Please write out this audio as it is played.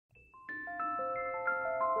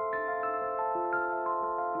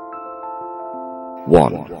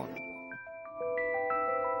1.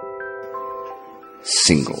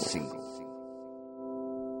 Single.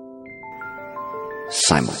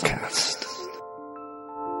 Simulcast.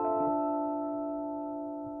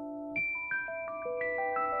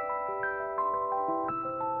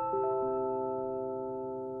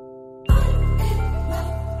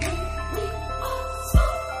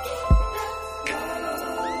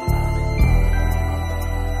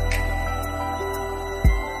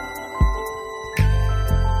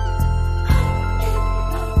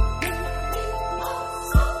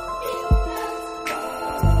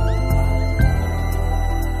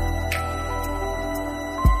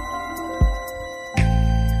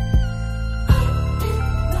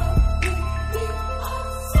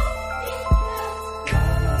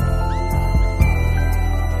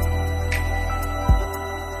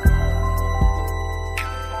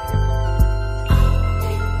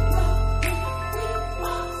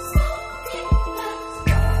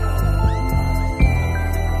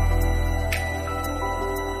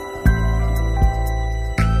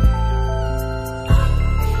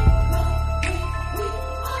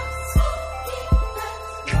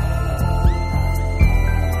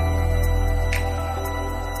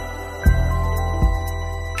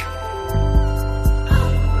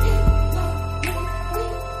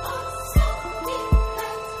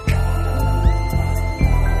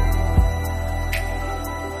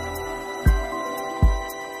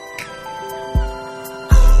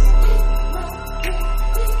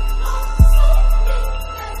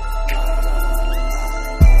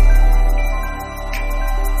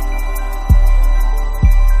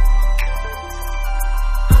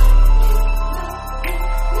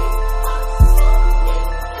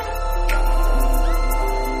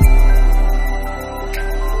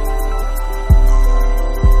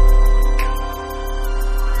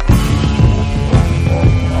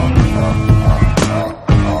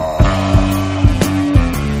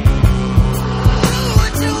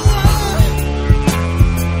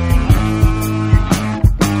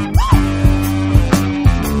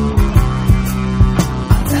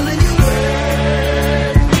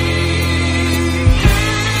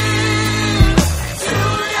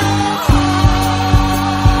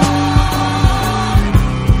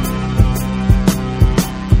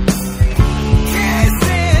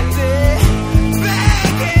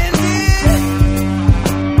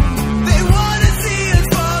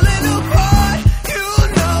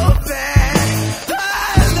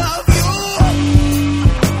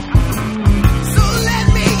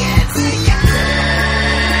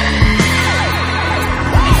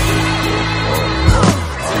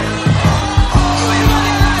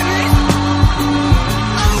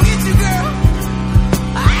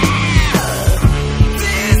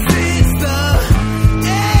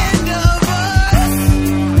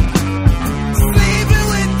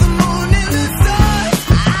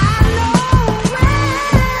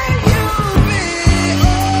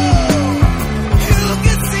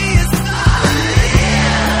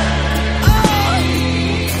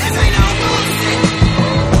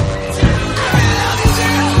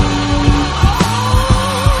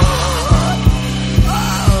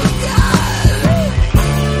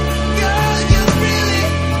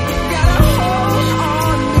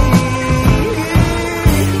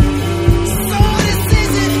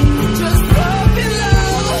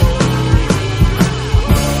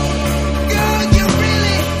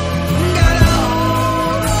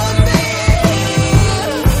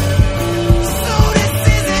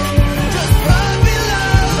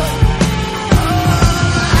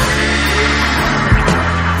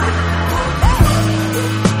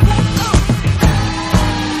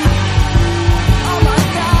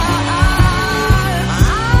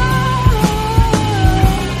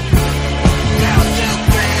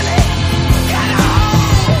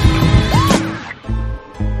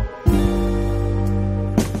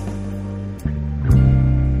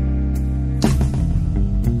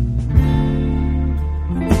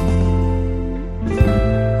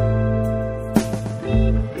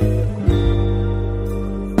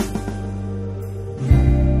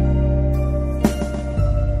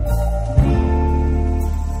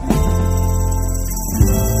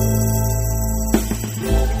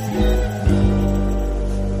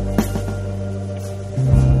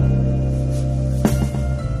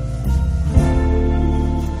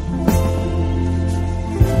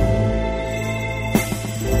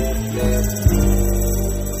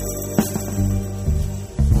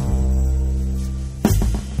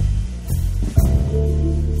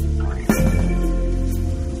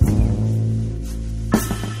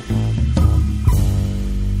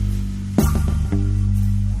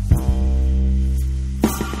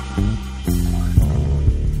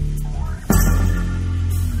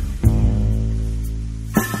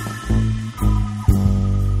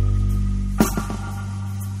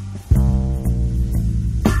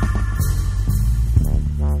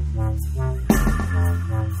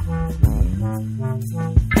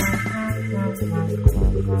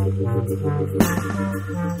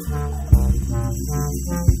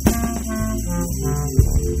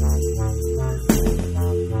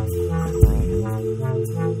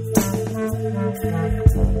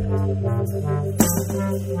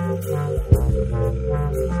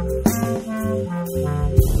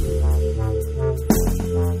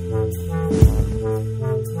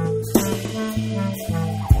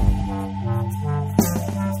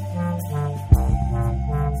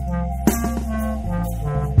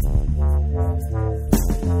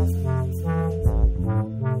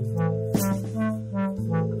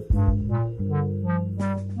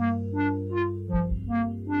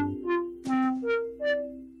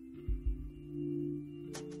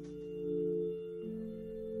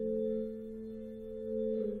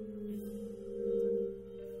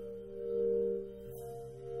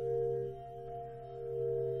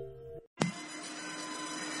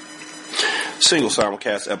 Single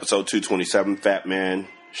Simulcast, episode 227. Fat Man,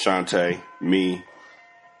 Shantae, me.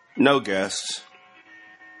 No guests.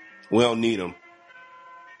 We don't need them.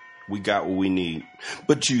 We got what we need.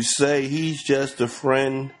 But you say he's just a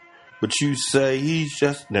friend. But you say he's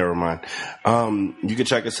just... Never mind. You can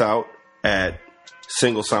check us out at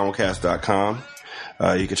singlesimulcast.com.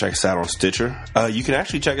 You can check us out on Stitcher. You can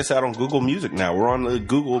actually check us out on Google Music now. We're on the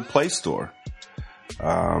Google Play Store.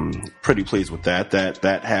 Pretty pleased with that.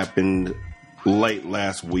 That happened late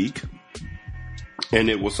last week,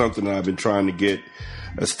 and it was something that I've been trying to get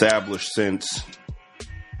established since,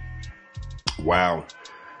 wow,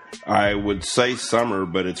 I would say summer,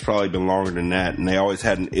 but it's probably been longer than that, and they always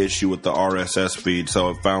had an issue with the RSS feed,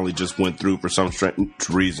 so it finally just went through for some strange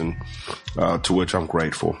reason, to which I'm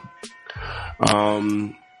grateful.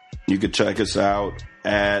 You can check us out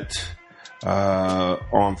at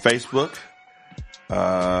on Facebook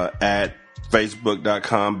at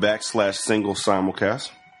facebook.com/single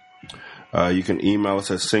simulcast. You can email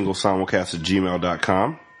us at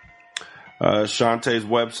singlesimulcast@gmail.com. Shantae's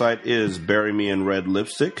website is Bury Me in Red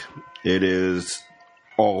Lipstick. It is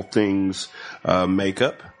all things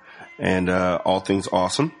makeup and all things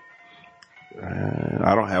awesome.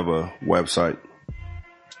 I don't have a website.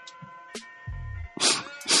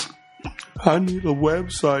 I need a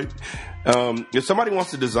website. If somebody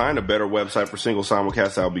wants to design a better website for Single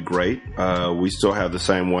Simulcast, that would be great. We still have the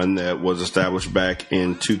same one that was established back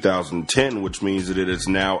in 2010, which means that it is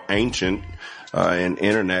now ancient in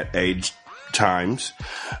internet age times.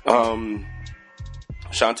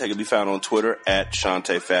 Shantae can be found on Twitter at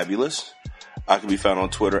Shantae Fabulous. I can be found on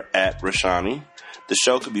Twitter at Rashani. The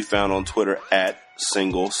show can be found on Twitter at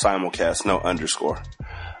Single Simulcast, no underscore.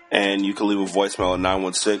 And you can leave a voicemail at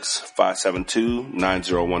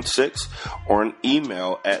 916-572-9016 or an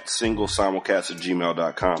email at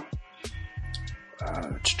singlesimulcast@gmail.com.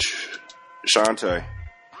 Shantae.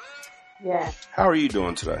 Yeah. How are you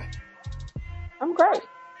doing today? I'm great.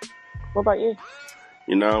 What about you?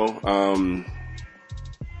 You know,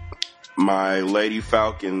 my Lady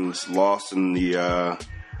Falcons lost in the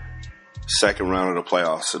second round of the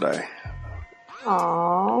playoffs today.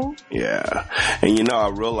 Aww. Yeah. And you know, I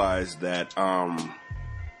realized that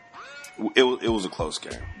it was a close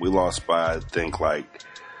game. We lost by, I think, like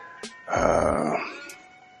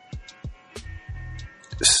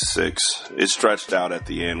 6. It stretched out at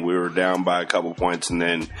the end. We were down by a couple points, and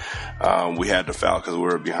then we had to foul because we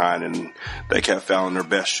were behind, and they kept fouling their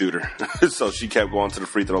best shooter. So she kept going to the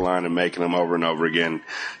free throw line and making them over and over again.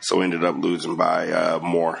 So we ended up losing by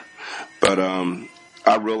more. But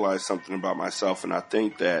I realized something about myself, and I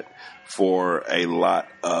think that for a lot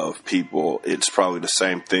of people, it's probably the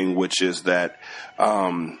same thing, which is that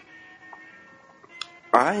I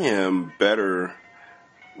am better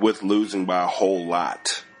with losing by a whole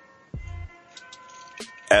lot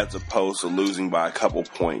as opposed to losing by a couple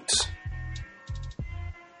points.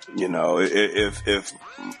 You know, if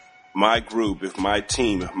my group, if my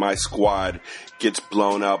team, if my squad gets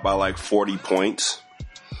blown out by like 40 points,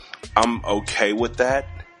 I'm okay with that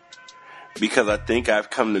because I think I've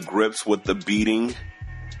come to grips with the beating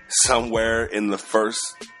somewhere in the first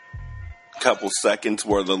couple seconds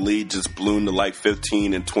where the lead just ballooned to like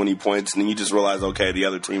 15 and 20 points, and then you just realize, okay, the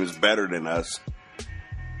other team is better than us.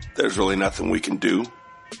 There's really nothing we can do.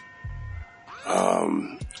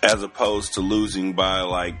 As opposed to losing by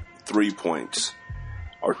like 3 points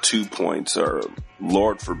or 2 points or,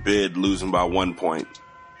 Lord forbid, losing by 1 point.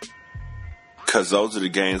 Because those are the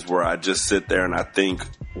games where I just sit there and I think,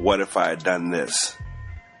 what if I had done this?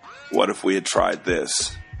 What if we had tried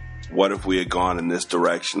this? What if we had gone in this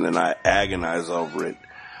direction? And I agonize over it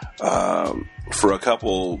for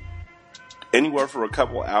anywhere from a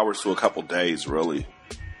couple hours to a couple days, really.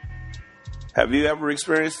 Have you ever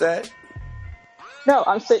experienced that? No,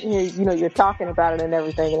 I'm sitting here, you're talking about it and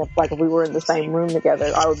everything, and if we were in the same room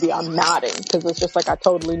together, I'm nodding, because it's just like I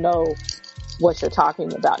totally know what you're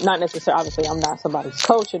talking about. Not necessarily, obviously, I'm not somebody's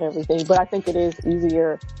coach and everything, but I think it is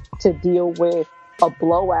easier to deal with a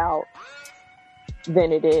blowout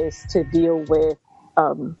than it is to deal with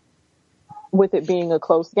it being a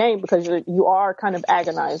close game, because you are kind of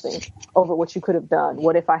agonizing over what you could have done.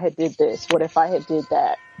 What if I had did this? What if I had did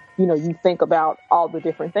that? You think about all the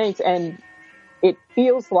different things, and it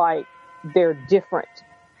feels like they're different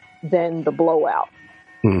than the blowout.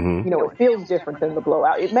 Mm-hmm. It feels different than the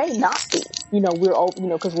blowout. It may not be.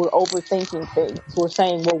 Because we're overthinking things. We're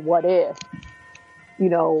saying, well, what if?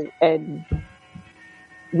 And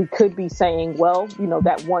we could be saying, well,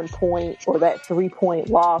 that 1 point or that 3 point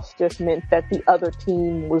loss just meant that the other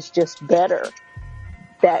team was just better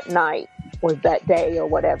that night or that day or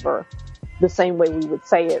whatever. The same way we would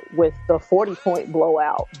say it with the 40-point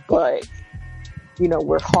blowout, but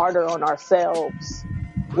we're harder on ourselves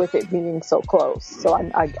with it being so close. So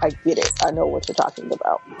I get it. I know what you're talking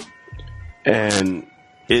about. And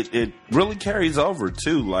it really carries over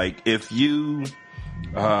too. Like if you,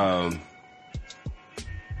 I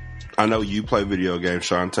know you play video games,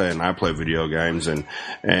 Shantae, and I play video games, and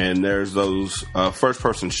there's those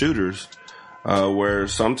first-person shooters where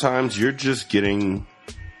sometimes you're just getting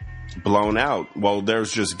blown out. Well,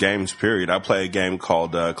 there's just games, period. I play a game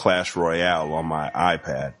called Clash Royale on my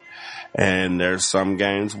iPad. And there's some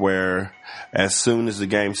games where as soon as the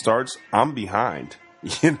game starts, I'm behind.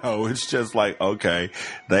 It's just like, okay,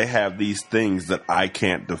 they have these things that I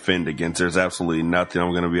can't defend against. There's absolutely nothing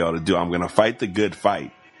I'm going to be able to do. I'm going to fight the good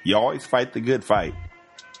fight. You always fight the good fight.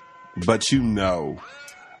 But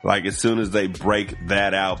like as soon as they break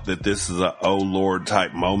that out, that this is a oh Lord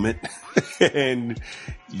type moment, and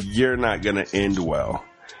you're not going to end well.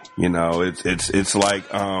 It's like,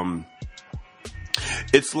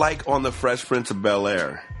 it's like on the Fresh Prince of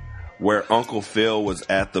Bel-Air, where Uncle Phil was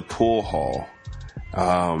at the pool hall,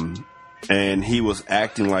 and he was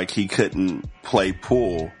acting like he couldn't play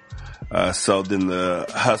pool. So then the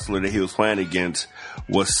hustler that he was playing against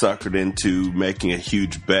was suckered into making a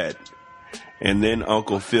huge bet. And then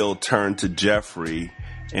Uncle Phil turned to Jeffrey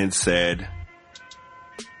and said,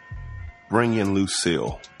 "Bring in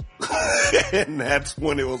Lucille." And that's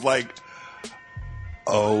when it was like,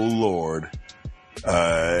 oh Lord,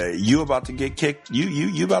 you about to get kicked.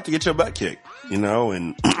 You about to get your butt kicked, and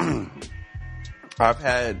I've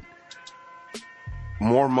had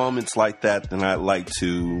more moments like that than I'd like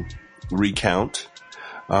to recount.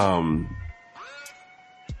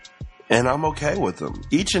 And I'm okay with them.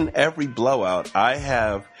 Each and every blowout, I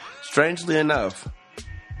have, strangely enough,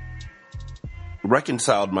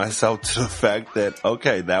 reconciled myself to the fact that,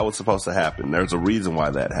 okay, that was supposed to happen. There's a reason why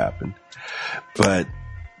that happened. But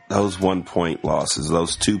those 1 point losses,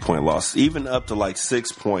 those 2 point losses, even up to like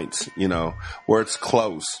 6 points, where it's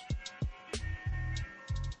close,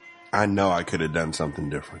 I know I could have done something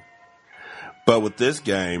different. But with this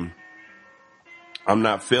game, I'm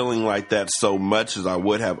not feeling like that so much as I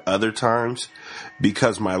would have other times,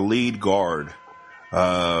 because my lead guard,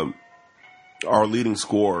 our leading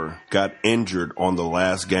scorer, got injured on the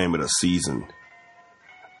last game of the season.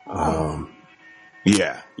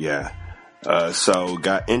 So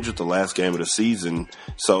got injured the last game of the season.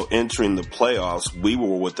 So entering the playoffs, we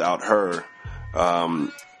were without her.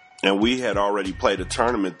 And we had already played a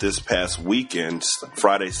tournament this past weekend,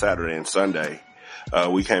 Friday, Saturday, and Sunday.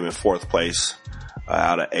 We came in 4th place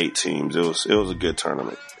out of 8 teams. It was a good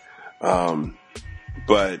tournament.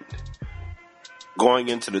 But going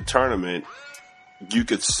into the tournament, you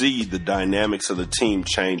could see the dynamics of the team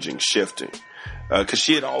changing, shifting. Because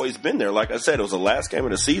she had always been there. Like I said, it was the last game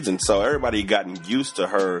of the season, so everybody had gotten used to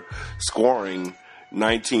her scoring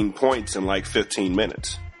 19 points in like 15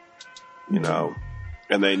 minutes.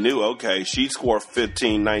 And they knew, okay, she'd score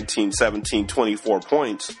 15, 19, 17, 24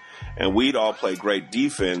 points, and we'd all play great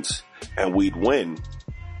defense, and we'd win.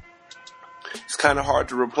 It's kind of hard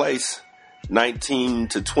to replace 19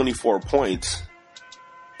 to 24 points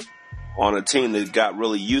on a team that got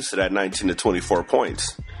really used to that 19 to 24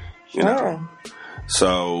 points. Sure.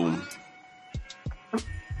 So,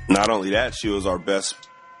 not only that, she was our best,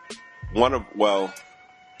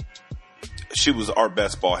 she was our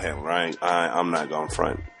best ball handler. I'm not going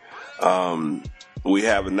front. We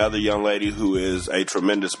have another young lady who is a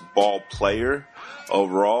tremendous ball player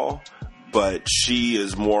overall, but she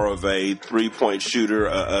is more of a 3-point shooter,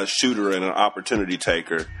 a shooter and an opportunity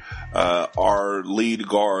taker. Our lead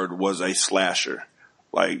guard was a slasher.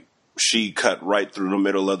 Like, she cut right through the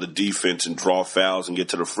middle of the defense and draw fouls and get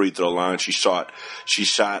to the free throw line. She shot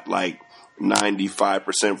like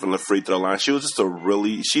 95% from the free throw line. She's a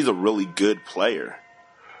really good player.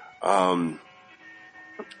 And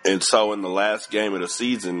so in the last game of the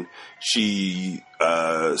season, she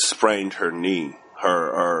sprained her knee.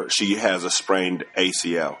 She has a sprained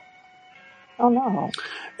ACL. Oh no.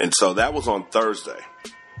 And so that was on Thursday.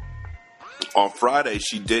 On Friday,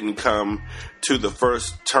 she didn't come to the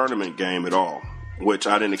first tournament game at all, which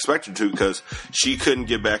I didn't expect her to because she couldn't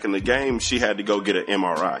get back in the game. She had to go get an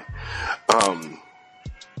MRI.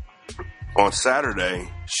 On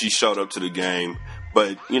Saturday, she showed up to the game,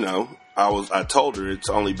 but, I told her it's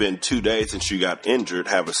only been 2 days since she got injured,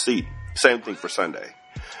 have a seat. Same thing for Sunday.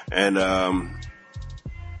 And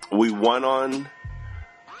we won on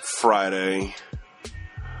Friday.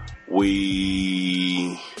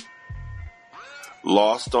 We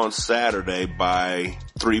lost on Saturday by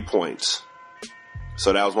 3 points.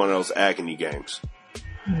 So that was one of those agony games.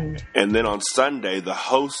 Mm-hmm. And then on Sunday, the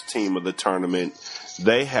host team of the tournament,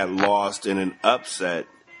 they had lost in an upset.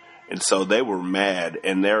 And so they were mad,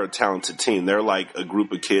 and they're a talented team. They're like a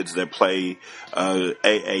group of kids that play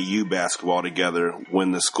AAU basketball together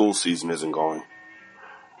when the school season isn't going.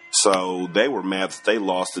 So they were mad that they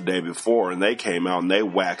lost the day before, and they came out and they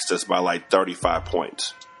waxed us by like 35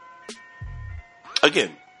 points.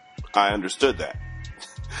 Again, I understood that.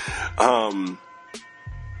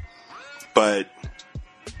 But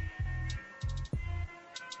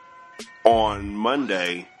on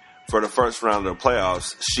Monday, for the first round of the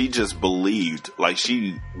playoffs, she just believed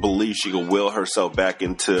she could will herself back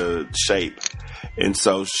into shape. And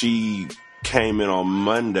so she came in on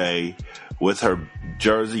Monday with her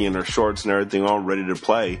jersey and her shorts and everything on, ready to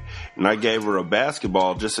play. And I gave her a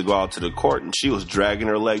basketball just to go out to the court, and she was dragging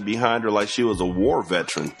her leg behind her like she was a war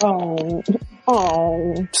veteran. Oh.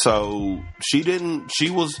 So she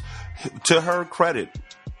was, to her credit,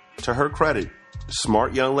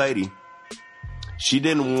 smart young lady, she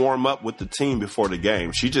didn't warm up with the team before the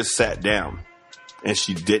game. She just sat down, and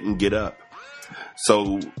she didn't get up.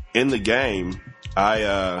 So in the game,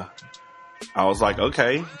 I was like,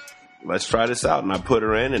 okay, let's try this out. And I put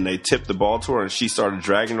her in, and they tipped the ball to her, and she started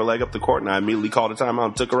dragging her leg up the court, and I immediately called a timeout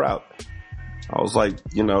and took her out. I was like,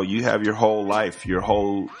 you have your whole life,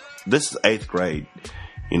 this is 8th grade.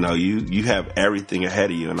 You have everything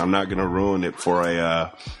ahead of you, and I'm not going to ruin it for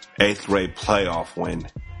a 8th grade playoff win.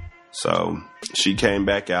 So she came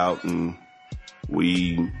back out, and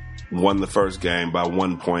we won the first game by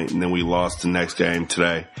 1 point, and then we lost the next game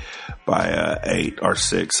today by 8 or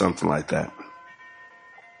 6, something like that.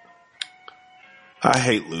 I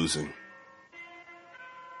hate losing.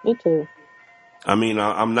 Me too. I mean,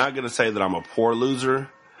 I'm not going to say that I'm a poor loser.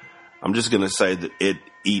 I'm just going to say that it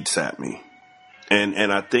eats at me.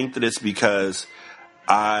 And I think that it's because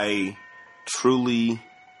I truly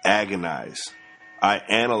agonize. I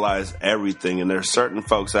analyze everything, and there are certain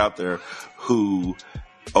folks out there who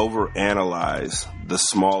overanalyze the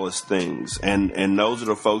smallest things. And those are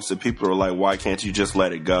the folks that people are like, why can't you just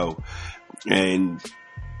let it go? And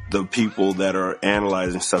the people that are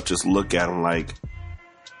analyzing stuff just look at them like,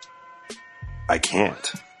 I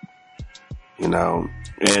can't,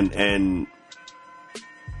 and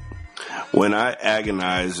when I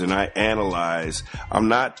agonize and I analyze, I'm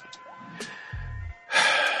not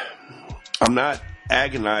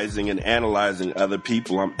agonizing and analyzing other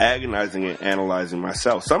people. I'm agonizing and analyzing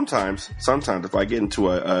myself. Sometimes if I get into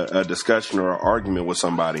a discussion or an argument with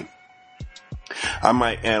somebody, I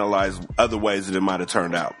might analyze other ways that it might have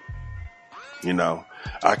turned out.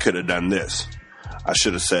 I could have done this. I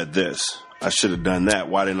should have said this. I should have done that.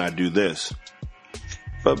 Why didn't I do this?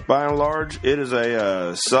 But by and large, it is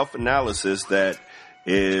a self-analysis that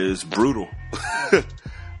is brutal.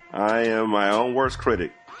 I am my own worst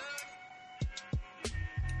critic.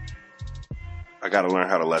 I got to learn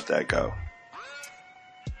how to let that go.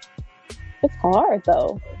 It's hard,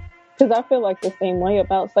 though, because I feel like the same way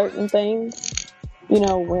about certain things,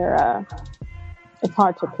 where it's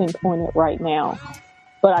hard to pinpoint it right now.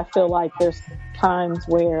 But I feel like there's times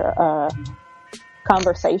where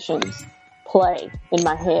conversations play in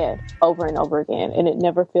my head over and over again, and it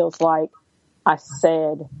never feels like I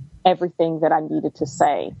said everything that I needed to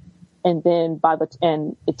say. And then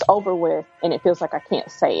and it's over with, and it feels like I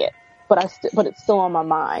can't say it, but it's still on my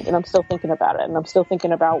mind, and I'm still thinking about it, and I'm still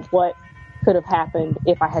thinking about what could have happened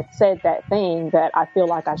if I had said that thing that I feel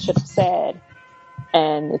like I should have said.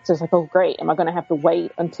 And it's just like, oh, great. Am I going to have to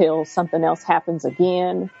wait until something else happens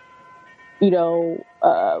again,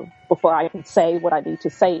 before I can say what I need to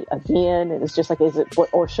say again? And it's just like,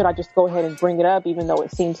 or should I just go ahead and bring it up, even though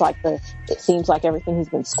it seems like everything has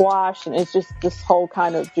been squashed? And it's just this whole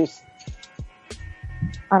kind of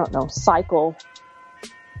cycle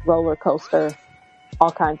roller coaster,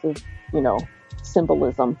 all kinds of,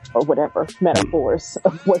 symbolism or whatever, metaphors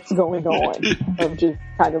of what's going on, of just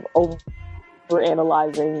kind of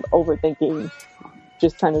overanalyzing, overthinking,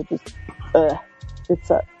 just kind of it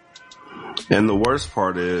sucks. And the worst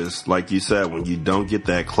part is, like you said, when you don't get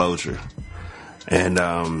that closure, and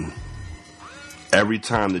every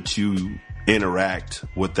time that you interact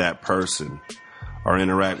with that person or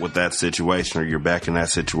interact with that situation, or you're back in that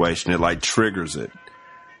situation, it like triggers it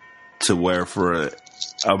to where for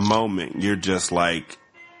a moment you're just like,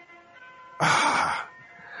 I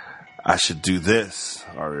should do this,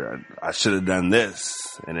 or I should have done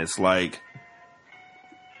this. And it's like,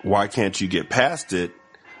 why can't you get past it?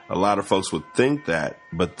 A lot of folks would think that,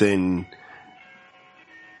 but then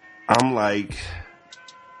I'm like,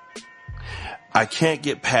 I can't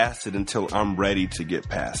get past it until I'm ready to get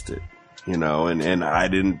past it, and I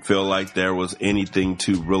didn't feel like there was anything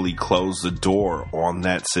to really close the door on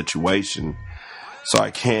that situation. So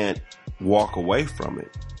I can't walk away from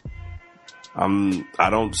it. I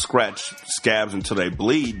don't scratch scabs until they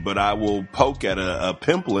bleed, but I will poke at a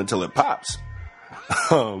pimple until it pops.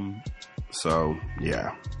 So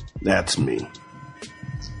yeah, that's me.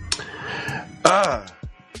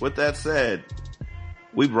 With that said,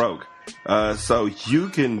 we broke. So you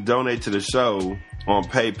can donate to the show on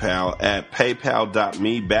PayPal at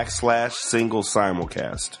paypal.me/single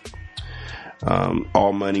simulcast.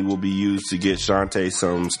 All money will be used to get Shantae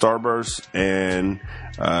some Starburst and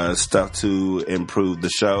stuff to improve the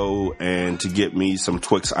show, and to get me some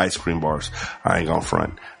Twix ice cream bars. I ain't gonna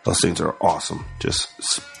front. Those things are awesome. Just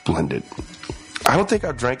splendid. I don't think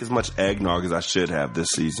I drank as much eggnog as I should have this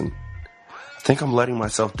season. I think I'm letting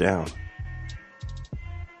myself down.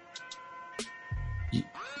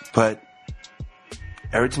 But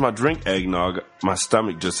every time I drink eggnog, my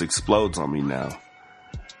stomach just explodes on me now.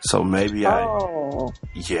 So maybe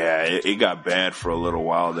it got bad for a little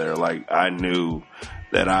while there. Like, I knew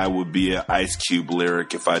that I would be an Ice Cube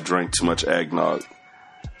lyric if I drank too much eggnog.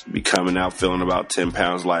 Be coming out feeling about 10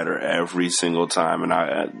 pounds lighter every single time. And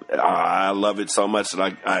I love it so much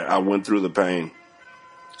that I went through the pain.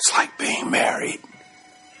 It's like being married.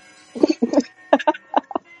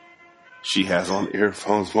 She has on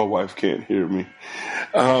earphones. My wife can't hear me.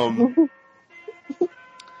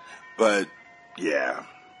 But yeah.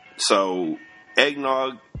 So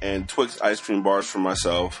eggnog and Twix ice cream bars for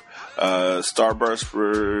myself, Starburst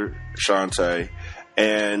for Shantae,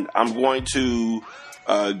 and I'm going to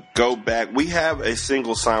go back. We have a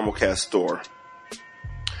single simulcast store,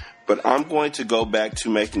 but I'm going to go back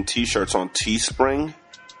to making t-shirts on Teespring,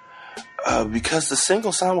 because the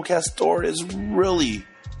single simulcast store is really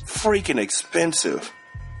freaking expensive.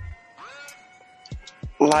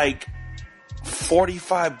 Like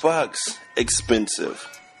 $45 expensive.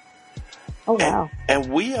 Oh, wow.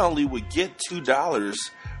 And we only would get $2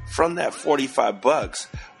 from that $45,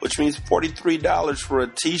 which means $43 for a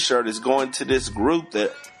t-shirt is going to this group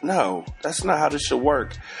that, no, that's not how this should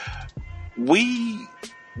work. We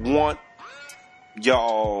want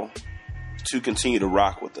y'all to continue to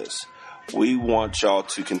rock with us. We want y'all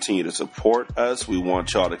to continue to support us. We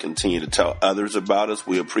want y'all to continue to tell others about us.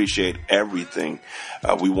 We appreciate everything.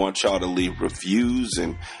 We want y'all to leave reviews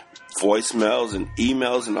and voicemails and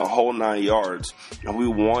emails and the whole 9 yards. And we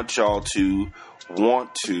want y'all to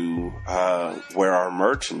want to wear our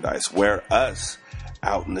merchandise, wear us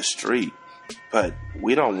out in the street. But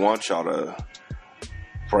we don't want y'all to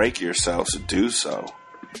break yourselves to do so.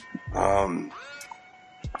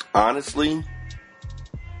 Honestly,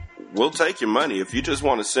 we'll take your money. If you just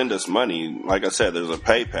want to send us money, like I said, there's a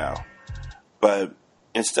PayPal. But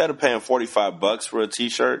instead of paying $45 for a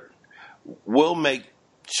t-shirt, we'll make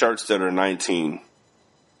shirts that are $19.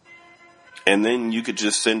 And then you could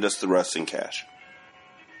just send us the rest in cash.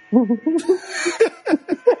 You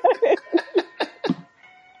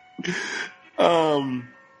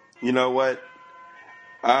know what?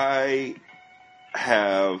 I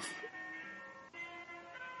have...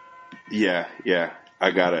 Yeah. I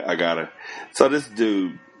got it. So this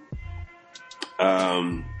dude,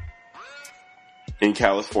 in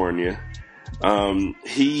California,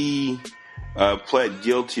 he pled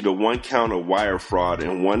guilty to 1 count of wire fraud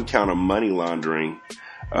and 1 count of money laundering,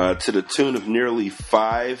 to the tune of nearly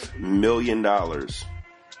 $5 million.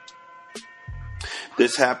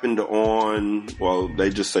 This happened on, well, they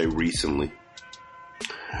just say recently.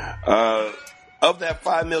 Of that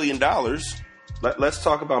 $5 million, let's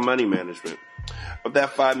talk about money management. Of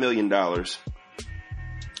that $5 million,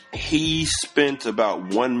 he spent about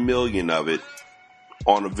 $1 million of it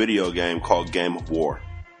on a video game called Game of War.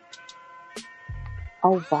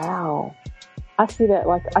 Oh, wow. I see that.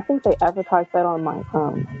 Like, I think they advertised that on my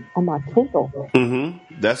Kindle.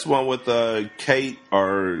 Mm-hmm. That's one with Kate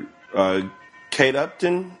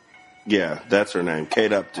Upton. Yeah, that's her name,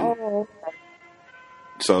 Kate Upton. Oh, okay.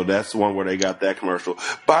 So that's the one where they got that commercial.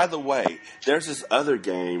 By the way, there's this other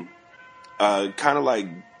game, kind of like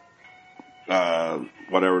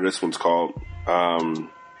whatever this one's called, kind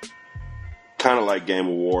of like Game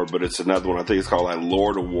of War, but it's another one. I think it's called like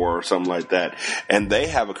Lord of War or something like that. And they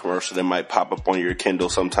have a commercial that might pop up on your Kindle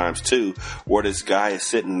sometimes too, where this guy is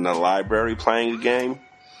sitting in the library playing a game,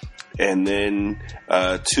 and then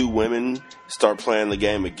two women start playing the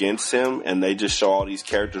game against him, and they just show all these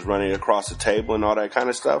characters running across the table and all that kind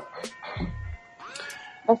of stuff.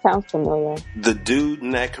 That sounds familiar. The dude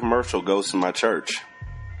in that commercial goes to my church.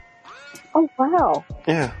 Oh, wow.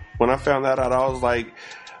 Yeah. When I found that out, I was like,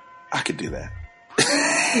 I could do that.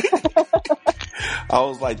 I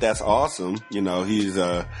was like, that's awesome. You know, he's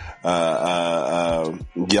a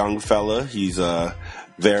young fella. He's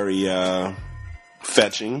very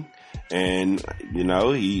fetching. And, you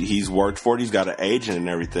know, he's worked for it. He's got an agent and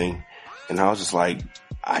everything. And I was just like,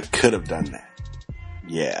 I could have done that.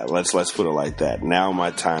 Yeah, let's put it like that. Now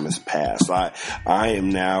my time has passed. I am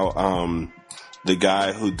now the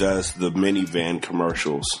guy who does the minivan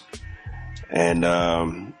commercials and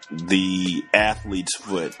the athlete's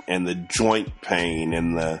foot and the joint pain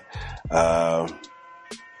and the I'm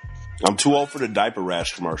too old for the diaper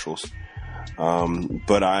rash commercials.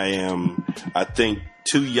 But I think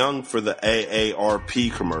too young for the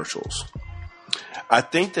AARP commercials. I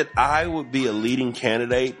think that I would be a leading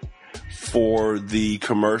candidate for the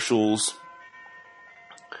commercials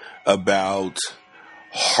about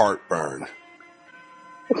heartburn.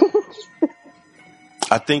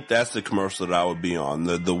 I think that's the commercial that I would be on.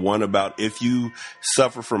 The one about if you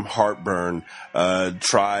suffer from heartburn,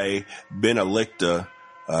 try Benelicta.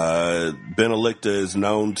 Benelicta is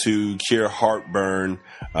known to cure heartburn,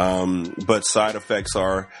 but side effects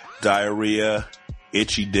are diarrhea,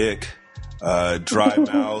 itchy dick, dry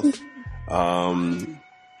mouth,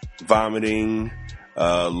 vomiting,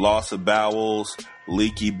 loss of bowels,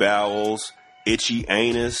 leaky bowels, itchy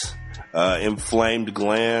anus, inflamed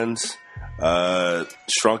glands,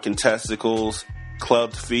 shrunken testicles,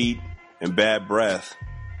 clubbed feet, and bad breath.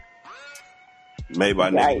 Made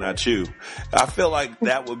by nigga, not you. I feel like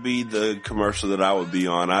that would be the commercial that I would be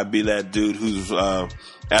on. I'd be that dude who's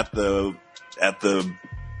at the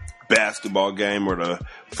basketball game or the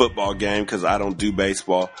football game, because I don't do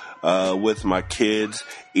baseball, with my kids,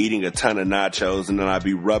 eating a ton of nachos, and then I'd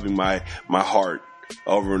be rubbing my heart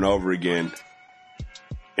over and over again.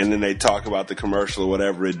 And then they talk about the commercial or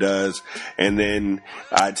whatever it does, and then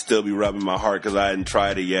I'd still be rubbing my heart because I hadn't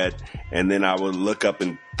tried it yet. And then I would look up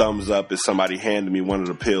and thumbs up if somebody handed me one of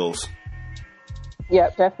the pills.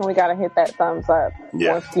 Yep, definitely got to hit that thumbs up.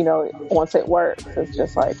 Yeah. Once it works, it's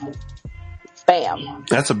just like, bam.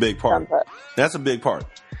 That's a big part. Thumbs up. That's a big part.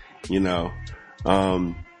 You know,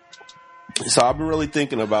 so I've been really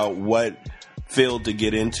thinking about what field to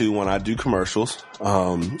get into when I do commercials.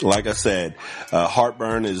 Like I said,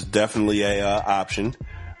 heartburn is definitely a option.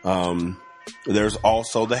 There's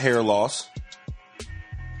also the hair loss.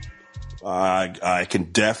 I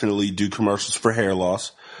can definitely do commercials for hair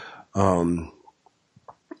loss. You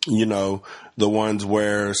know, the ones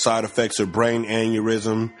where side effects are brain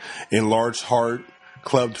aneurysm, enlarged heart,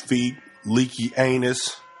 clubbed feet, leaky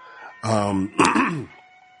anus,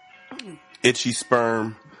 itchy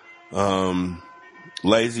sperm,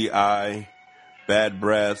 lazy eye, bad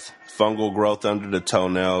breath, fungal growth under the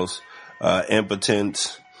toenails,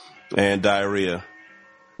 impotence, and diarrhea.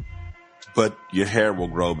 But your hair will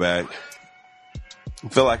grow back. I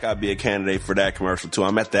feel like I'd be a candidate for that commercial too.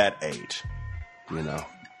 I'm at that age, you know.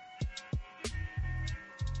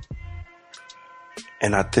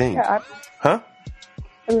 And I think, I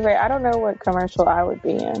don't know what commercial I would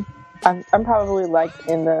be in. I'm probably like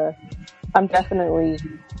I'm definitely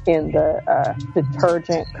in the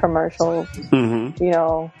detergent commercials. Mm-hmm. You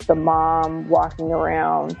know, the mom walking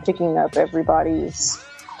around picking up everybody's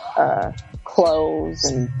clothes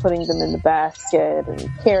and putting them in the basket and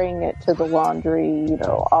carrying it to the laundry, you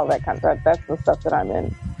know, all that kind of stuff. That's the stuff that I'm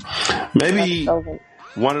in. Maybe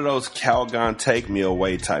one of those Calgon Take Me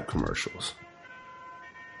Away type commercials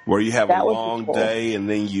where you have a long day and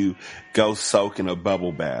then you go soak in a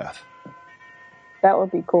bubble bath. That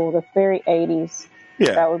would be cool. That's very 80s.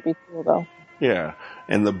 Yeah. That would be cool, though. Yeah.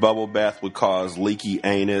 And the bubble bath would cause leaky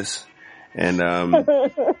anus and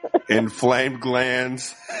inflamed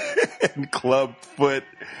glands and clubbed foot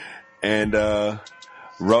and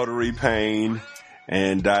rotary pain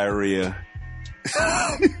and diarrhea.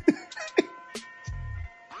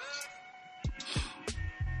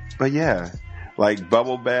 But yeah, like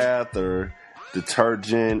bubble bath or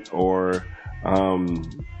detergent or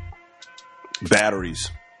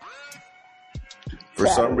batteries. For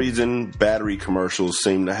some reason, battery commercials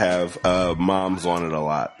seem to have moms on it a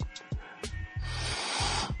lot.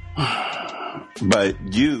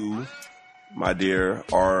 But you, my dear,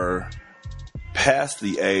 are past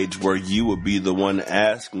the age where you would be the one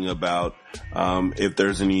asking about if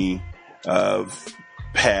there's any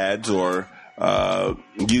pads, or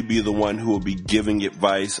you'd be the one who will be giving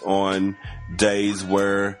advice on days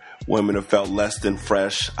where women have felt less than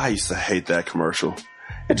fresh. I used to hate that commercial.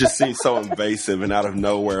 It just seems so invasive and out of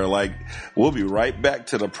nowhere. Like, we'll be right back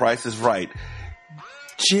to The Price is Right.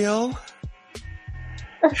 Jill,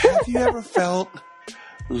 have you ever felt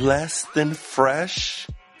less than fresh?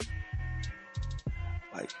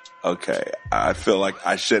 Like, okay, I feel like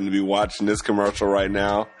I shouldn't be watching this commercial right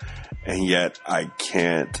now, and yet I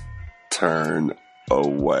can't turn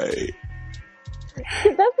away.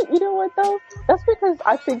 You know what though? That's because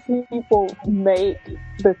I think people make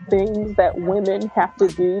the things that women have to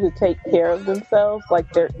do to take care of themselves,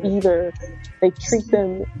 like they treat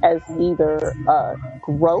them as either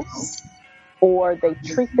gross, or they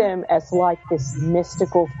treat them as like this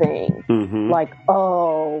mystical thing. Mm-hmm. Like,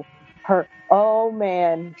 oh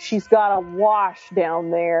man, she's got a wash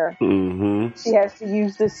down there. Mm-hmm. She has to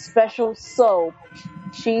use this special soap.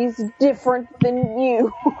 She's different than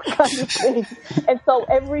you, kind of thing. And so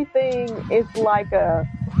everything is like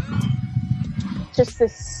just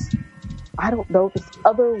this, I don't know, this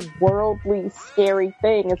otherworldly, scary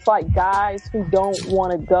thing. It's like guys who don't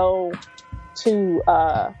want to go to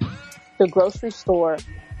the grocery store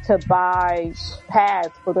to buy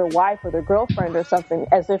pads for their wife or their girlfriend or something,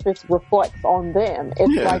 as if it reflects on them.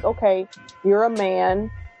 It's like, okay, you're a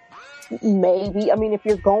man. Maybe, I mean, if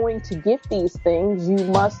you're going to get these things, you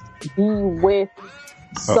must be with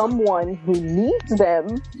someone who needs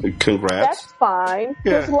them. Congrats. That's fine.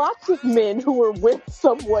 Yeah. There's lots of men who are with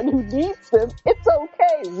someone who needs them. It's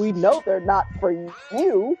okay. We know they're not for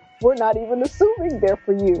you. We're not even assuming they're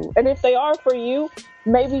for you. And if they are for you,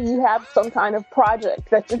 maybe you have some kind of project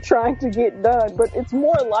that you're trying to get done, but it's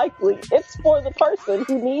more likely it's for the person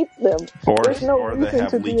who needs them. There's no reason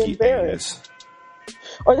to be embarrassed. Anus.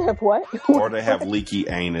 Or they have what? Or they have leaky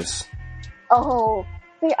anus. Oh,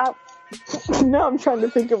 see, now I'm trying to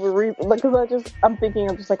think of a reason, because I'm thinking,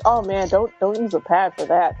 I'm just like, oh man, don't use a pad for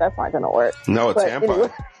that. That's not gonna work. No, a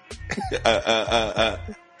tampon.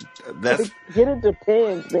 That's get a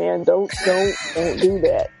Depends, man. Don't do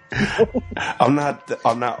that. I'm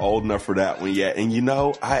not old enough for that one yet. And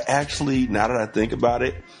I actually, now that I think about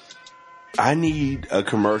it, I need a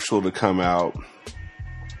commercial to come out.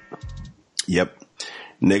 Yep.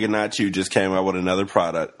 Nigga Not You just came out with another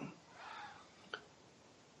product.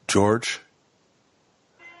 George,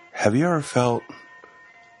 have you ever felt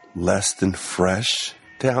less than fresh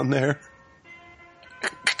down there?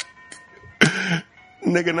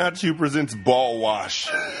 Nigga Not You presents Ball Wash.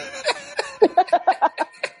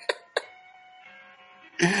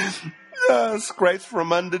 Scrapes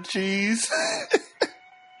from under cheese.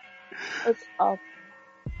 That's awful.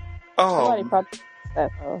 Oh. Somebody probably needs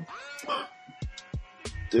that, though.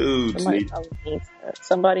 Dude,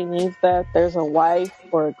 somebody needs that. There's a wife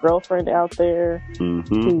or a girlfriend out there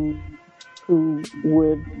who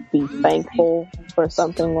would be thankful for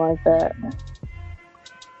something like that.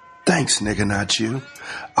 Thanks, Nigga Not You.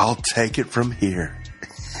 I'll take it from here.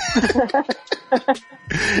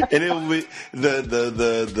 And it will be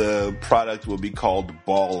the product will be called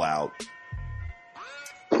Ball Out.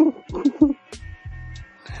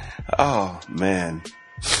 Oh man.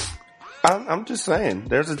 I'm just saying,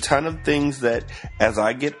 there's a ton of things that as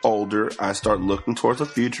I get older, I start looking towards the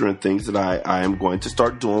future and things that I am going to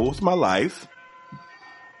start doing with my life.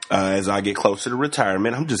 As I get closer to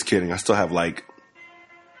retirement, I'm just kidding. I still have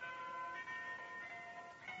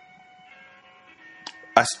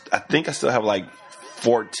I think I still have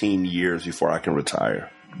 14 years before I can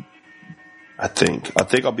retire. I think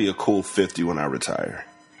I'll be a cool 50 when I retire,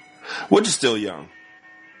 which is still young.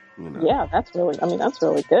 Yeah, that's really good.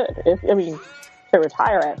 To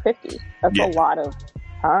retire at 50, that's a lot of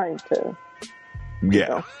time to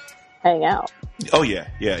hang out. Oh yeah.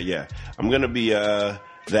 I'm gonna be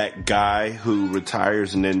that guy who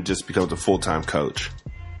retires and then just becomes a full-time coach,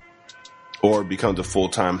 or becomes a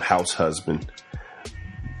full-time house husband.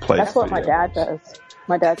 That's what my dad does.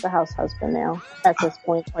 My dad's a house husband now. At this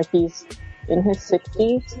point, he's in his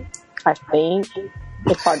 60s, I think.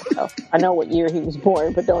 It's hard to tell. I know what year he was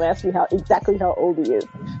born, but don't ask me exactly how old he is.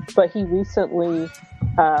 But he recently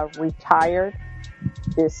retired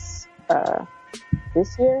this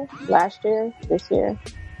year,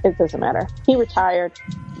 it doesn't matter. He retired,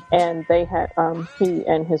 and they had he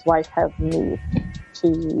and his wife have moved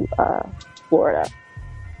to Florida,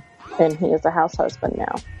 and he is a house husband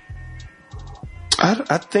now.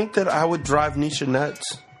 I think that I would drive Nisha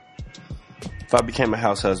nuts if I became a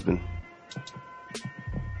house husband.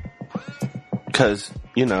 Because,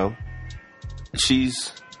 you know,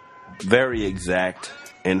 she's very exact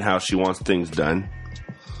in how she wants things done.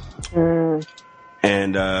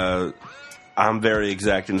 And I'm very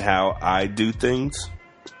exact in how I do things.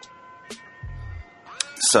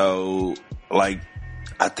 So, like,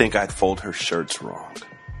 I think I'd fold her shirts wrong.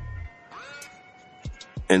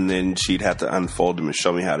 And then she'd have to unfold them and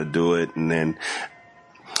show me how to do it. And then,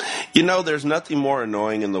 you know, there's nothing more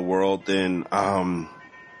annoying in the world than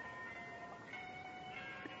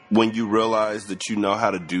when you realize that you know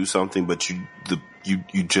how to do something, but you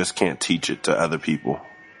just can't teach it to other people.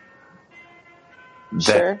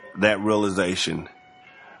 Sure. That realization,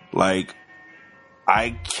 like,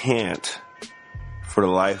 I can't, for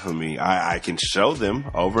the life of me, I can show them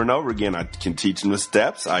over and over again. I can teach them the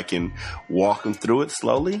steps. I can walk them through it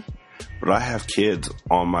slowly. But I have kids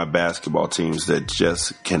on my basketball teams that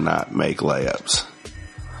just cannot make layups.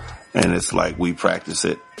 And it's like we practice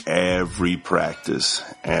it every practice,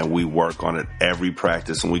 and we work on it every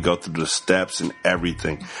practice, and we go through the steps and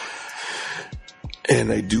everything. And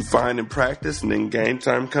they do fine in practice, and then game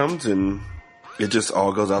time comes, and it just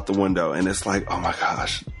all goes out the window. And it's like, oh my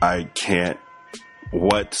gosh, I can't.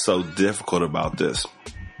 What's so difficult about this?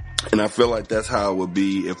 And I feel like that's how it would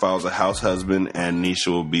be if I was a house husband and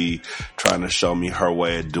Nisha would be trying to show me her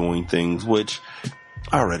way of doing things, which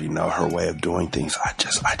I already know her way of doing things. I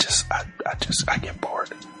get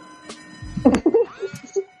bored.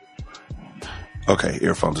 Okay,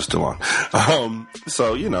 earphones are still on.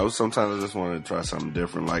 So, you know, sometimes I just want to try something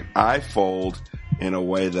different. Like, I fold in a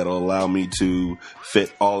way that'll allow me to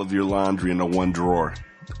fit all of your laundry into one drawer.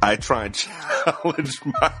 I try and challenge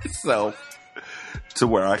myself to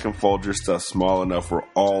where I can fold your stuff small enough for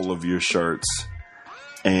all of your shirts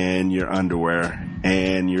and your underwear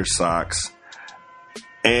and your socks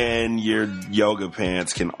and your yoga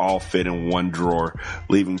pants can all fit in one drawer,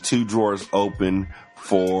 leaving 2 drawers open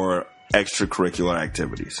for extracurricular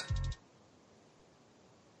activities.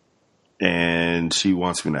 And she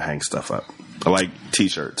wants me to hang stuff up, like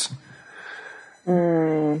t-shirts.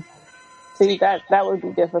 See, that would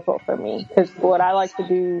be difficult for me, because what I like to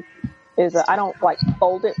do is I don't like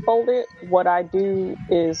fold it. What I do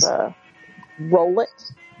is roll it.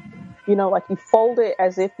 You know, like you fold it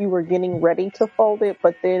as if you were getting ready to fold it,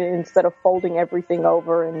 but then instead of folding everything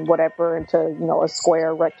over and whatever into, you know, a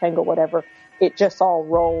square, rectangle, whatever, it just all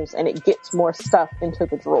rolls and it gets more stuff into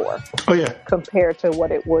the drawer. Oh yeah. Compared to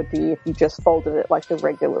what it would be if you just folded it like the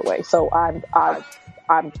regular way. So I'm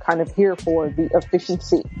kind of here for the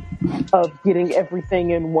efficiency of getting everything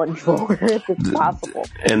in one drawer if it's possible.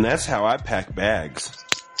 And that's how I pack bags.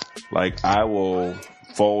 Like, I will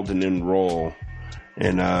fold and then roll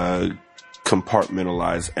and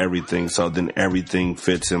compartmentalize everything, so then everything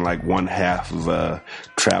fits in like one half of a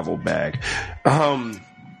travel bag.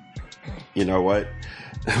 You know what?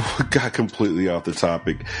 Got completely off the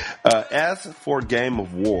topic. As for Game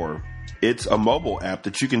of War, it's a mobile app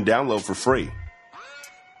that you can download for free.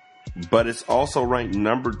 But it's also ranked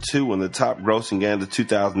number 2 in the top grossing games of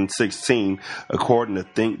 2016, according to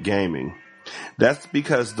Think Gaming. That's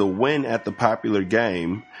because the win at the popular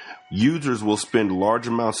game, users will spend large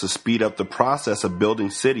amounts to speed up the process of building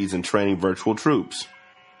cities and training virtual troops.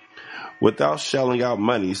 Without shelling out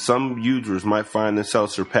money, some users might find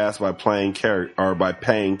themselves surpassed by paying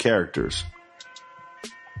characters.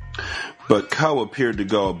 But Ko appeared to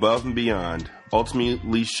go above and beyond,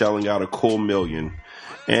 ultimately shelling out a cool $1 million,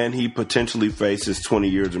 and he potentially faces 20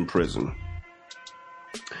 years in prison.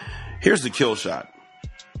 Here's the kill shot.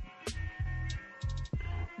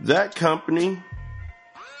 That company,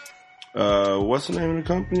 what's the name of the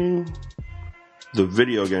company? The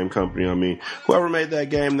video game company, I mean. Whoever made that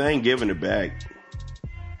game, they ain't giving it back.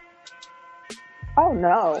 Oh,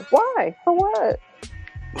 no. Why? For what?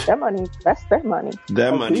 That money, that's their money.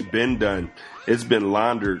 That money been done. It's been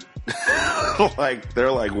laundered. Like,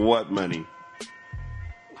 they're like, what money?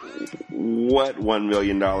 What $1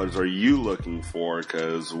 million are you looking for?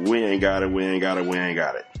 Because we ain't got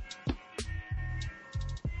it.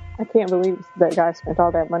 I can't believe that guy spent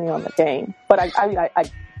all that money on the game. But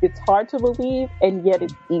I it's hard to believe, and yet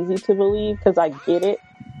it's easy to believe because I get it.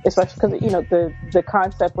 Especially because, you know, the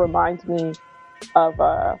concept reminds me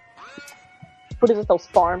of what is it, those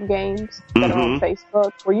farm games that are on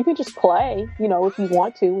Facebook where you can just play, you know, if you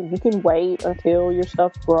want to, and you can wait until your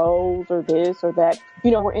stuff grows or this or that, you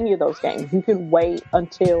know, or any of those games. You can wait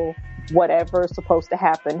until whatever is supposed to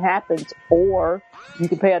happen happens, or you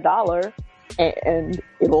can pay $1 and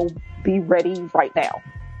it'll be ready right now,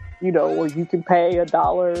 you know, or you can pay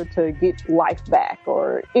 $1 to get life back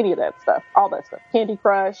or any of that stuff, all that stuff. Candy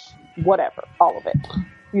Crush, whatever, all of it.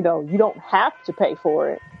 You know, you don't have to pay for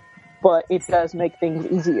it, but it does make things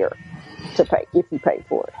easier to pay if you pay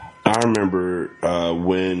for it. I remember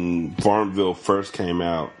when Farmville first came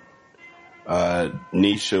out,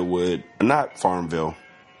 Nisha would, not Farmville.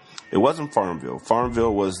 It wasn't Farmville.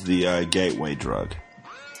 Farmville was the gateway drug.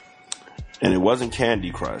 And it wasn't Candy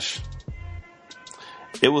Crush.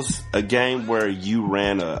 It was a game where you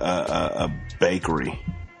ran a bakery.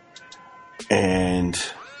 And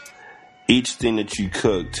each thing that you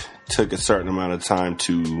cooked took a certain amount of time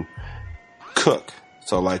to cook.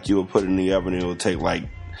 So like you would put it in the oven and it would take like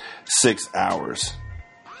 6 hours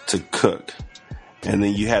to cook. And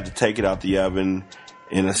then you had to take it out the oven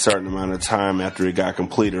in a certain amount of time after it got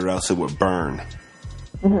completed or else it would burn.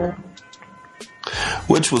 Mm-hmm.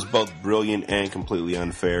 Which was both brilliant and completely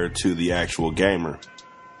unfair to the actual gamer.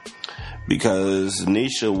 Because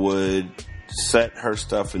Nisha would set her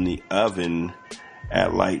stuff in the oven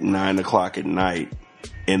at like 9 o'clock at night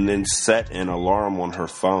and then set an alarm on her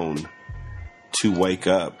phone to wake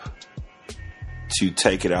up to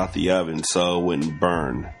take it out the oven so it wouldn't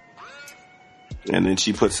burn. And then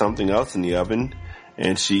she put something else in the oven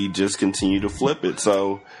and she just continued to flip it.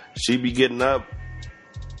 So she'd be getting up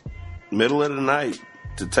middle of the night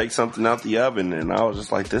to take something out the oven, and I was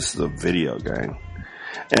just like, this is a video game.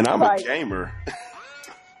 And I'm a gamer.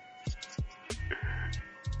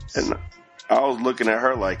 And I was looking at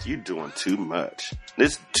her like, you doing too much.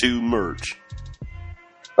 This is too much.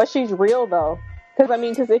 But she's real, though.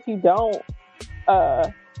 Because if you don't,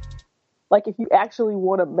 like, if you actually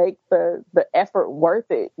want to make the effort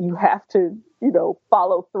worth it, you have to, you know,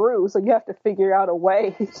 follow through. So you have to figure out a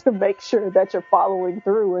way to make sure that you're following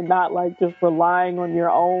through and not, like, just relying on your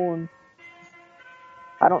own,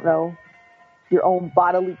 I don't know, your own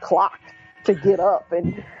bodily clock to get up.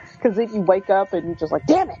 And because if you wake up and you're just like,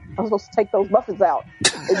 damn it, I'm supposed to take those muffins out,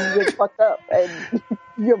 and you get fucked up and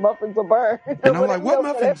your muffins will burn. And I'm like, what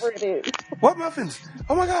muffins? Whatever it is. What muffins?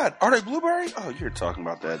 Oh my God, are they blueberry? Oh, you're talking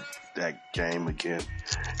about that game again.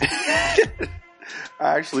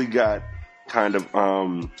 I actually got kind of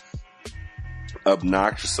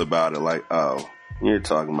obnoxious about it, like, oh, you're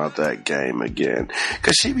talking about that game again.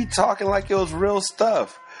 Because she be talking like it was real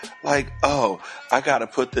stuff. Like, oh, I gotta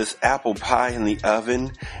put this apple pie in the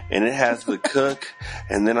oven and it has to cook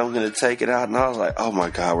and then I'm gonna take it out. And I was like, oh my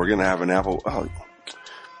God, we're gonna have an apple. Oh,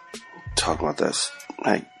 talking about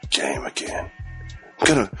that game again.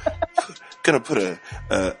 Gonna put a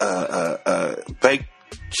baked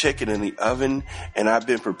chicken in the oven, and I've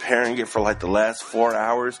been preparing it for like the last 4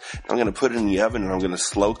 hours. I'm going to put it in the oven and I'm going to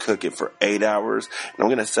slow cook it for 8 hours, and I'm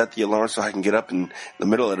going to set the alarm so I can get up in the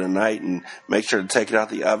middle of the night and make sure to take it out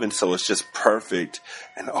the oven so it's just perfect.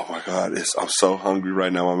 And oh my God, I'm so hungry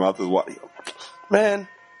right now. My mouth is watering. Man,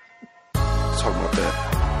 talking about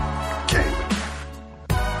that game.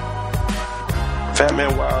 Fat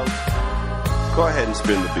Man Wild, go ahead and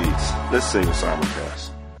spin the beats. Let's sing a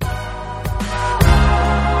Simulcast.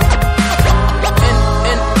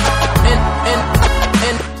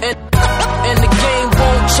 And the game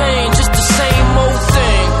won't change, it's the same old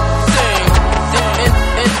thing.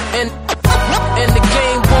 And the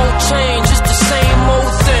game won't change, it's the same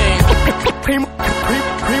old thing.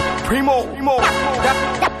 Primo,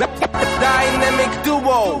 dynamic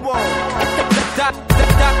duo.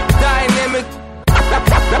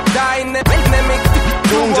 Dynamic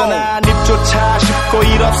동전한 입조차 쉽고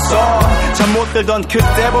일 없어. 잠 못 들던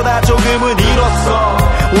그때보다 조금은 일었어.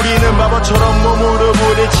 우리는 바보처럼 몸으로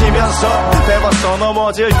부딪히면서 배웠어.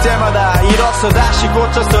 넘어질 때마다 일었어. 다시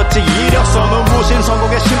고쳤었지. 이력서 눈부신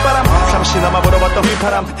성공의 신바람. 잠시나마 불어봤던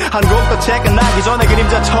휘파람. 한 곡도 채 끝나기 전에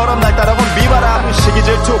그림자처럼 날 따라온 비바람. 시기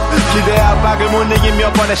질투 기대 압박을 못 이긴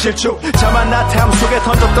몇 번의 실축. 자만 나태함 속에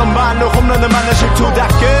던졌던 말로 홈런을 맞는 실투. 다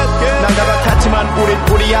끝 난가가 탔지만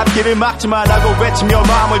우리 앞길을 막지 말라고 외치며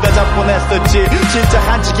마음을 다잡곤 했었지. 진짜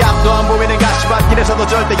한치 앞도 안 보이는 가시밭길에서도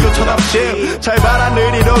절대 유턴 없이 잘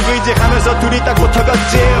의리로 의지하면서 둘이 딱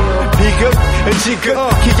붙어갔지. 비극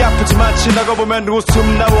기가 아프지만 지나고 보면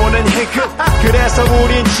웃음 나오는 희극. 그래서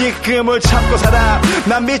우린 지금을 참고 살아.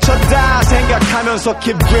 난 미쳤다 생각하면서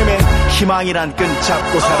keep dreaming. 희망이란 끈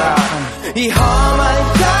잡고 살아. 이 험한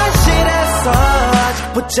현실에서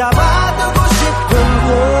아직 붙잡아두고 싶은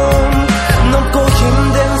꿈. 넘고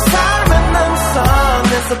힘든 삶은 넘서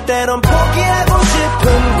안에서 때론 포기하고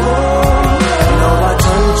싶은 꿈 너와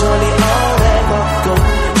천천히 오래 걷고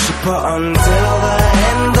싶어 until the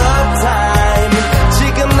end of time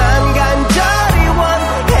지금 난 간절히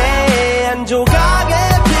원해 한 조각의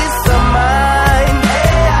peace of mind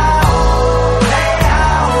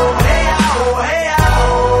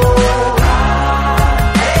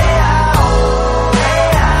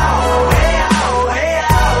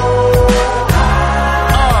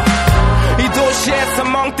이 도시에서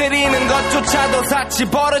멍 때리는 것조차도 사치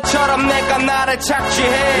버릇처럼 내가 나를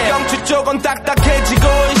착취해 경치 쪽은 딱딱해지고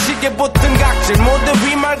이 시계 붙은 각질 모두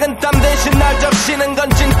위맑은 땀 대신 날 적시는 건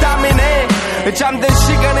진땀이네 잠든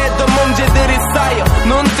시간에도 문제들이 쌓여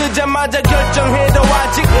눈 뜨자마자 결정해도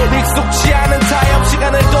아직 익숙치 않은 타협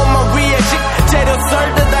시간을 도마 위에 식재료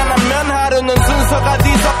썰듯 안 하면 하루는 순서가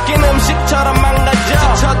뒤섞인 음식처럼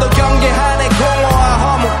망가져 지쳐도 경계하네 공허와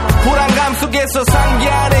허무 불안감 속에서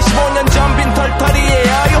상기하네 15년 전 빈 털터리의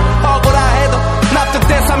여유 억울해도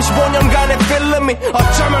납득돼 35년간의 필름이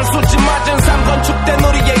어쩌면 수치 맞은 삶 건축된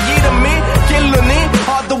우리의 이름이 길르니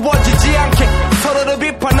어두워지지 않게 서로를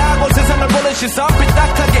비판하고 세상을 보는 시선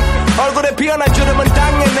삐딱하게 얼굴에 피어난 주름은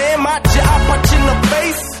당연해 마치 아파친 너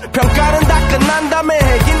페이스 평가는 다 끝난 다음에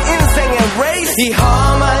해긴 인생의 레이스 이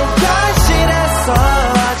험한 현실에서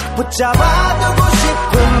아직 붙잡아두고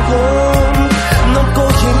싶은 꿈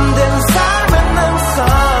높고 힘든 삶의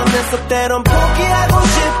능선에서 때론 포기하고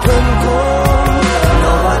싶은 꿈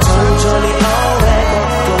너와 천천히 오래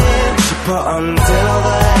걷고 싶어 until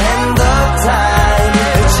the end of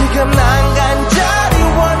time 지금 난 간절히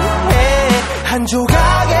원해 한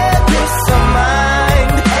조각의 peace of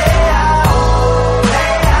mind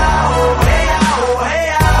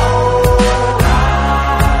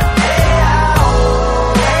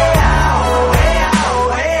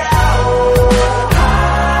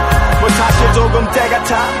조금 때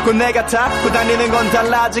같아 내 같아 다니는 건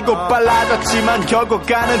달라지고 빨라졌지만 결국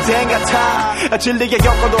가는 데 같아 질리게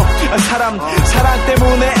겪어도 사랑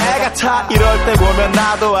때문에 애 같아 이럴 때 보면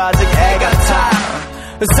나도 아직 애 같아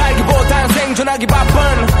살기보단 생존하기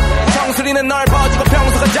바쁜 정수리는 넓어지고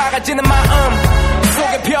평소가 작아지는 마음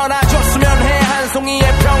속에 피어나줬으면 해 한 송이의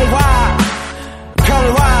평화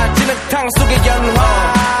진흙탕 속의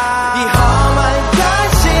연화 이 험한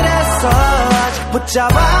현실에서 아직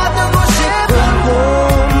붙잡아두고 싶은 꿈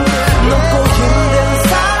높고 힘든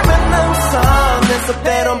삶의 능선에서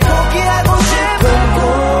때론 포기하고 싶은 꿈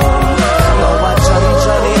너와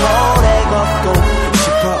천천히 오래 걷고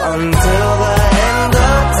싶어 until the end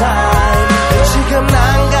of time 지금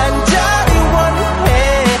난 간절히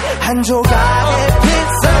원해 한 조각의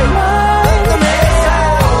peace of mind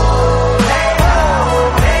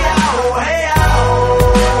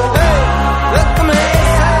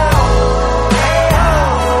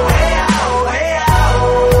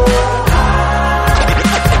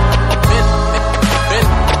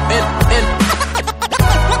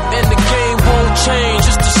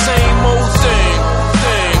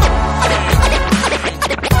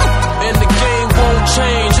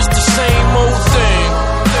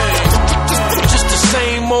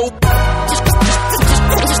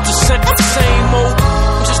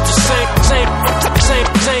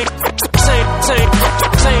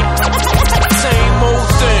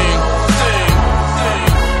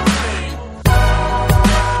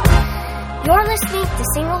You're listening to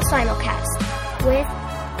Simulcast with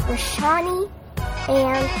Rashani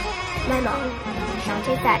and my mom,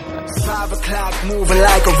 Shante Fabulous. 5 o'clock, moving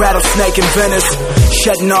like a rattlesnake in Venice.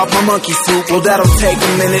 Shutting off my monkey suit, well that'll take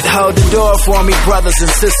a minute. Hold the door for me, brothers and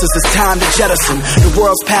sisters, it's time to jettison. The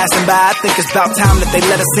world's passing by, I think it's about time that they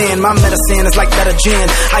let us in. My medicine is like better gin,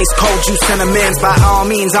 ice cold juice and amends. By all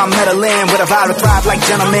means, I'm meddling with a vibe to thrive like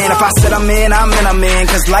gentlemen. If I said I'm in,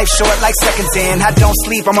 cause life's short like seconds in. I don't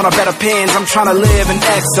sleep, I'm on a better pins, I'm trying to live in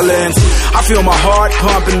excellence. I feel my heart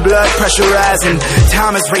pumping, blood pressure rising.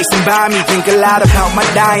 Time is racing by me, think a lot about my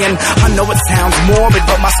dying. I know it sounds morbid,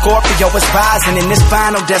 but my Scorpio is rising. And this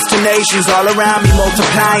final destination's all around me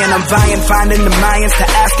multiplying. I'm vying, finding the Mayans to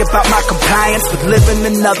ask about my compliance with living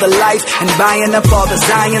another life and buying up all the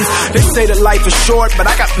Zions. They say that life is short, but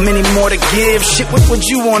I got many more to give. Shit, what would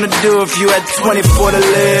you want to do if you had 24 to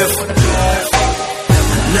live?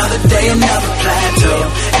 Another day, another plateau,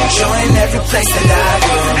 enjoying every place that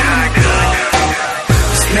I go.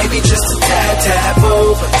 This may be just a tad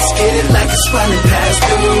taboo, but let's get it like it's running past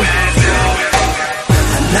through.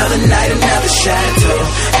 Another night, another chateau,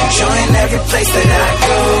 enjoying every place that I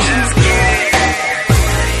go.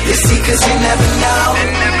 You see, cause you never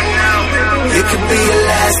know It could be your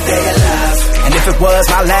last day alive. And if it was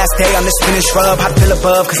my last day on this finished rub, I'd feel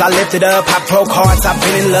above, cause I lifted up. I broke hearts, I've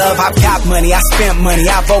been in love. I've got money, I spent money.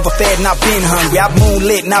 I've overfed and I've been hungry. I've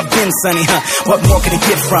moonlit and I've been sunny, What more could it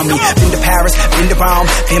get from me? Been to Paris, been to Rome,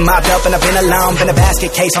 been mobbed up and I've been alone. Been a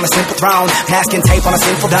basket case on a simple throne, masking tape on a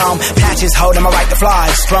sinful dome. Patches holding my right to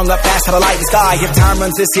fly, strung up fast to the light and sky. If time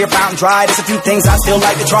runs this here fountain dry, there's a few things I still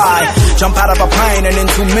like to try. Jump out of a plane and in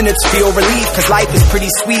 2 minutes feel relief, cause life is pretty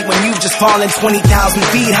sweet when you've just fallen 20,000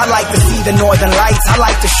 feet. I like to see the northern lights, I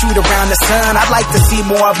like to shoot around the sun. I'd like to see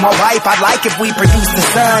more of my wife, I'd like if we produce the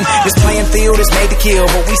sun. This playing field is made to kill,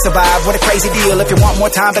 but we survive, what a crazy deal. If you want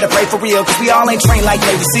more time, better pray for real, cause we all ain't trained like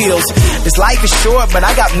Navy SEALs. This life is short, but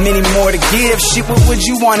I got many more to give. Shit, what would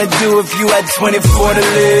you wanna do if you had 24 to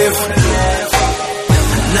live?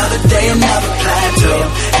 Another day, another plateau,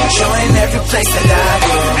 enjoying every place that I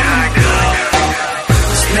go.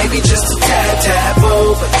 This may be just a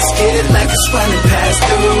taboo, but let's get it like it's running past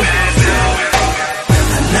through.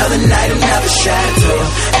 Another night, another chateau,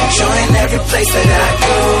 enjoying every place that I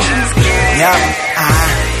go.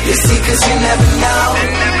 You see, cause you never know,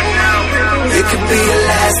 it could be your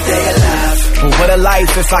last day alive. Well, what a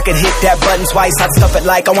life, if I could hit that button twice, I'd stuff it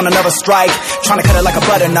like I want another strike. Trying to cut it like a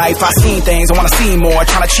butter knife, I've seen things, I wanna see more.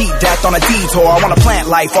 Trying to cheat death on a detour, I wanna plant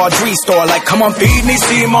life or a restore. Like, come on, feed me,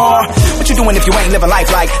 Seymour. What you doing if you ain't living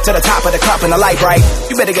life like to the top of the cup and the light bright?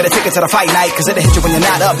 You better get a ticket to the fight night, cause it'll hit you when you're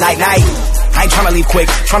not up night. I ain't tryna leave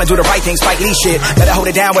quick, tryna do the right thing, Spike Lee shit. Better hold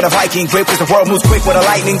it down with a Viking grip, cause the world moves quick with a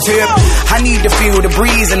lightning tip. I need to feel the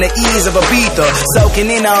breeze and the ease of Ibiza,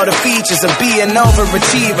 soaking in all the features of being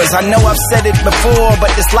overachievers. I know I've said it before,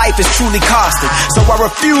 but this life is truly costly, so I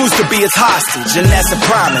refuse to be its hostage, and that's a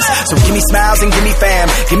promise. So give me smiles and give me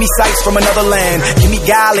fam, give me sights from another land, give me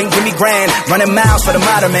guile and give me grand, running miles for the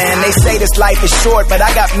modern man. They say this life is short, but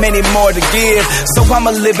I got many more to give, so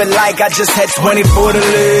I'ma live it like I just had 24 to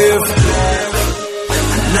live.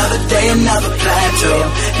 Another day, another plateau,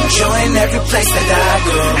 enjoying every place that I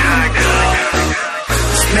go.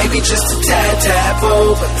 This may be just a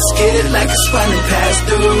taboo, but let's get it like it's running past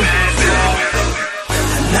through.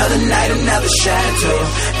 Another night, another chateau,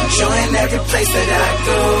 enjoying every place that I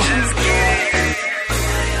go.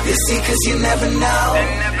 You see, cause you never know,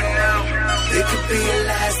 it could be your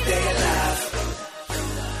last day alive.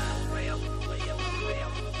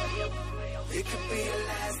 It could be your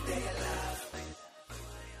last day alive.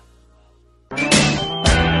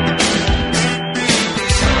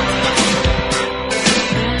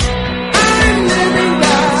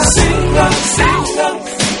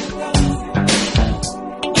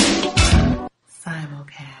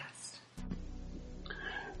 Simulcast.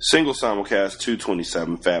 Single Simulcast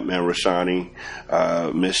 227, Fat Man Rashani,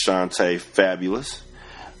 Miss Shantae, fabulous.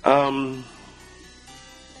 I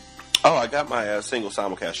got my single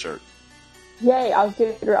Simulcast shirt. Yay,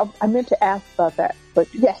 I meant to ask about that,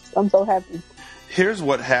 but yes, I'm so happy. Here's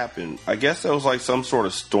what happened. I guess there was like some sort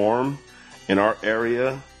of storm in our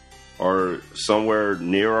area or somewhere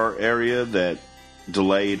near our area that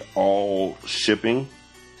delayed all shipping.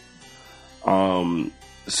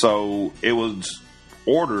 So it was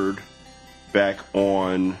ordered back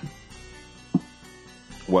on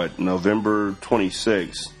November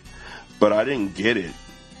 26th, but I didn't get it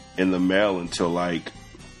in the mail until like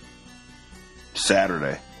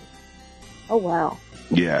Saturday. Oh wow.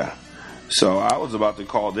 Yeah. So I was about to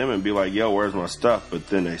call them and be like, yo, where's my stuff? But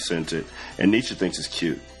then they sent it. And Nisha thinks it's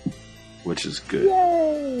cute, which is good.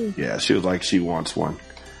 Yay. Yeah, she was like, she wants one.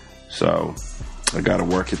 So I got to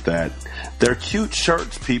work at that. They're cute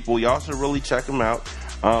shirts, people. Y'all should really check them out.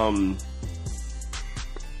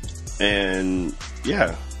 And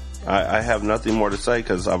yeah, I have nothing more to say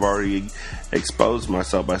because I've already exposed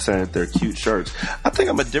myself by saying that they're cute shirts. I think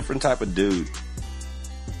I'm a different type of dude.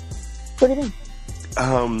 What do you mean?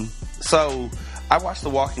 So I watched The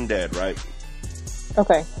Walking Dead, right?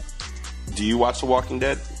 Okay. Do you watch The Walking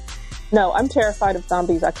Dead? No, I'm terrified of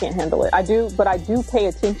zombies. I can't handle it. I do pay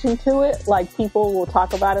attention to it. Like, people will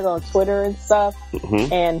talk about it on Twitter and stuff.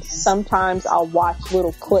 Mm-hmm. And sometimes I'll watch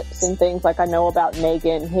little clips and things. Like, I know about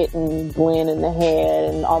Negan hitting Glenn in the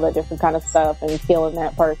head and all that different kind of stuff and killing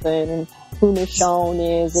that person, and who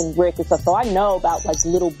Michonne is and Rick and stuff. So I know about like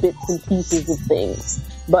little bits and pieces of things,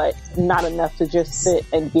 but not enough to just sit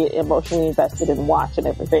and get emotionally invested and watch and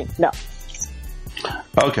everything. No.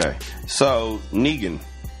 Okay. So Negan,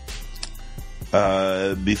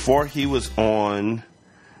 before he was on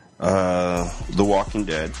The Walking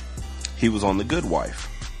Dead, he was on The Good Wife.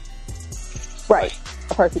 Right.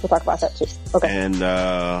 I've heard people talk about that too. Okay. And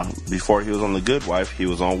before he was on The Good Wife, he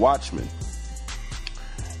was on Watchmen.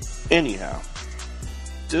 Anyhow,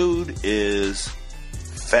 dude is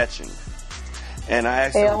fetching. And I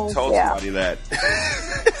actually told somebody that.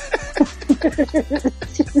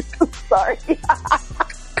 Sorry.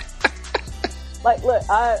 Like, look,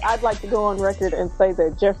 I'd like to go on record and say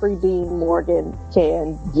that Jeffrey Dean Morgan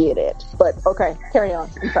can get it. But okay, carry on.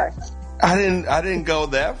 I'm sorry. I didn't go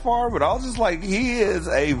that far, but I was just like, he is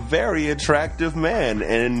a very attractive man,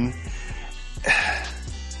 and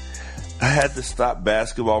I had to stop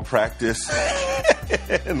basketball practice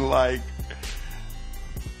and like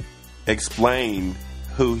explain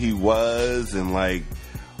who he was and like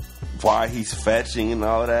why he's fetching and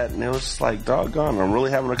all that, and it was just like, doggone, I'm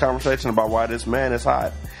really having a conversation about why this man is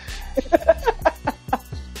hot.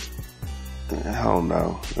 I don't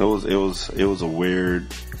know. It was a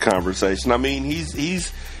weird conversation. I mean,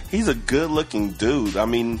 he's a good looking dude. I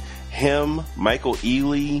mean, him, Michael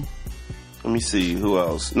Ealy. Let me see who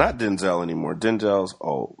else. Not Denzel anymore. Denzel's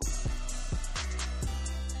old.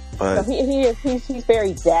 But so he's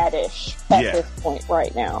very daddish at this point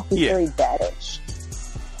right now. He's very daddish.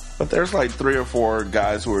 But there's like 3 or 4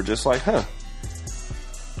 guys who are just like,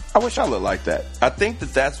 I wish I looked like that. I think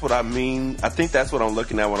that's what I mean. I think that's what I'm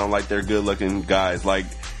looking at when I'm like, they're good looking guys. Like,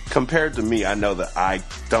 compared to me, I know that I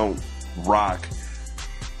don't rock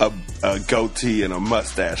a goatee and a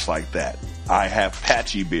mustache like that. I have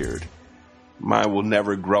patchy beard. Mine will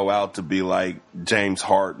never grow out to be like James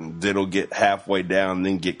Harden. It'll get halfway down and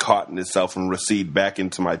then get caught in itself and recede back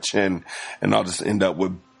into my chin, and I'll just end up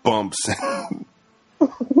with bumps.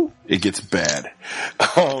 It gets bad.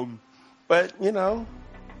 But, you know,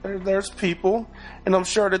 there's people, and I'm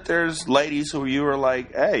sure that there's ladies who you are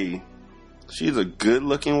like, hey, she's a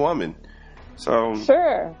good-looking woman. So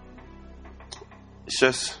sure, it's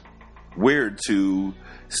just weird to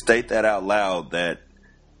state that out loud, that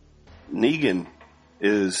Negan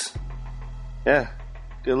is,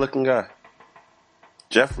 good-looking guy.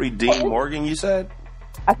 Jeffrey Dean Morgan, you said?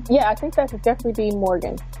 I think that's Jeffrey Dean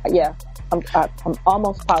Morgan. Yeah, I'm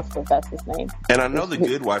almost positive that's his name. And I know The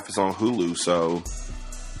Good Wife is on Hulu, so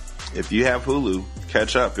if you have Hulu,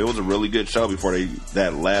 catch up. It was a really good show before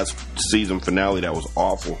that last season finale that was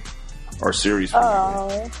awful. Or series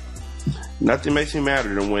finale. Nothing makes me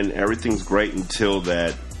madder than when everything's great until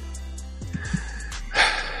that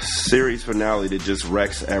series finale that just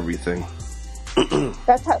wrecks everything.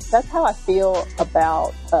 That's how I feel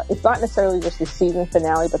about it's not necessarily just the season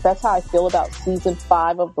finale, but that's how I feel about season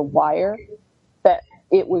 5 of The Wire. That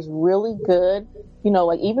it was really good, you know,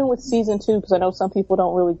 like even with season 2, because I know some people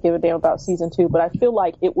don't really give a damn about season 2, but I feel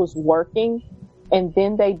like it was working, and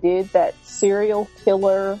then they did that serial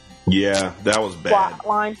killer that was bad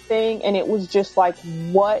plotline thing, and it was just like,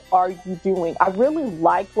 what are you doing? I really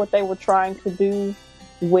liked what they were trying to do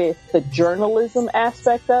with the journalism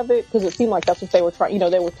aspect of it, because it seemed like that's what they were trying. You know,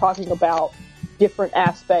 they were talking about different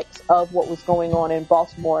aspects of what was going on in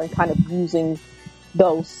Baltimore and kind of using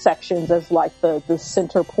those sections as like the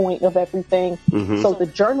center point of everything. Mm-hmm. So the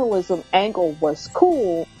journalism angle was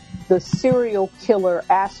cool. The serial killer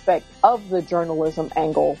aspect of the journalism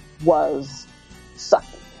angle was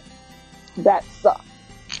sucky. That sucked.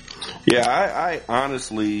 Yeah, I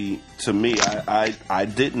honestly, to me, I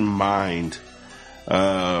didn't mind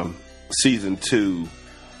season 2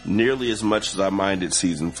 nearly as much as I minded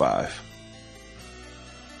season 5.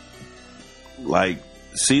 Like,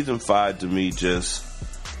 season 5 to me just,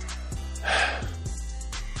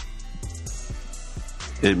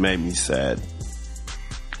 it made me sad.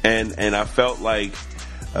 And I felt like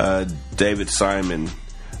David Simon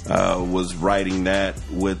was writing that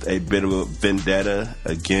with a bit of a vendetta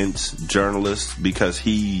against journalists, because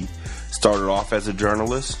he started off as a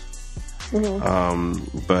journalist.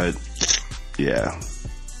 Mm-hmm. But yeah,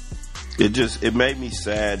 it made me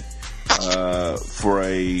sad for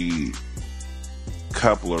a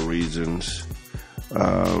couple of reasons.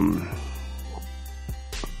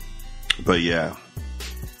 But yeah,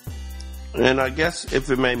 and I guess if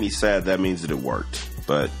it made me sad, that means that it worked,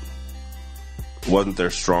 but wasn't their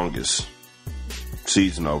strongest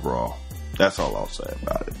season overall. That's all I'll say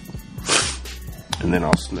about it. And then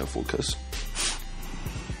I'll sniffle because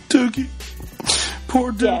Dookie,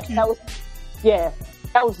 poor Dookie.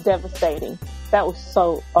 That was devastating. That was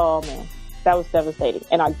so, oh man, that was devastating.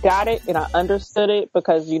 And I got it and I understood it,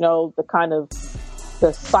 because, you know, the kind of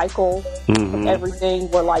the cycle of everything,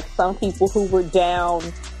 where like some people who were down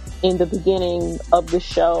in the beginning of the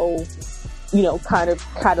show, you know, kind of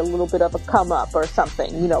had a little bit of a come up or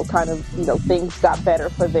something, you know, kind of, you know, things got better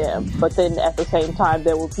for them. But then at the same time,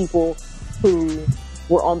 there were people who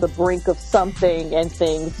were on the brink of something and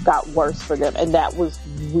things got worse for them. And that was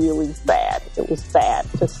really sad. It was sad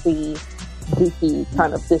to see Dookie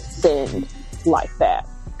kind of descend like that.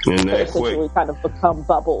 And that essentially kind of become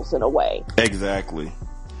bubbles in a way. Exactly.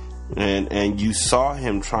 And you saw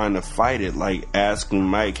him trying to fight it, like asking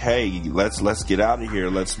Mike, "Hey, let's get out of here.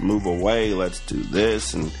 Let's move away. Let's do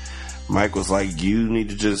this." And Mike was like, "You need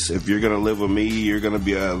to just, if you're gonna live with me, you're gonna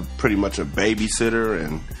be pretty much a babysitter."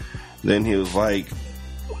 And then he was like,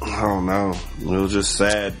 "I don't know." It was just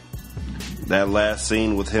sad. That last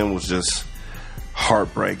scene with him was just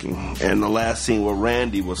heartbreaking, and the last scene with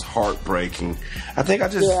Randy was heartbreaking. I think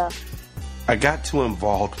I got too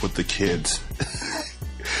involved with the kids.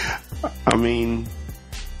 I mean,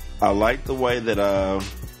 I like the way that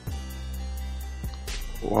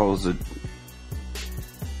what was it?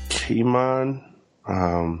 Kimon?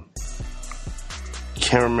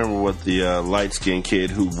 Can't remember what the light-skinned kid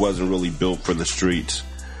who wasn't really built for the streets.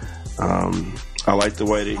 I like the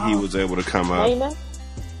way that he was able to come up. Naaman?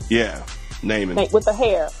 Yeah, Naaman. With the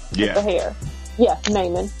hair. Yeah. With the hair. Yeah,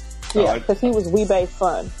 Naaman. Yeah, because he was Weebei's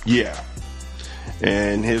son. Yeah.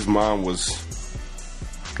 And his mom was...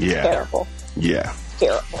 Yeah. Terrible. Yeah.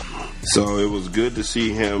 Terrible. So it was good to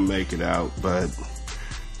see him make it out, but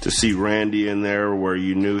to see Randy in there where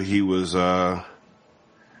you knew he was going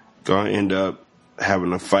to end up having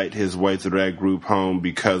to fight his way through that group home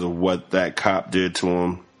because of what that cop did to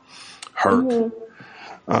him hurt.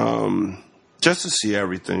 Mm-hmm. Just to see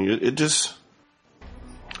everything. It just...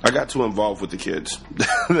 I got too involved with the kids.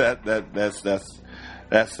 That's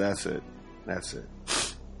it. That's it.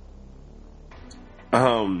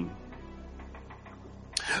 A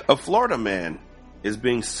Florida man is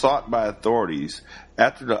being sought by authorities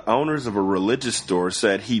after the owners of a religious store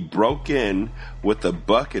said he broke in with a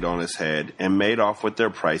bucket on his head and made off with their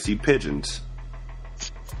pricey pigeons.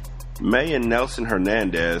 May and Nelson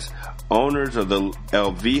Hernandez, owners of the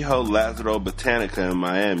El Viejo Lazaro Botanica in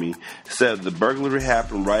Miami, said the burglary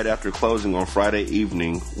happened right after closing on Friday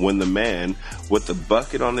evening when the man, with a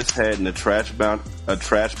bucket on his head and a trash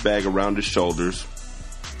bag around his shoulders,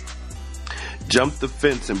 jumped the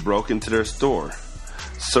fence and broke into their store.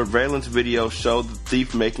 Surveillance video showed the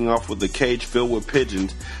thief making off with a cage filled with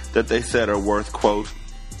pigeons that they said are worth, quote,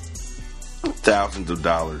 thousands of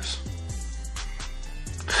dollars.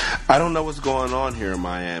 I don't know what's going on here in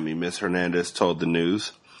Miami, Ms. Hernandez told the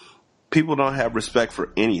news. People don't have respect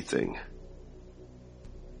for anything.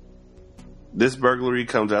 This burglary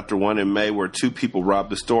comes after one in May where two people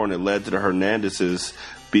robbed the store and it led to the Hernandezes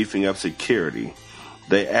beefing up security.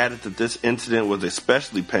 They added that this incident was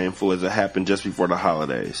especially painful as it happened just before the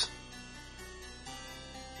holidays.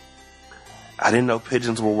 I didn't know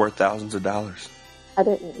pigeons were worth thousands of dollars. I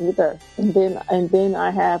didn't either. And then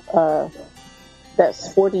I have that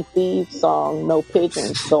Sporty Thieves song, "No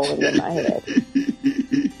Pigeons Stolen," in my head,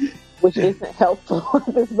 which isn't helpful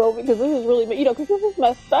at this moment because this is really, because this is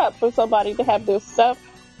messed up for somebody to have their stuff,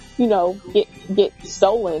 get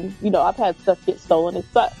stolen. I've had stuff get stolen. It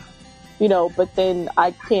sucks. But then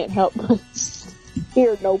I can't help but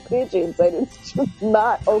hear "No Pigeons," and it's just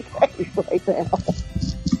not okay right now.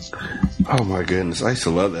 Oh my goodness, I used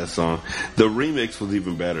to love that song. The remix was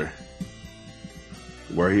even better,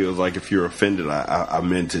 where he was like, "If you're offended, I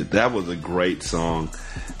meant it." That was a great song.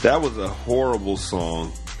 That was a horrible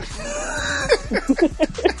song.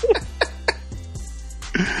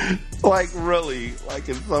 Like really, like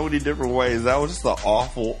in so many different ways. That was just an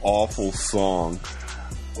awful, awful song.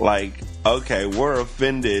 Like, okay, we're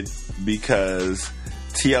offended because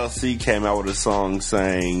TLC came out with a song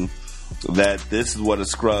saying that this is what a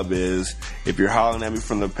scrub is. If you're hollering at me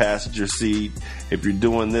from the passenger seat, if you're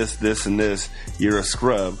doing this, this, and this, you're a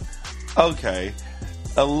scrub. Okay,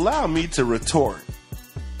 allow me to retort.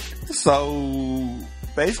 So,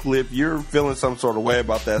 basically, if you're feeling some sort of way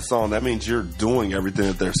about that song, that means you're doing everything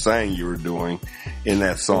that they're saying you were doing in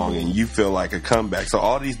that song, and you feel like a comeback. So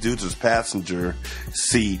all these dudes is passenger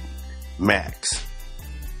seat Max,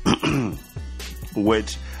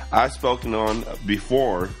 which I've spoken on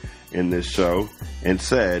before in this show and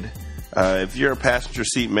said, if you're a passenger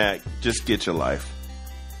seat Mac, just get your life.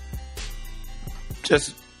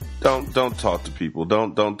 Just don't talk to people.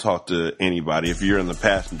 Don't talk to anybody. If you're in the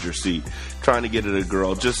passenger seat trying to get at a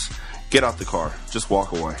girl, just get out the car. Just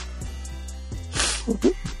walk away.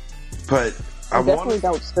 But I definitely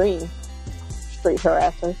don't scream. Street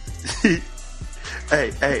harassers.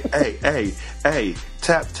 Hey,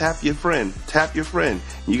 tap your friend. Tap your friend.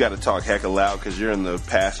 You got to talk hecka loud because you're in the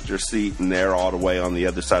passenger seat and they're all the way on the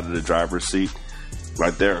other side of the driver's seat.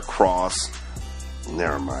 Right there across.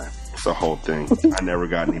 Never mind. It's a whole thing. I never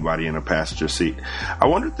got anybody in a passenger seat. I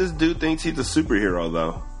wonder if this dude thinks he's a superhero,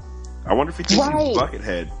 though. I wonder if he thinks he's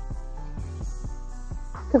Buckethead.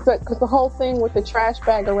 Because the whole thing with the trash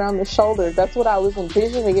bag around the shoulder, that's what I was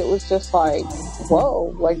envisioning. It was just like,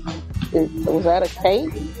 whoa, like, was that a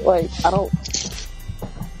cake? Like,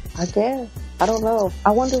 I guess. I don't know.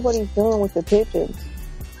 I wonder what he's doing with the pigeons.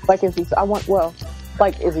 Like, is he selling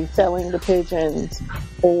the pigeons,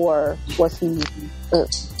 or was he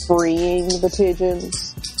freeing the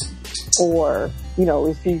pigeons, or,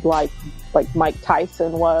 is he like Mike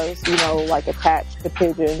Tyson was, like attached to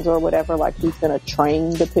pigeons or whatever, like he's going to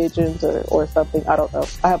train the pigeons or something. I don't know.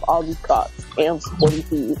 I have all these thoughts. And what he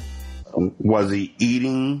feeds. Was he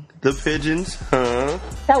eating the pigeons? Huh?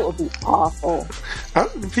 That would be awful.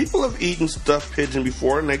 People have eaten stuffed pigeon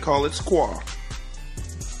before, and they call it squaw.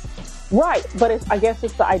 Right, but I guess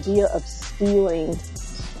it's the idea of stealing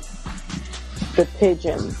the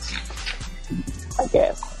pigeons. I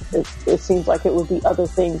guess it seems like it would be other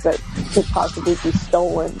things that could possibly be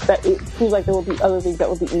stolen. That it seems like there would be other things that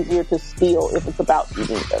would be easier to steal if it's about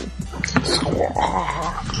eating them.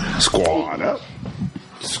 Squaw.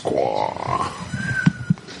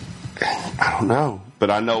 I don't know,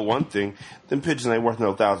 but I know one thing: them pigeons ain't worth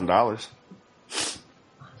no $1,000.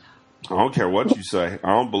 I don't care what you say. I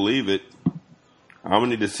don't believe it. I'm gonna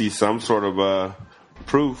need to see some sort of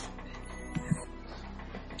proof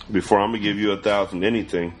before I'm gonna give you $1,000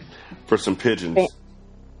 anything for some pigeons.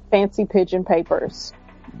 Fancy pigeon papers.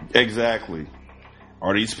 Exactly.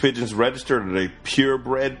 Are these pigeons registered? Are they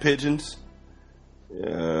purebred pigeons?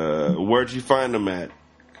 Where'd you find them at?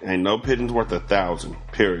 Ain't no pigeons worth $1,000.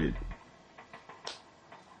 Period.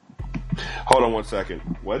 Hold on one second.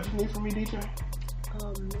 What did you need from me, DJ?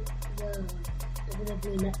 The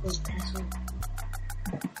network password.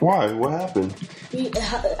 Why? What happened?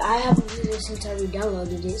 I haven't used it since I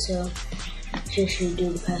re-downloaded it, so just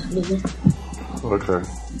redo the password again. Okay.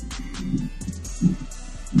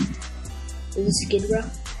 Is it Skid Row?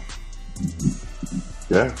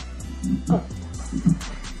 Yeah. Oh.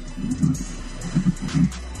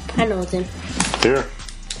 I know it's him. Here.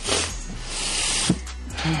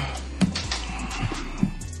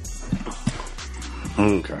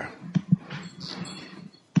 Okay.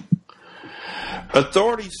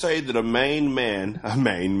 Authorities say that a main man,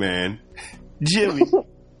 Jimmy.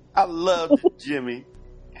 I love Jimmy.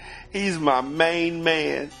 He's my main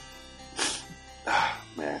man.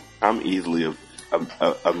 Man, I'm easily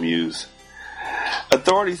amused.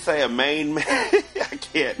 Authorities say a main man. I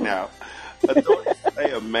can't now. Authorities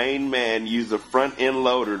say a main man used a front end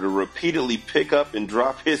loader to repeatedly pick up and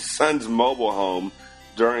drop his son's mobile home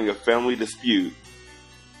during a family dispute.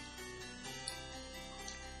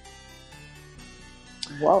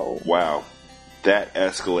 Whoa. Wow. That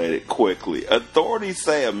escalated quickly. Authorities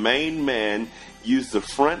say a Maine man used the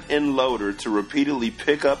front end loader to repeatedly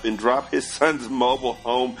pick up and drop his son's mobile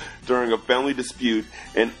home during a family dispute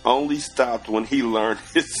and only stopped when he learned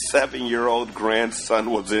his 7-year-old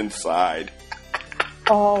grandson was inside.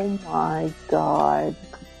 Oh my God.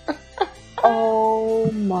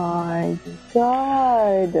 Oh my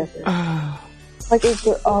God. Like,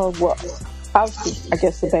 well, obviously, I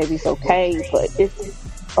guess the baby's okay, but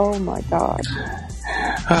oh my God.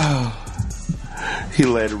 He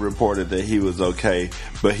later reported that he was okay,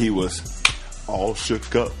 but he was all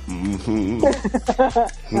shook up. Mm-hmm.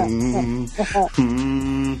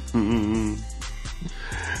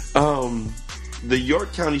 The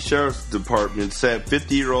York County Sheriff's Department said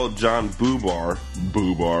 50-year-old John Bubar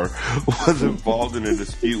was involved in a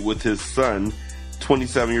dispute with his son,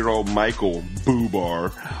 27-year-old Michael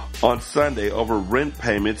Bubar, on Sunday over rent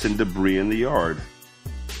payments and debris in the yard.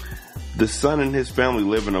 The son and his family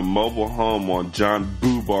live in a mobile home on John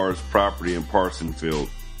Bubar's property in Parsonsfield.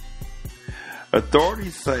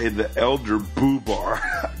 Authorities say the elder Bubar,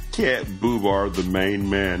 Bubar, the main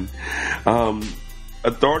man.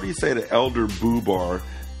 Authorities say the elder Bubar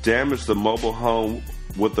damaged the mobile home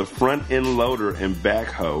with a front-end loader and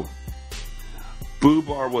backhoe.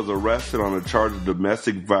 Bubar was arrested on a charge of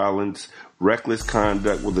domestic violence, reckless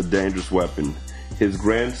conduct with a dangerous weapon. His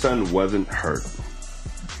grandson wasn't hurt.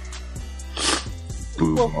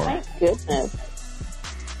 Bubar. Well, thank goodness.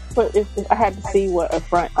 But if I had to see what I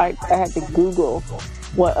had to Google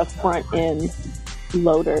what a front end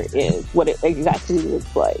loader is, what it exactly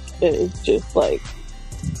looks like. It's just like,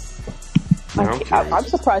 I'm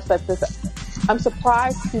surprised that I'm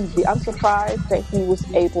surprised that he was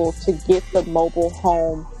able to get the mobile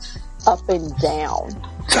home up and down.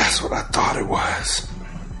 That's what I thought it was.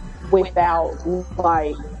 Without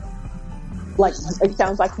like it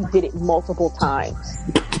sounds like he did it multiple times.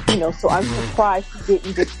 So I'm surprised he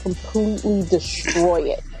didn't just completely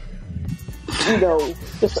destroy it.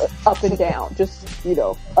 Just up and down, just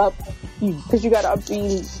up, because you gotta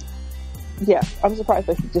be Yeah, I'm surprised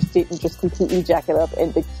that he just didn't just completely jack it up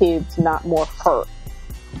and the kid's not more hurt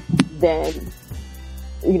than,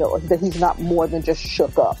 that he's not more than just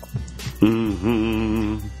shook up.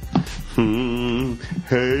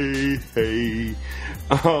 Hey.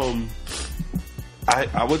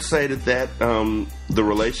 I would say that the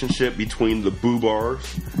relationship between the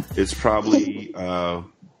boobars is probably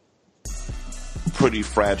pretty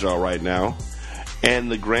fragile right now.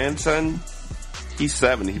 And the grandson, he's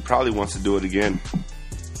 7. He probably wants to do it again.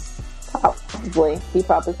 Probably. He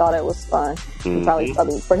probably thought it was fun. He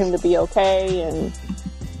probably, for him to be okay, and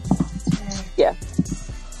yeah.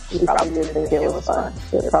 He probably didn't think it was fun.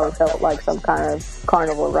 It probably felt like some kind of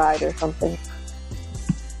carnival ride or something.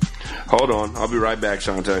 Hold on. I'll be right back,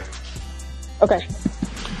 Shantae. Okay.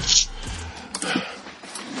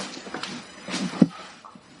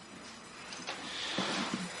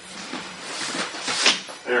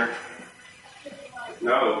 Here.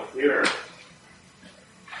 No, here.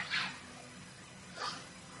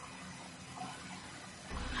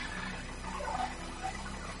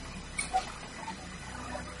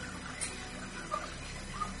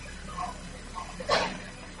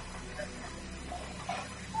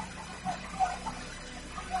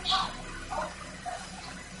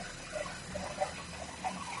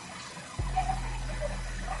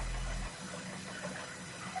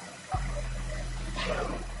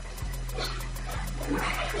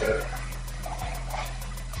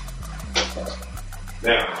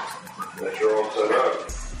 Now, that you're all set up,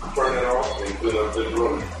 turn it off and clean up this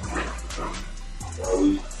room.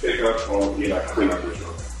 We pick up on, clean up this room.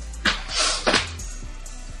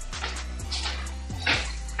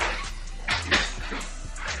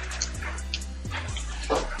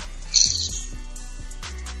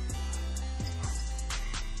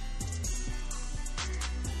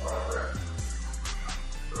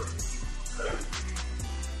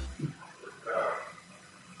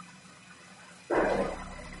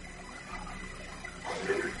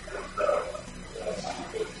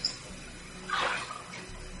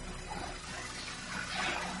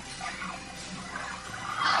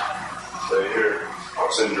 Here,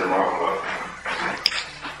 I'll send your mom up.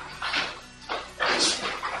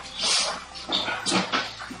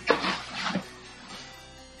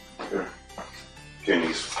 Here.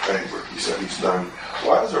 Kenny's favorite. He said he's done.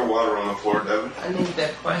 Why is there water on the floor, Devin? I need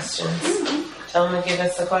the questions. Tell him to give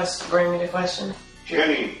us the question. Bring me the question.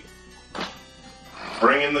 Kenny,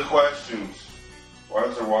 bring in the questions. Why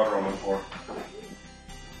is there water on the floor?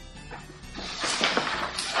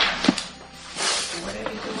 What did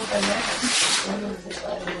he do with the next? When was it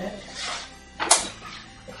by the next?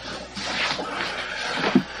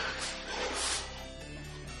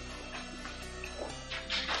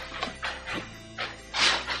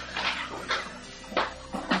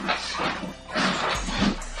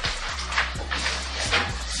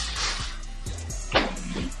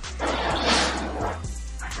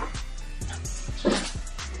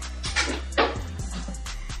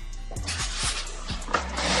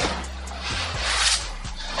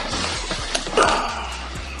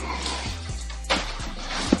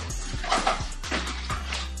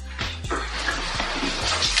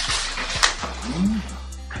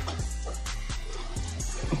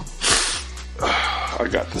 I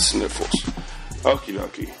got the sniffles. Okie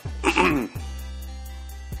dokie.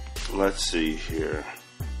 Let's see here.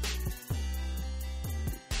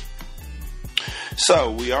 So,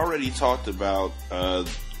 we already talked about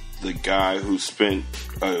the guy who spent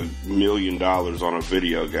 $1 million on a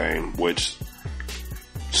video game, which,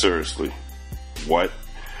 seriously, what?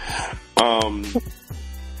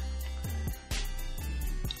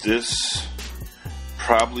 This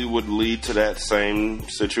probably would lead to that same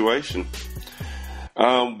situation.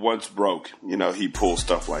 Once broke, he pulls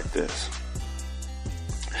stuff like this.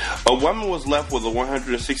 A woman was left with a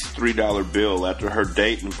 $163 bill after her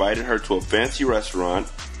date invited her to a fancy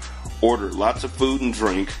restaurant, ordered lots of food and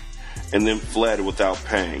drink, and then fled without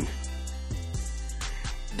paying.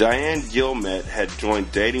 Diane Gilmet had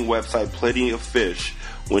joined dating website Plenty of Fish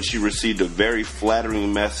when she received a very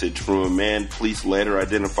flattering message from a man police later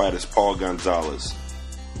identified as Paul Gonzalez.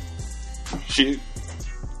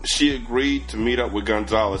 She agreed to meet up with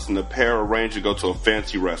Gonzalez, and the pair arranged to go to a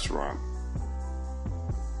fancy restaurant.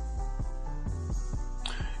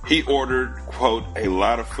 He ordered, quote, a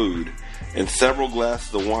lot of food and several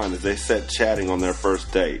glasses of wine as they sat chatting on their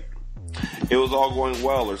first date. It was all going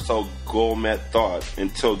well, or so Gilmet thought,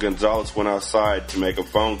 until Gonzalez went outside to make a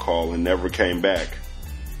phone call and never came back.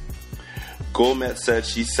 Gilmet said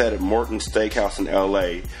she sat at Morton's Steakhouse in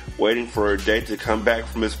L.A., waiting for her date to come back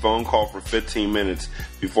from his phone call for 15 minutes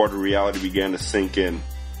before the reality began to sink in.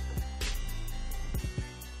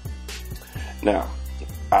 Now,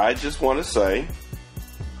 I just want to say,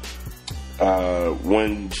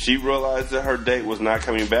 when she realized that her date was not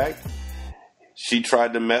coming back, she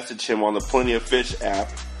tried to message him on the Plenty of Fish app,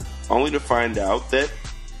 only to find out that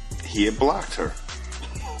he had blocked her.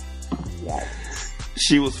 Yes.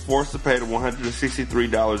 She was forced to pay the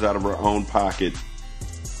 $163 out of her own pocket.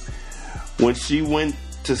 When she went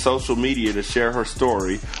to social media to share her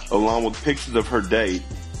story, along with pictures of her date,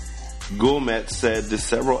 Gulmet said that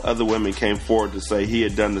several other women came forward to say he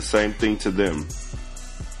had done the same thing to them.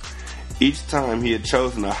 Each time he had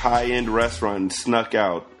chosen a high-end restaurant and snuck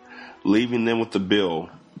out, leaving them with the bill.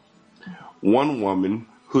 One woman,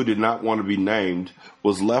 who did not want to be named,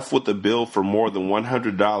 was left with the bill for more than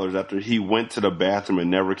 $100 after he went to the bathroom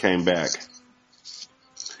and never came back.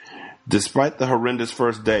 Despite the horrendous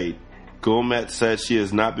first date, Gulmet said she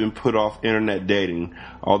has not been put off internet dating,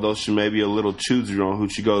 although she may be a little choosy on who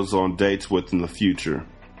she goes on dates with in the future.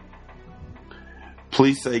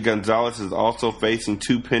 Police say Gonzalez is also facing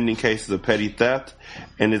 2 pending cases of petty theft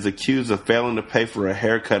and is accused of failing to pay for a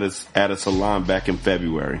haircut at a salon back in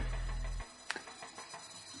February.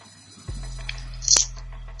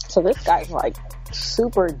 So this guy's like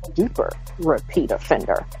super duper repeat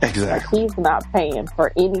offender. Exactly. Like he's not paying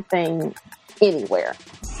for anything anywhere.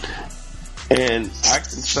 And I can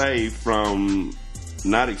say from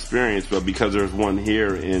not experience, but because there's one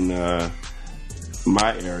here in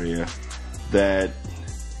my area, that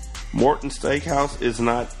Morton Steakhouse is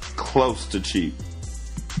not close to cheap.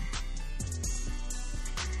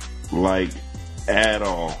 Like, at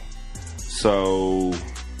all. So,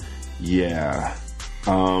 yeah.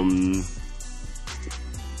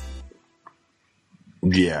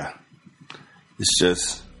 Yeah. It's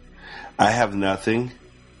just, I have nothing.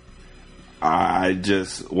 I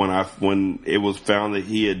just, when it was found that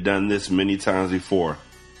he had done this many times before,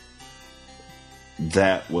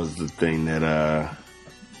 that was the thing that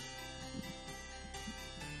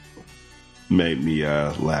made me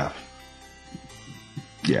laugh.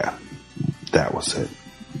 Yeah, that was it.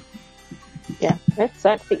 Yeah, it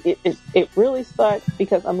sucks. It really sucks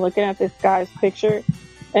because I'm looking at this guy's picture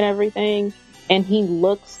and everything, and he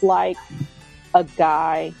looks like a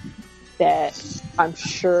guy that I'm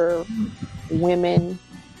sure women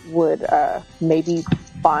would maybe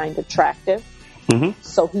find attractive. Mm-hmm.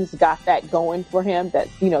 So he's got that going for him that,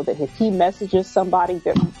 you know, that if he messages somebody,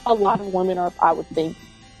 that a lot of women are, I would think,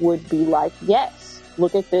 would be like, yes,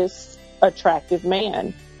 look at this attractive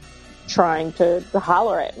man trying to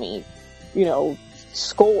holler at me, you know,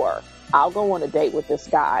 score. I'll go on a date with this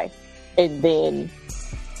guy. And then,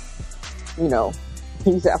 you know,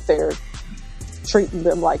 he's out there treating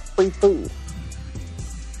them like free food.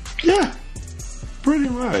 Yeah, pretty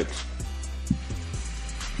much.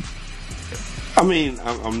 I mean,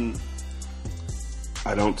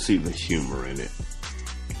 I don't see the humor in it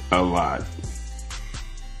a lot.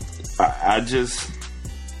 I just,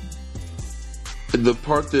 the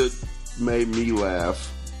part that made me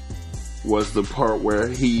laugh was the part where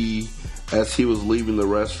he, as he was leaving the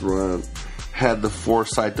restaurant, had the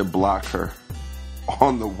foresight to block her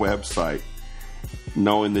on the website,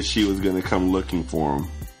 knowing that she was going to come looking for him.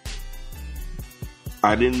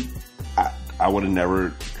 I would have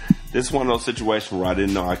never. This is one of those situations where I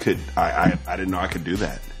didn't know I could. I didn't know I could do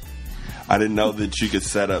that. I didn't know that you could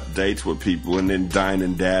set up dates with people and then dine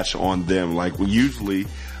and dash on them. Like, well, usually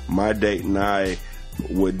my date and I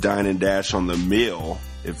would dine and dash on the meal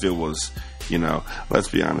if it was, you know. Let's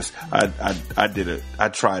be honest. I did it. I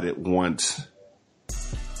tried it once.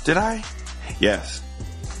 Did I? Yes,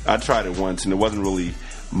 I tried it once, and it wasn't really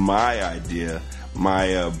my idea.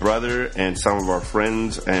 My brother and some of our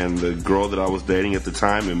friends and the girl that I was dating at the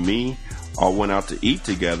time and me all went out to eat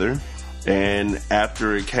together. And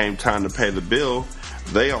after it came time to pay the bill,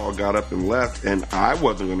 they all got up and left. And I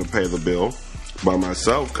wasn't going to pay the bill by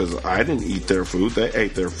myself because I didn't eat their food. They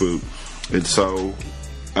ate their food. And so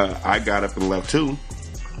I got up and left too.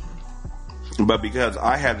 But because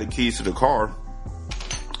I had the keys to the car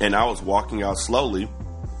and I was walking out slowly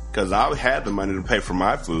because I had the money to pay for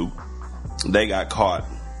my food, they got caught.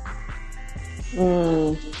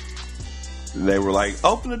 They were like,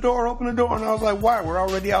 open the door. And I was like, why? We're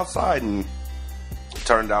already outside. And it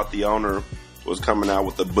turned out the owner was coming out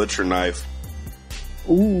with a butcher knife.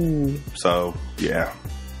 Ooh. So, yeah.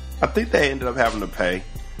 I think they ended up having to pay.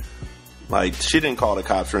 Like, she didn't call the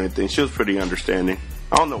cops or anything. She was pretty understanding.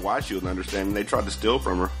 I don't know why she was understanding. They tried to steal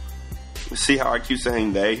from her. See how I keep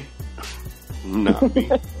saying they? Not me.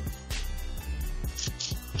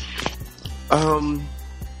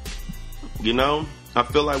 You know, I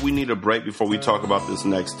feel like we need a break before we talk about this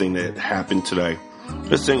next thing that happened today.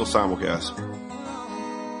 It's Single Simulcast.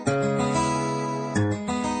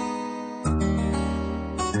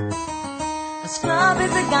 scrub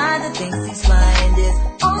is a guy that thinks he's fly and is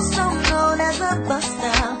also known as a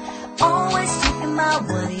buster. Always talking about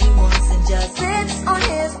what he wants and just sits on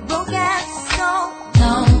his broke ass. So,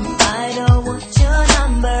 no, I don't want your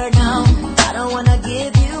number, no. I don't wanna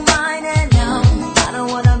give you mine, and no, I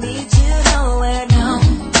don't wanna meet you nowhere, no.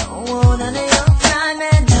 Don't want none of your time,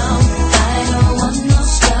 and no, I don't want no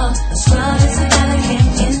scrub. A scrub is a guy that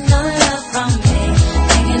can't get no love from me.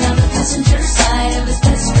 Hanging on the passenger side of his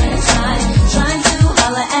best friend's ride, trying to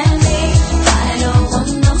holler at me. I don't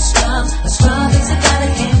want no scrub. A scrub is a guy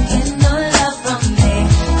that can't get no love from me.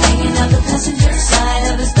 Hanging on the passenger side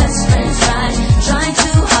of his best friend's ride, trying to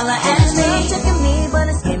holler at me. He's taking me, but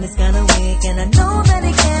his game is kinda weak, and I know that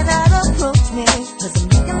he cannot approach me, 'cause I'm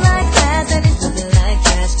looking like glass and he's looking like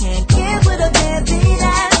trash. Can't get with a deadbeat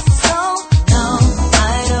ass. So, no,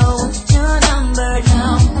 I don't want your number, no.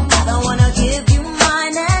 I don't wanna give you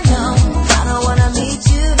mine, and no, I don't wanna meet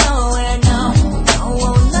you nowhere, no. Don't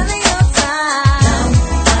want none of your time. No,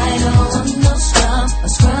 I don't want no scrub. A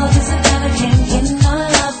scrub is a guy that can't get no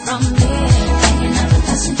love from me. Hanging out the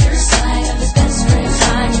passenger side of his best friend's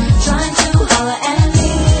ride, trying to holler at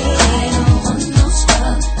me. I don't want no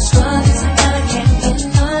scrub. A scrub is a guy that can't get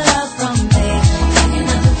no love from me. Hanging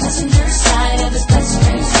out the passenger side of his best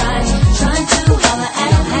friend's ride, trying to holler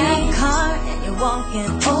at me. You have a car and you're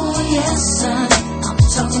walking, oh yes son, I'm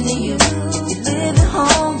talking to you. You live at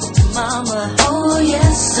home with your mama, oh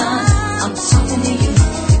yes son, I'm talking to you.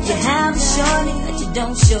 If you have a shorty that you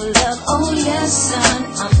don't show love, oh yes son,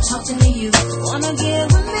 I'm talking to you. Wanna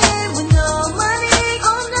get with me with no money,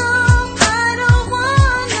 oh no, I don't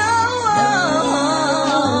want no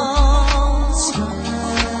scrub.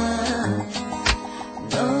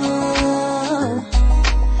 No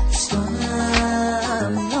scrub,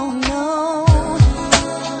 no, no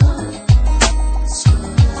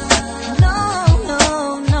scrub. No, no,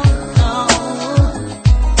 no, no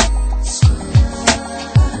scrub.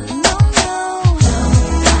 No, no,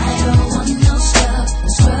 I don't want no scrub.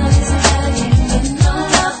 Scrub is a guy that can't get no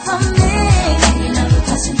love from me. Hanging on the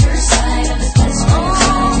passenger side of his best friend's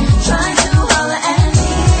ride, trying to holler at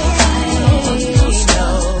me. I don't want no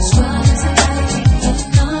scrub. Scrub is a guy that can't get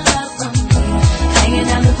no love from me. Hanging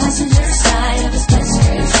on the passenger side of his best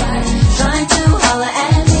friend's ride, trying to holler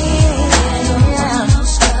at me. I don't want no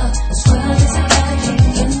scrub. Scrub is a guy that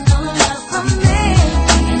can't get no love from me.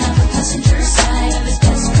 Hanging on the passenger side of his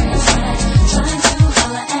best friend's ride, trying to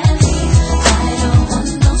holler at me. I don't want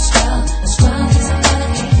no scrub. Scrub is a guy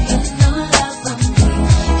that can't get no love from me.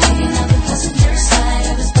 Hanging on the passenger side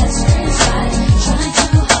of his best friend's ride, trying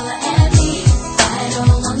to holler at me. I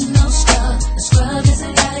don't want no scrub. Scrub is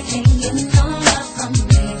a guy that can't get no love from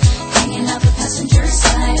me. Hanging out the passenger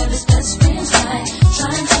side of his best friend's ride,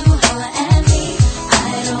 trying to holler at me.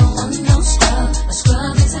 I don't want no scrub. A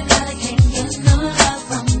scrub is a guy that can't get no love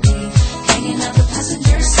from me. Hanging out the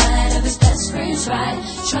passenger side of his best friend's ride,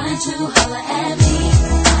 trying to holler at me.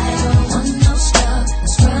 I don't want no scrub. A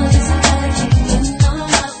scrub is a guy that can't get no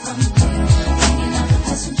love from me. Hanging out the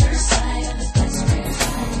passenger side of his best friend's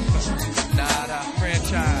ride, trying to Nada,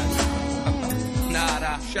 franchise.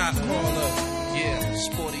 Nada, shot caller. Yeah,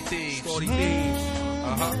 sporty thieves. Sporty thieves.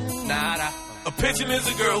 Nada. A pigeon is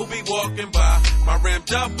a girl who be walking by. My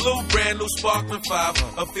ramped up blue, brand new sparkling 5.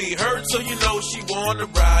 Her feet hurt, so you know she wanna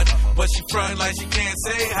ride. But she frontin' like she can't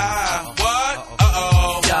say hi. What?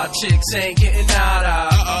 Uh-oh. Y'all chicks ain't getting nada.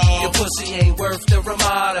 Uh-oh. Your pussy ain't worth the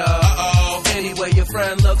Ramada. Uh-oh. Anyway, your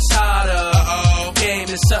friend looks hotter. Uh-oh. Game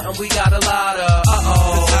is something we got a lot of.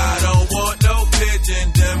 Uh-oh. 'Cause I don't want no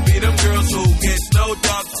pigeon. Them be them girls who gets no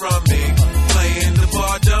dumps from me. Playing the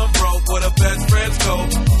bar dumb broke with her best friend's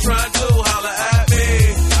coat. Trying to holler at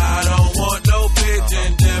me. I don't want no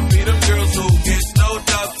pigeon. Them be them girls who gets no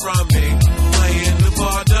dumps from me. Playing the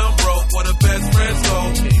bar dumb broke with her best friend's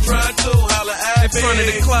coat. Trying to holler at me. In front of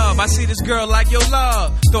the club, I see this girl like, yo,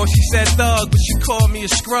 love. Thought she said thug, but she called me a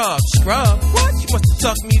scrub. Scrub? What? She must have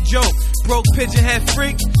tucked me a joke. Broke pigeon head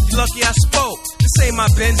freak, lucky I spoke. This ain't my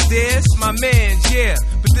Benz, this my man's, yeah.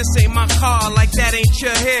 But this ain't my car, like that ain't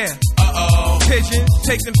your hair. Uh-oh. Pigeon,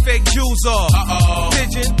 take them fake jewels off. Uh-oh.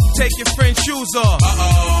 Pigeon, take your friend's shoes off.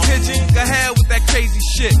 Uh-oh. Pigeon, go ahead with that crazy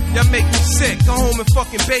shit. Y'all make me sick, go home and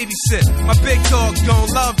fucking babysit. My big dog don't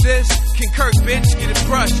love this. Can Kirk, bitch, get it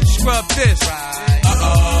brushed and scrub this. Right.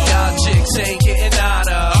 Uh-oh. Y'all chicks ain't getting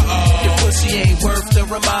nada. Uh-oh. Your pussy ain't worth the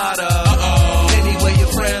Ramada. Uh-oh. Anyway,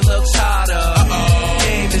 your friend looks hotter. Uh-oh.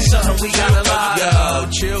 Game is something we got a lot of. Yo,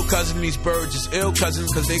 chill, cousin, Them these birds is ill, cousin,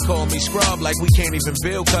 cause they call me scrub like we can't even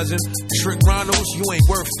build, cousin. Trick Ronalds, you ain't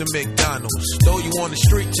worth the McDonald's. Though you on the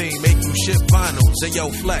street team, make you ship vinyls. Hey yo,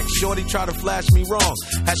 Flex, shorty try to flash me wrong.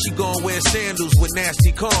 How she gon' wear sandals with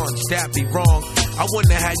nasty cons? That be wrong. I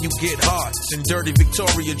wonder how you get hearts and dirty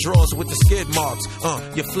Victoria drawers with the skid marks.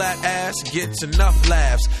 Your flat ass gets enough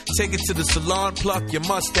laughs. Take it to the salon, pluck your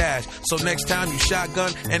mustache. So next time you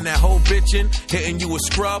shotgun and that whole bitchin' hitting you a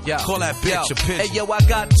scrub, call that bitch a pigeon. Hey yo, I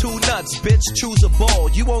got 2 nuts, bitch, choose a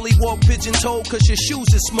ball. You only walk pigeon-toed cause your shoes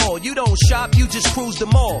is small. You don't shop, you just cruise the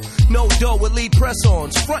mall. No dough with lead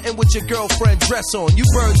press-ons, frontin' with your girlfriend dress on. You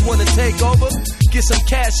birds wanna take over? Get some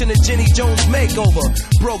cash in a Jenny Jones makeover.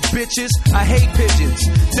 Broke bitches, I hate pigeons.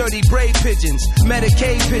 Dirty braid pigeons,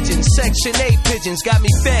 Medicaid pigeons, Section 8 pigeons. Got me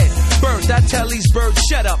fed, burnt, I tell these birds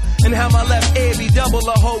shut up. And how my left ear be double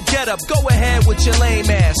a whole get up. Go ahead with your lame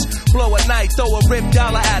ass. Blow a night, throw a rip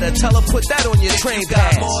dollar at her. Tell her put that on your train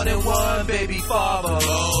pass. Got more than one baby father.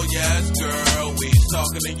 Oh yes, girl, we's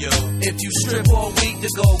talking to you. If you strip all week to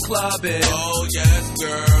go clubbing. Oh yes,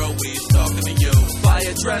 girl, we's talking to you. Buy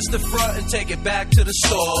a dress to front and take it back to the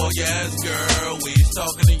store. Oh yes, girl, we's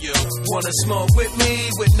talking to you. Wanna smoke with me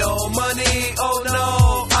with no money? Oh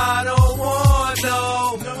no, I don't want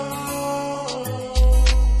no.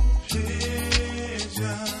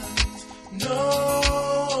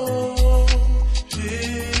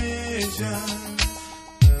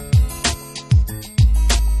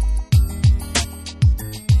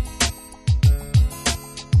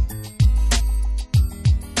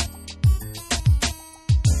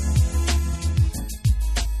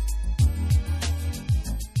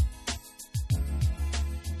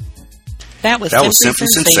 That was simply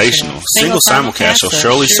sensational. Single simulcast shall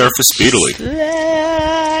surely surface speedily.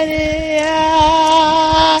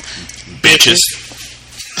 Bitches.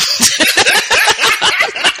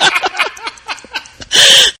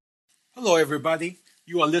 Hello, everybody.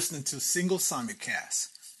 You are listening to Single Simulcast.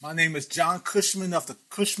 My name is John Cushman of the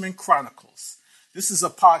Cushman Chronicles. This is a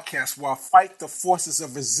podcast where I fight the forces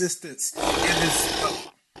of resistance in this...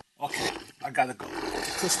 Okay, I gotta go.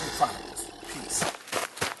 The Cushman Chronicles. Peace.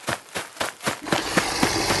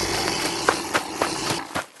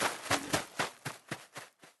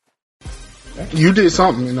 You did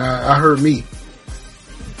something, and I heard me.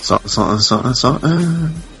 Something. I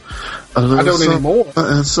don't anymore.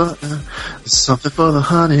 Something for the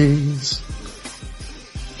honeys.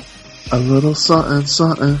 A little something.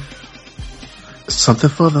 Something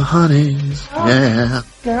for the honeys. Yeah.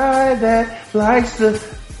 Guy that likes the...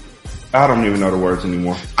 I don't even know the words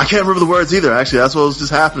anymore. I can't remember the words either, actually. That's what was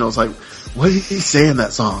just happening. I was like, what did he say in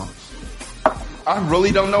that song? I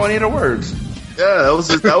really don't know any of the words. Yeah,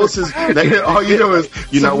 that was his. All you know is,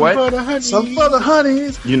 you know what? Something for the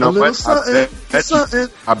honeys. You know what? Something.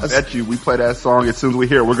 I bet you we play that song as soon as we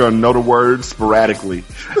hear it, we're going to know the words sporadically.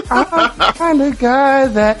 I'm the kind of guy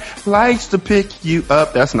that likes to pick you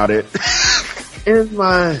up. That's not it. In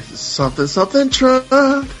my something trunk.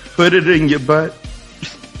 Put it in your butt.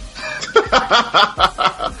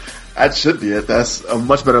 That should be it. That's a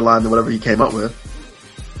much better line than whatever he came up with.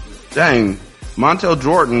 Dang. Montel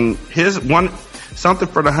Jordan, his one Something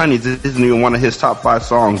for the Honeys isn't even one of his top 5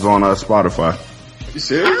 songs on Spotify. You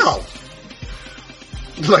serious? Ow.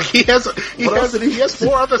 Like he has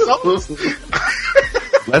 4 other songs.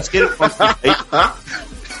 Let's get it on tonight.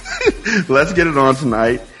 Let's get it on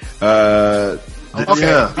tonight. Okay.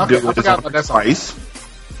 I forgot about that song. Twice.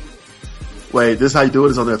 Wait, this is how you do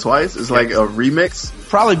it? Is on there twice? It's like a remix?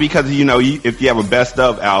 Probably because, if you have a best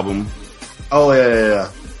of album. Oh,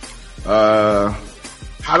 yeah.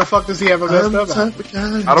 How the fuck does he have a best of album?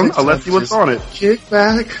 I don't know. Let's see what's on it. Kick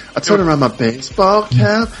back. I turn around my baseball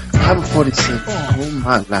cap. I have a 46 on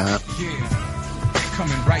my lap. Yeah.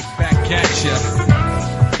 Coming right back at ya.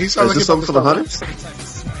 Is this something for the Hunters?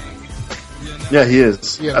 Yeah, he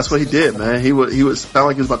is. Yes. That's what he did, man. He would sound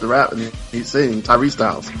like he was about to rap and he'd sing Tyree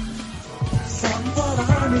Styles.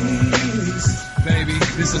 Baby,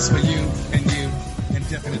 this is for you and you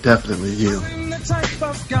and definitely you. I'm the type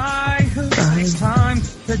of guy who takes time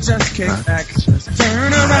to just kick back.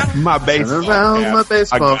 Turn around my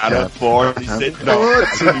baseball cap. I got a 46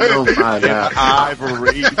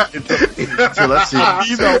 ivory. So let's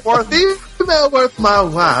see. Female worth my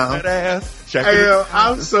while.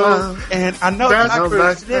 I'm so, and I know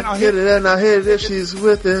I hit it and I hit it if she's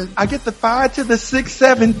with it. I get the 5 to the 6,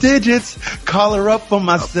 7 digits. Call her up on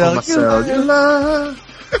my cellular.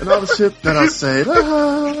 And all the shit that I say.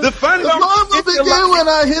 The fun will begin when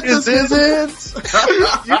I hit the scissors.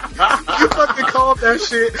 You fucking called that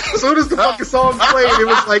shit. As soon as the fucking song played, it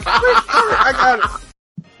was like, I got it.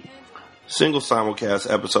 Single Simulcast,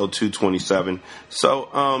 episode 227. So,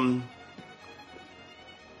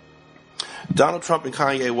 Donald Trump and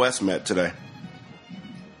Kanye West met today.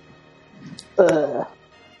 Did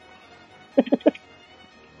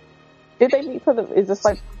they meet is this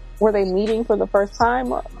like, were they meeting for the first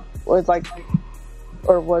time? Or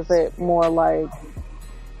was it more like,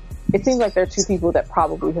 it seems like they're two people that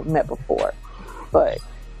probably have met before, but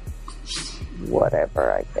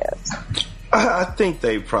whatever, I guess. I think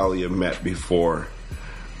they probably have met before,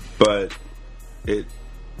 but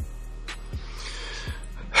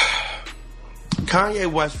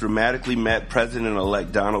Kanye West dramatically met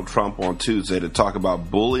President-elect Donald Trump on Tuesday to talk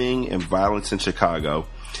about bullying and violence in Chicago,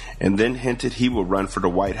 and then hinted he would run for the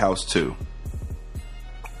White House too.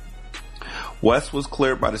 West was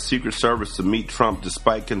cleared by the Secret Service to meet Trump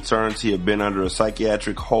despite concerns he had been under a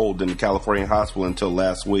psychiatric hold in a California hospital until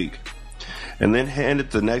last week, and then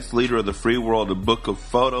handed the next leader of the free world a book of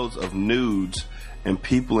photos of nudes and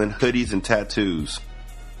people in hoodies and tattoos.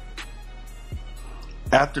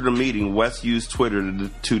 After the meeting, West used Twitter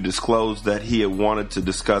to disclose that he had wanted to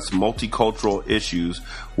discuss multicultural issues,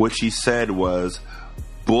 which he said was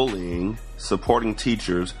bullying, supporting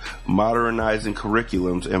teachers, modernizing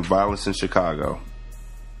curriculums, and violence in Chicago.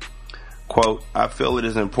 Quote, I feel it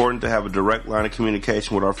is important to have a direct line of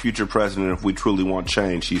communication with our future president if we truly want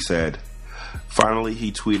change, he said. Finally,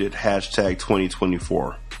 he tweeted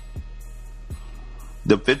 #2024.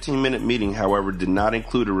 The 15-minute meeting, however, did not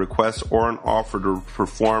include a request or an offer to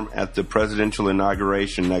perform at the presidential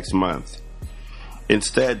inauguration next month.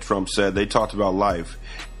 Instead, Trump said they talked about life,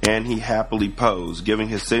 and he happily posed, giving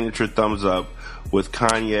his signature thumbs up with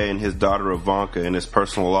Kanye and his daughter Ivanka in his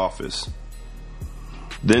personal office.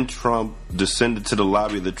 Then Trump descended to the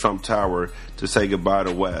lobby of the Trump Tower to say goodbye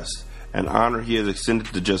to West, an honor he has extended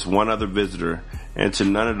to just one other visitor and to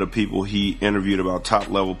none of the people he interviewed about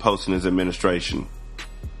top-level posts in his administration.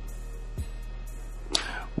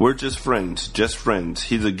 We're just friends.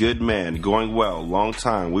 He's a good man, going well, long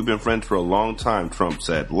time. We've been friends for a long time, Trump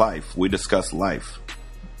said. Life. We discuss life.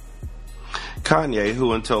 Kanye,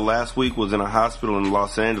 who until last week was in a hospital in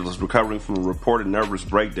Los Angeles recovering from a reported nervous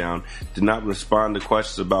breakdown, did not respond to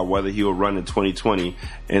questions about whether he will run in 2020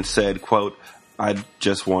 and said, quote, I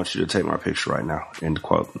just want you to take my picture right now, end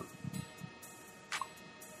quote.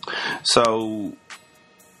 So,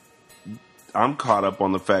 I'm caught up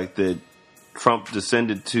on the fact that Trump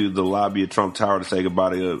descended to the lobby of Trump Tower to say goodbye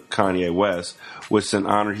to Kanye West, which is an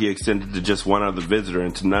honor he extended to just one other visitor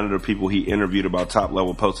and to none of the people he interviewed about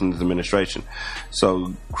top-level posts in his administration.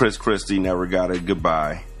 So Chris Christie never got a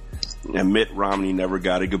goodbye, and Mitt Romney never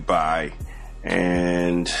got a goodbye,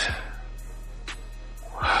 and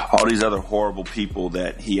all these other horrible people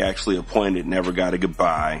that he actually appointed never got a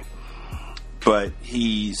goodbye. But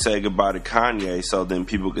he said goodbye to Kanye so then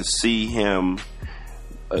people could see him.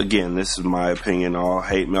 Again, this is my opinion. All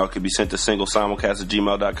hate mail could be sent to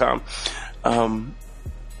singlesimulcast@gmail.com.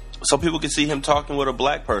 So people could see him talking with a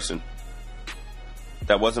black person.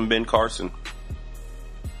 That wasn't Ben Carson.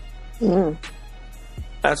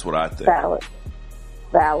 That's what I think.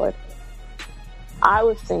 Valid. I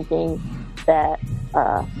was thinking that,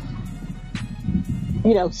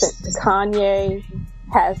 since Kanye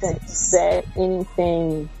hasn't said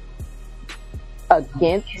anything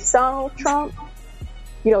against Donald Trump,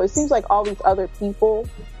 it seems like all these other people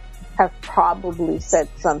have probably said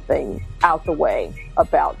something out the way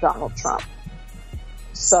about Donald Trump.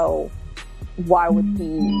 So why would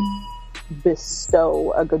he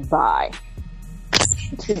bestow a goodbye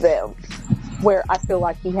to them where I feel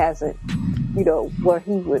like he hasn't, where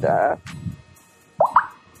he would,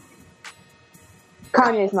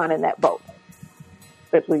 Kanye's not in that boat.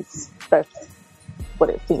 At least that's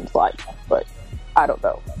what it seems like, but I don't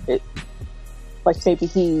know. Like maybe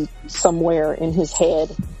he somewhere in his head,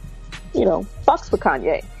 fucks with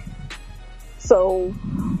Kanye. So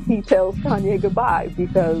he tells Kanye goodbye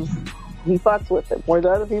because he fucks with him. Where the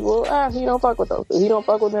other people, he don't fuck with those. He don't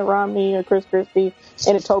fuck with Mitt Romney or Chris Christie,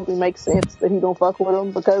 and it totally makes sense that he don't fuck with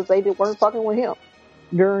them because they weren't fucking with him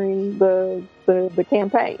during the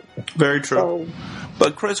campaign. Very true. So,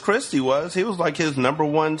 but Chris Christie he was like his number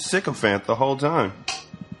one sycophant the whole time.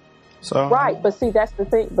 So right, but see that's the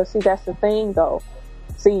thing. Though.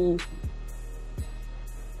 See,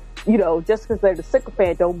 just because they're the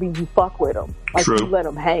sycophant don't mean you fuck with them. Like true. You let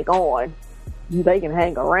them hang on, they can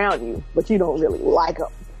hang around you, but you don't really like them.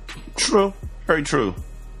 True, very true.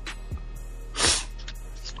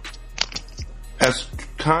 As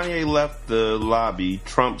Kanye left the lobby,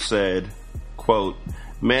 Trump said, "Quote,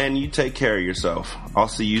 man, you take care of yourself. I'll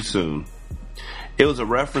see you soon." It was a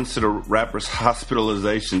reference to the rapper's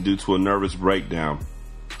hospitalization due to a nervous breakdown.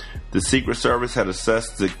 The Secret Service had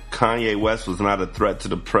assessed that Kanye West was not a threat to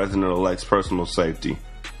the president-elect's personal safety.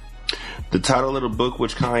 The title of the book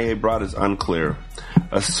which Kanye brought is unclear.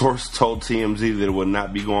 A source told TMZ that it would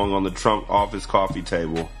not be going on the Trump office coffee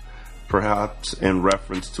table, perhaps in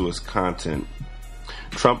reference to its content.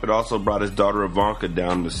 Trump had also brought his daughter Ivanka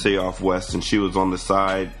down to see off West, and she was on the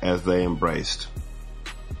side as they embraced.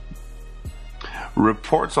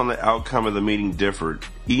 Reports on the outcome of the meeting differed.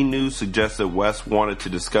 E! News suggests that West wanted to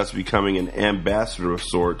discuss becoming an ambassador of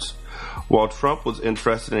sorts, while Trump was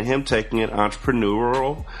interested in him taking an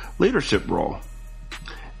entrepreneurial leadership role.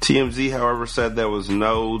 TMZ, however, said there was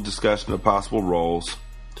no discussion of possible roles,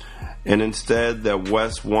 and instead that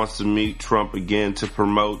West wants to meet Trump again to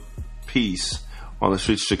promote peace on the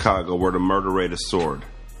streets of Chicago, where the murder rate has soared.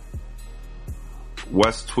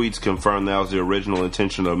 West's tweets confirmed that was the original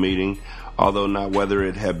intention of the meeting, although not whether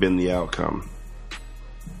it had been the outcome.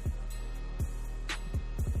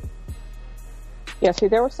 Yeah, see,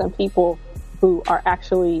 there were some people who are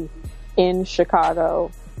actually in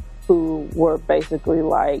Chicago who were basically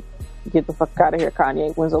like, get the fuck out of here,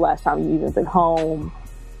 Kanye. When's the last time you even been home?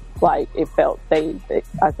 Like, it felt,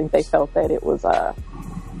 I think they felt that it was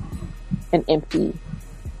an empty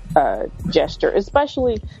gesture,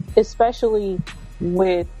 especially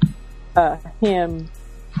with him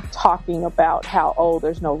talking about how, oh,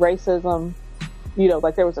 there's no racism. You know,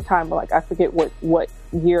 like there was a time where, like, I forget what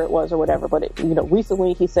year it was or whatever, but it, you know,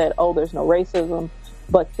 recently he said, oh, there's no racism.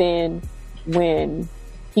 But then when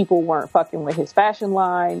people weren't fucking with his fashion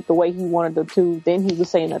line the way he wanted them to, then he was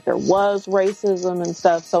saying that there was racism and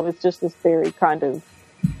stuff. So it's just this very kind of,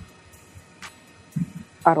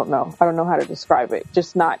 I don't know how to describe it.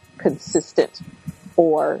 Just not consistent,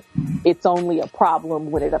 or it's only a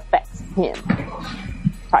problem when it affects him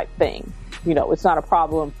type thing. You know, it's not a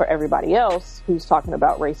problem for everybody else who's talking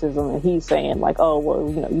about racism and he's saying like, oh, well,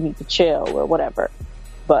 you know, you need to chill or whatever.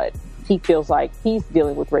 But he feels like he's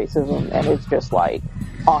dealing with racism and it's just like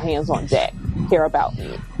all hands on deck, care about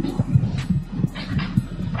me.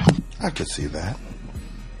 I could see that.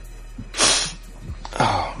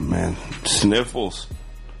 Oh, man. Sniffles.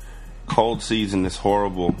 Cold season is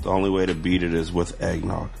horrible. The only way to beat it is with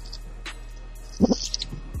eggnog.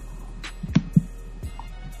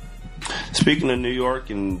 Speaking of New York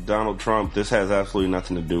and Donald Trump, this has absolutely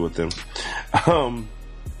nothing to do with them.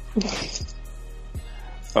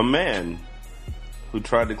 A man who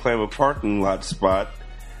tried to claim a parking lot spot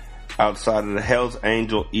outside of the Hells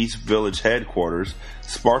Angel East Village headquarters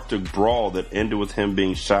sparked a brawl that ended with him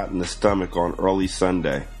being shot in the stomach on early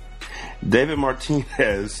Sunday. David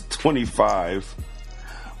Martinez, 25,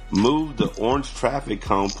 moved the orange traffic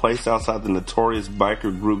cone placed outside the notorious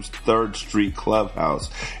biker group's 3rd Street clubhouse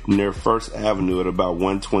near 1st Avenue at about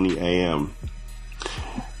 1:20 a.m.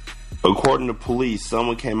 According to police,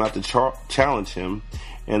 someone came out to challenge him,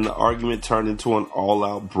 and the argument turned into an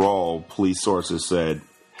all-out brawl, police sources said.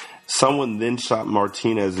 Someone then shot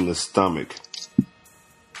Martinez in the stomach.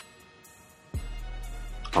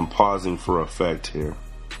 I'm pausing for effect here.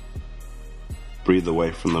 Breathe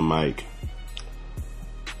away from the mic.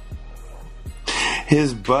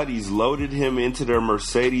 His buddies loaded him into their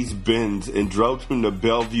Mercedes-Benz and drove him to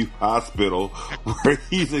Bellevue Hospital, where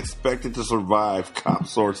he's expected to survive, cop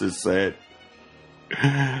sources said.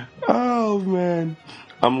 Oh, man.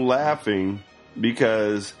 I'm laughing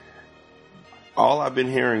because all I've been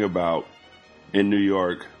hearing about in New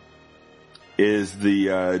York is the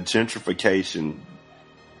gentrification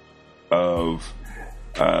of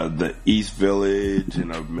the East Village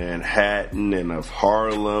and of Manhattan and of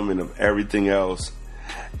Harlem and of everything else.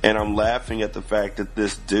 And I'm laughing at the fact that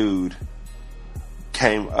this dude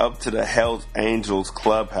came up to the Hells Angels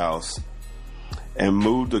clubhouse and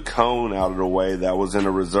moved a cone out of the way that was in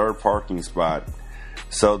a reserved parking spot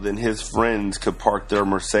so then his friends could park their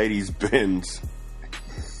Mercedes-Benz.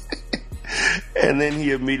 And then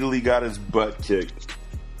he immediately got his butt kicked.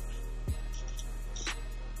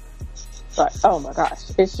 Like, oh my gosh.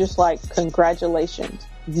 It's just like, congratulations,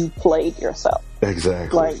 you played yourself.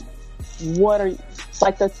 Exactly. Like, what are you,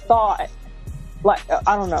 like the thought, like,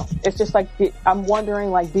 I don't know. It's just like, I'm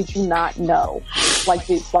wondering, like, did you not know? Like,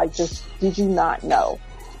 did you not know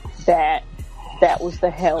that that was the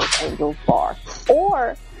Hells Angels bar?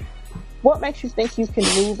 Or what makes you think you can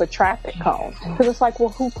move a traffic cone? Because it's like, well,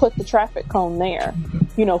 who put the traffic cone there?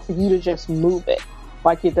 You know, for you to just move it.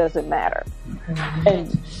 Like, it doesn't matter.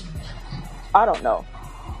 And I don't know.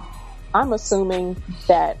 I'm assuming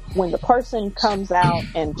that when the person comes out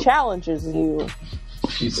and challenges you,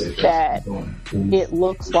 that it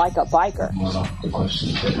looks like a biker,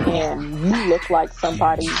 and you look like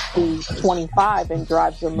somebody who's 25 and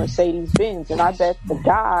drives a Mercedes Benz, and I bet the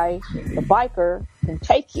biker, can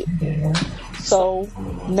take you. So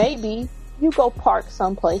maybe you go park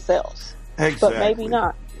someplace else. Exactly.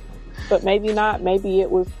 But maybe not. Maybe it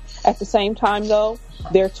was at the same time though.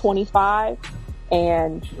 They're 25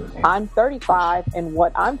 and I'm 35, and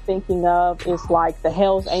what I'm thinking of is like the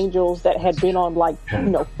Hells Angels that had been on like,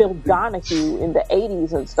 Phil Donahue in the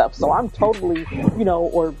 80s and stuff. So I'm totally,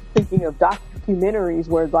 or thinking of documentaries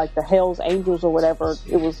where like the Hells Angels or whatever,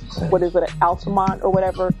 it was, what is it, Altamont or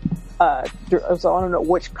whatever, so I don't know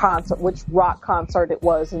which rock concert it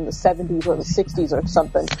was in the 70s or the 60s or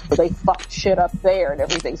something, where they fucked shit up there and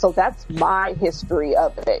everything. So that's my history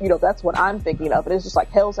of it. That's what I'm thinking of. And it's just like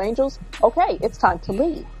Hells Angels. Okay, it's time to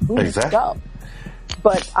leave. We need to go.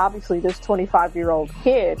 But obviously this 25-year-old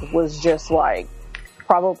kid was just like,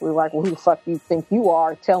 probably like, well, who the fuck do you think you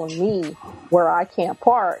are telling me where I can't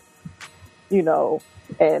park,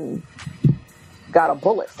 and got a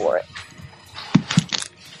bullet for it.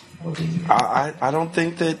 I don't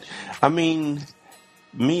think that,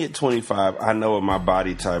 me at 25, I know what my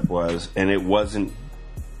body type was, and it wasn't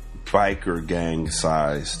biker gang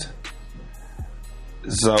sized.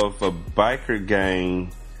 So if a biker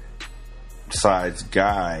gang sized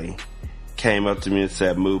guy came up to me and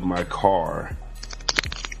said, move my car,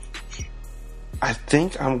 I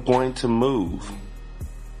think I'm going to move.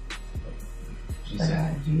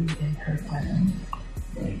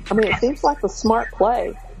 It seems like a smart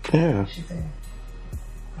play. Yeah.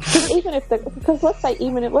 Because let's say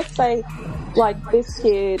like this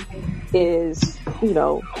kid is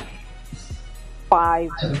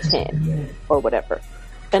 5'10" or whatever,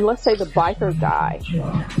 and let's say the biker guy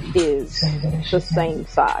is the same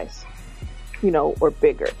size, or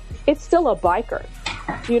bigger. It's still a biker,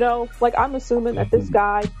 Like I'm assuming that this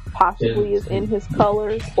guy possibly is in his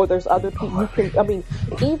colors, or there's other people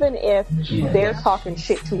even if they're talking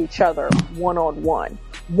shit to each other one-on-one,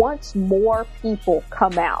 once more people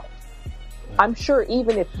come out, I'm sure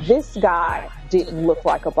even if this guy didn't look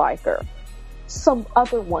like a biker, some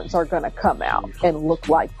other ones are going to come out and look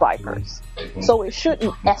like bikers. So it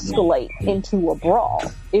shouldn't escalate into a brawl.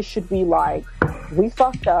 It should be like, we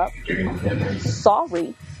fucked up,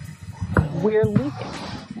 sorry, we're leaving.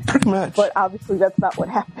 Pretty much. But obviously that's not what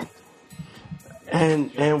happened.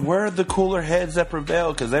 And where are the cooler heads that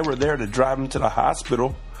prevailed? Because they were there to drive him to the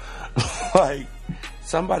hospital. Like,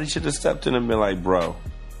 somebody should have stepped in and been like, bro,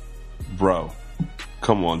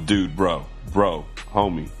 come on, dude, bro,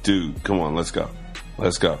 homie, dude, come on, let's go.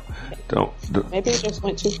 Don't. Maybe it just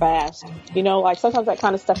went too fast. Like sometimes that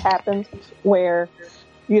kind of stuff happens where,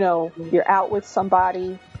 you're out with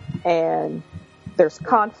somebody and there's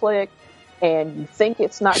conflict, and you think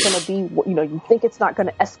it's not going to be, you think it's not going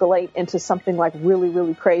to escalate into something like really,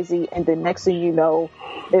 really crazy, and then next thing you know,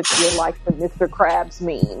 you're like the Mr. Krabs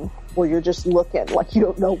meme, where you're just looking like you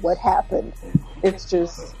don't know what happened. It's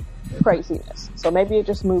just craziness. So maybe it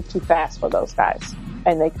just moved too fast for those guys,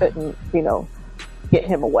 and they couldn't, get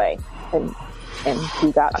him away, and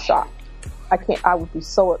he got shot. I would be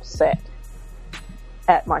so upset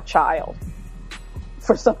at my child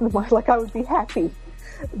for something like I would be happy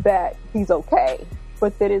that he's okay,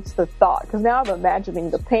 but that it's the thought, because now I'm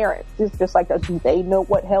imagining the parents. It's just like, do they know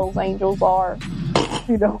what Hells Angels are?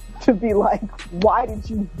 To be like, why did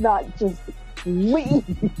you not just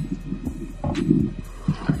leave?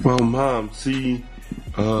 Well, Mom, see,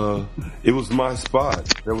 it was my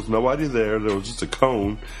spot. There was nobody there. There was just a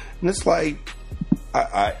cone, and it's like,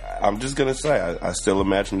 I'm just gonna say, I still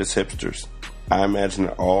imagine it's hipsters. I imagine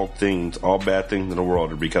that all bad things in the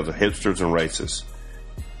world are because of hipsters and racists.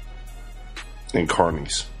 And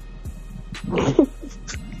carnies.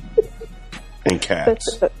 And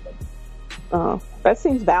cats. That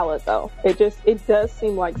seems valid, though. It does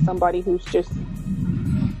seem like somebody who's just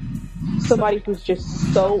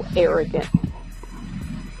so arrogant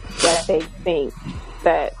that they think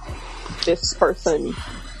that this person,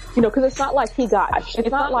 because it's not like he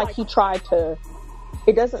tried to,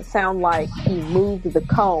 it doesn't sound like he moved the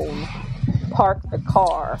cone, parked the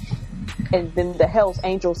car, and then the Hells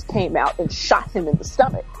Angels came out and shot him in the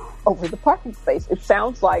stomach over the parking space. It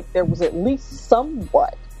sounds like there was at least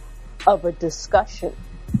somewhat of a discussion,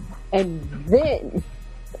 and then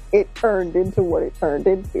it turned into what it turned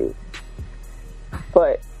into.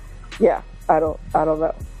 But yeah, I don't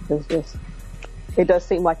know. It does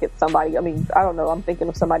seem like it's somebody. I don't know. I'm thinking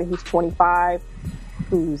of somebody who's 25,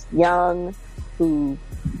 who's young, who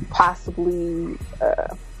possibly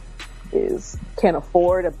can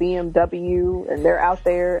afford a BMW, and they're out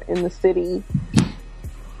there in the city,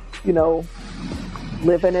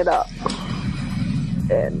 living it up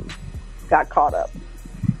and got caught up.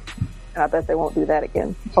 And I bet they won't do that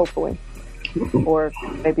again, hopefully. Or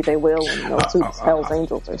maybe they will and they'll sue Hell's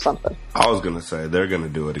Angels or something. I was going to say, they're going to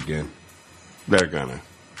do it again. They're going to.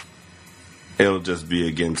 It'll just be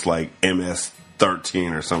against like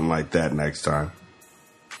MS-13 or something like that next time.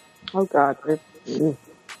 Oh, God.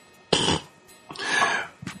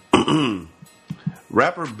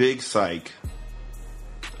 Rapper Big Syke,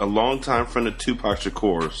 a longtime friend of Tupac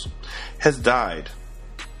Shakur's, has died.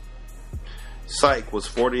 Syke was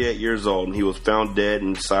 48 years old and he was found dead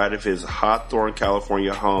inside of his Hawthorne,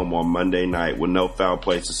 California home on Monday night with no foul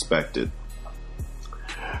play suspected.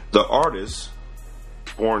 The artist,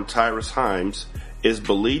 born Tyrus Himes, is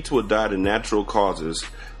believed to have died of natural causes,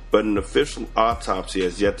 but an official autopsy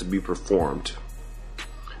has yet to be performed.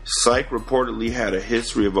 Syke reportedly had a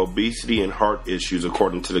history of obesity and heart issues,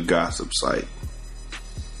 according to the gossip site.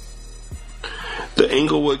 The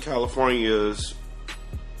Inglewood, California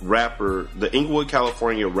rapper's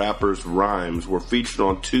rhymes were featured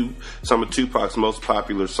on some of Tupac's most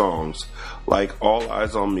popular songs, like All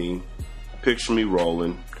Eyes on Me, Picture Me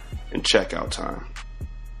Rollin', and Checkout Time.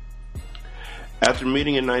 After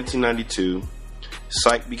meeting in 1992,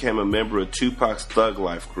 Syke became a member of Tupac's Thug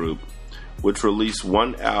Life group, which released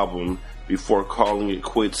one album before calling it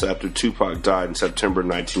quits after Tupac died in September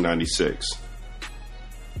 1996.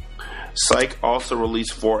 Syke also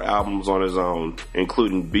released 4 albums on his own,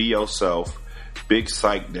 including Be Yourself, Big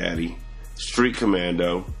Syke Daddy, Street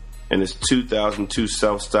Commando, and his 2002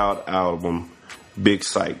 self-styled album, Big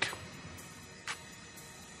Syke.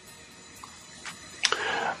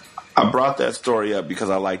 I brought that story up because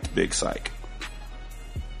I liked Big Syke.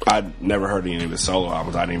 I'd never heard any of his solo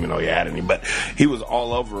albums. I didn't even know he had any, but he was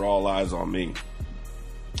all over All Eyes on Me.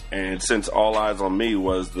 And since All Eyes on Me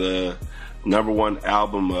was the number 1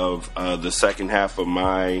 album of the second half of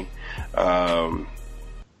my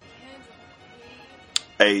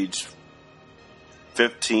age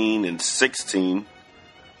 15 and 16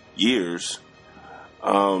 years,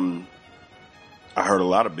 I heard a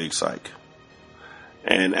lot of Big Syke.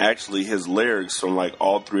 And actually his lyrics from like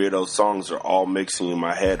all 3 of those songs are all mixing in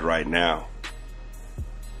my head right now.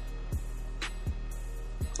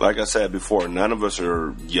 Like I said before, none of us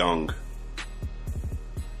are younger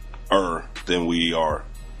than we are.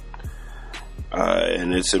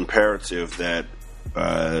 And it's imperative that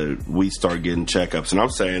we start getting checkups. And I'm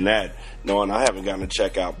saying that knowing I haven't gotten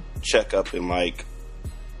a checkup in like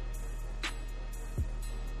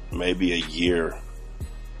maybe a year.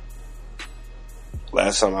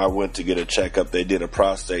 Last time I went to get a checkup, they did a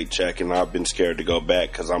prostate check, and I've been scared to go back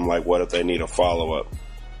because I'm like, what if they need a follow-up?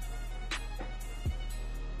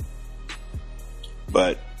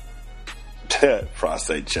 But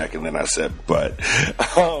prostate check, and then I said, but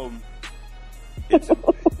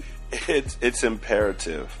it's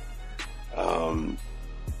imperative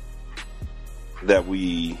that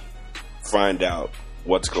we find out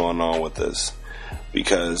what's going on with this,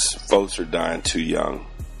 because folks are dying too young.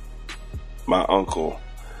 My uncle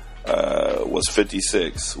was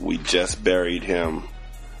 56. We just buried him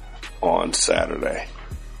on Saturday.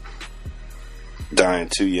 Dying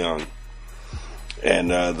too young.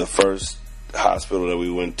 And the first hospital he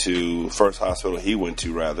went to,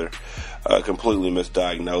 completely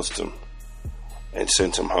misdiagnosed him and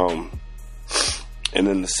sent him home. And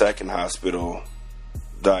then the second hospital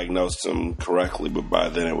diagnosed him correctly, but by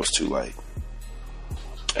then it was too late.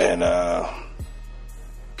 And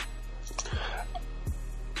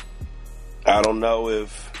I don't know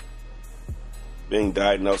if being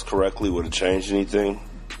diagnosed correctly would have changed anything.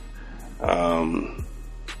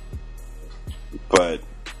 But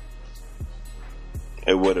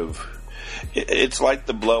it would have. It's like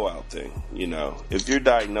the blowout thing, you know. If you're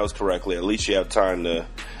diagnosed correctly, at least you have time to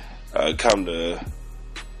come to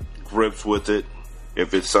grips with it.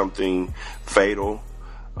 If it's something fatal,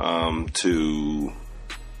 to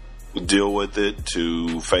deal with it,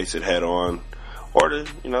 to face it head on. Or to,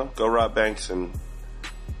 go rob banks and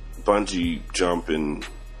bungee jump and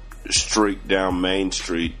streak down Main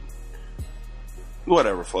Street.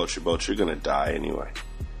 Whatever floats your boat, you're going to die anyway.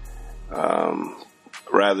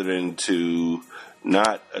 Rather than to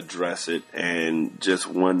not address it and just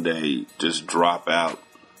one day just drop out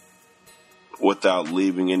without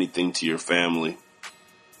leaving anything to your family.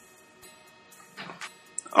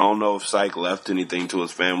 I don't know if Syke left anything to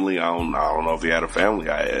his family. I don't know if he had a family.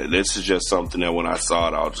 This is just something that when I saw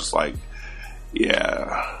it, I was just like,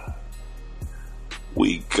 yeah,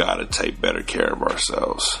 we gotta take better care of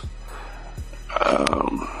ourselves.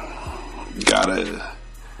 Gotta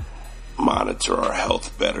monitor our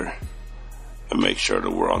health better. and make sure that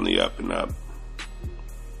we're on the up and up.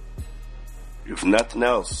 If nothing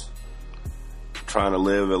else, I'm trying to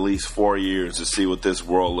live at least 4 years to see what this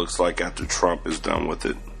world looks like after Trump is done with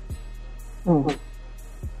it. Mm-hmm.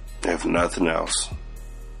 If nothing else.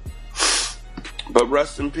 But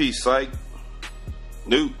rest in peace, Psych.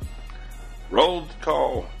 Newt, roll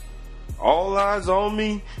call. All eyes on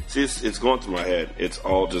me. See, it's going through my head. It's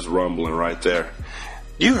all just rumbling right there.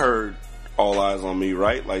 You heard All Eyes on Me,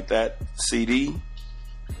 right? Like that CD?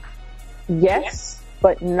 Yes,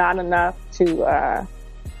 but not enough to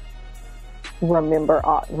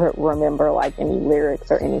remember like any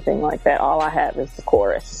lyrics or anything like that. All I have is the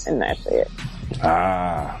chorus, and that's it.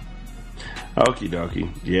 Ah. Okie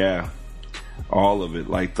dokie. Yeah. All of it.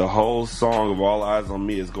 Like the whole song of All Eyes on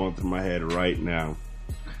Me is going through my head right now.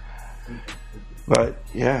 But,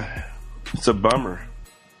 yeah. It's a bummer.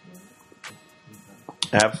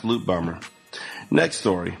 Absolute bummer. Next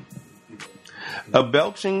story. A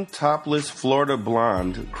belching, topless Florida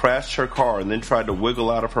blonde crashed her car and then tried to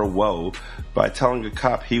wiggle out of her woe by telling a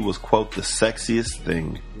cop he was, quote, the sexiest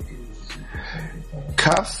thing.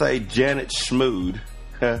 Cops say Janet Schmood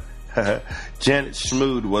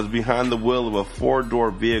was behind the wheel of a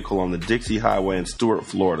 4-door vehicle on the Dixie Highway in Stuart,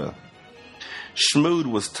 Florida. Schmood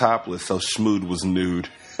was topless, so Schmood was nude.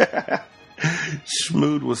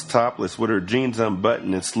 Schmood was topless with her jeans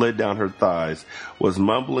unbuttoned and slid down her thighs, was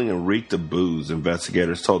mumbling and reeked of booze,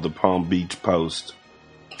 investigators told the Palm Beach Post.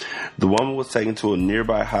 The woman was taken to a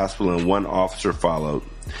nearby hospital and one officer followed.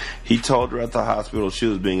 He told her at the hospital she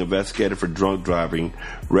was being investigated for drunk driving,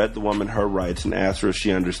 read the woman her rights, and asked her if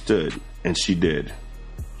she understood, and she did.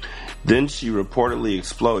 Then she reportedly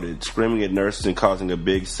exploded, screaming at nurses and causing a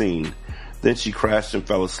big scene. Then she crashed and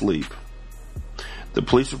fell asleep. The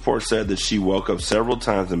police report said that she woke up several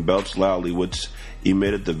times and belched loudly, which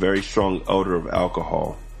emitted the very strong odor of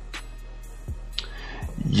alcohol.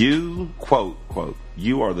 You, quote,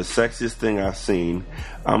 you are the sexiest thing I've seen.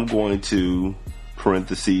 I'm going to,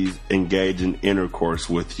 parentheses, engage in intercourse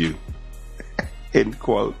with you. End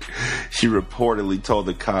quote. She reportedly told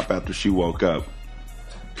the cop after she woke up.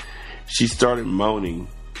 She started moaning,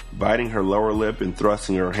 biting her lower lip and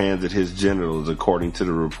thrusting her hands at his genitals, according to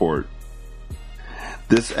the report.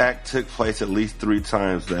 This act took place at least 3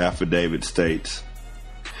 times, the affidavit states.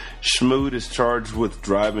 Schmood is charged with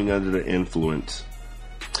driving under the influence.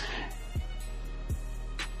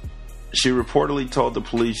 She reportedly told the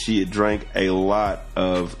police she had drank a lot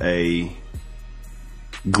of a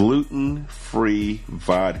gluten-free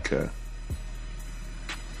vodka.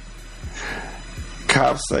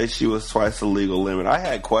 Cops say she was twice the legal limit. I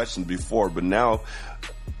had questions before, but now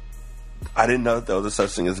I didn't know that there was a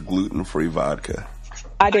such thing as gluten-free vodka.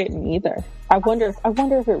 I didn't either. I wonder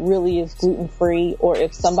if it really is gluten-free, or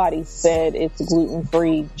if somebody said it's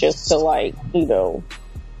gluten-free just to, like,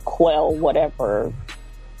 quell whatever,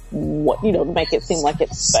 to make it seem like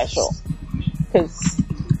it's special. Because,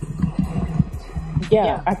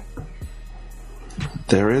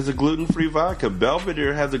 there is a gluten-free vodka.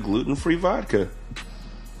 Belvedere has a gluten-free vodka.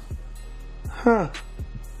 Huh.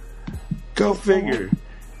 Go figure.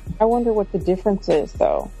 I wonder what the difference is,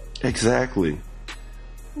 though. Exactly.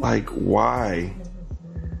 Like, why?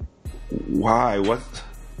 Why? What?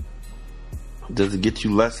 Does it get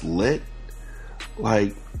you less lit?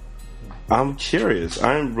 Like, I'm curious.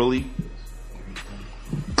 I'm really...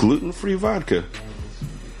 Gluten-free vodka.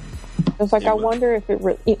 It's like, I wonder if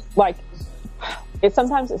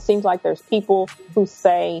sometimes it seems like there's people who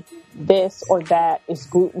say this or that is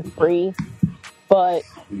gluten-free, but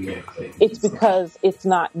it's because it's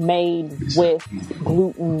not made with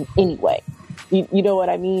gluten anyway. You know what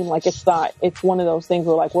I mean? Like, it's one of those things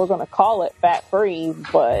where, like, we're going to call it fat-free,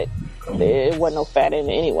 but there wasn't no fat in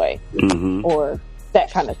it anyway. Mm-hmm. Or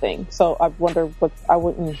that kind of thing. So I wonder I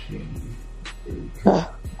wouldn't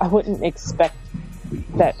expect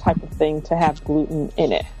that type of thing to have gluten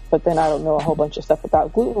in it. But then I don't know a whole bunch of stuff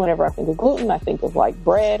about gluten. Whenever I think of gluten, I think of, like,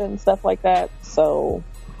 bread and stuff like that. So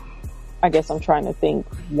I guess I'm trying to think,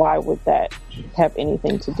 why would that have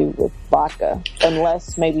anything to do with vodka?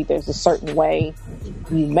 Unless maybe there's a certain way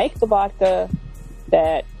you make the vodka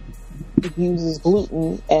that uses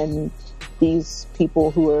gluten, and these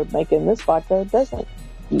people who are making this vodka doesn't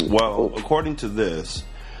use gluten. According to this,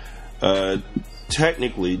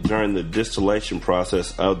 technically during the distillation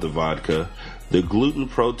process of the vodka, the gluten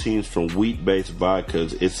proteins from wheat-based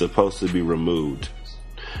vodkas is supposed to be removed.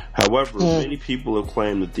 However, many people have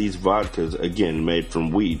claimed that these vodkas, again made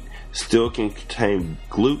from wheat, still can contain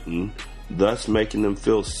gluten, thus making them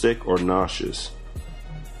feel sick or nauseous.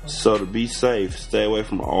 So to be safe, stay away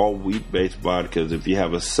from all wheat-based vodkas if you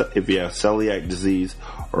have celiac disease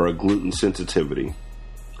or a gluten sensitivity.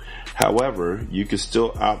 However, you can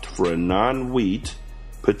still opt for a non-wheat,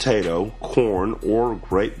 potato, corn, or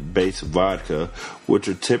grape-based vodka, which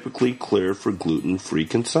are typically cleared for gluten-free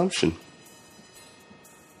consumption.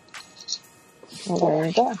 Well, there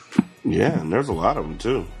you go. Yeah, and there's a lot of them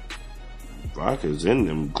too. Vodka's in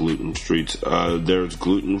them gluten streets. There's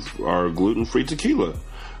gluten-free tequila,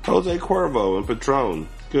 Jose Cuervo and Patron.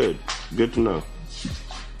 Good to know.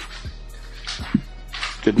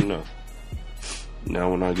 Good to know.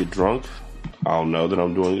 Now when I get drunk, I'll know that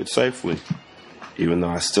I'm doing it safely. Even though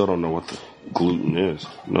I still don't know what the gluten is.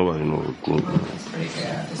 Nobody knows what gluten is. It's pretty good.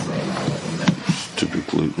 I have to say. Stupid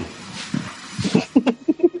gluten.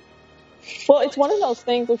 Well, it's one of those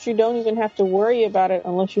things that you don't even have to worry about it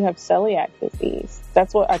unless you have celiac disease.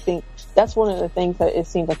 That's what I think. That's one of the things that it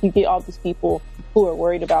seems like you get all these people who are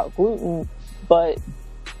worried about gluten, but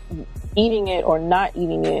eating it or not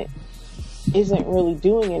eating it isn't really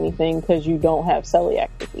doing anything because you don't have celiac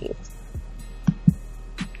disease.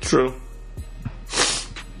 True.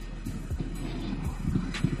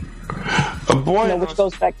 A boy, which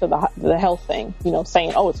goes back to the health thing.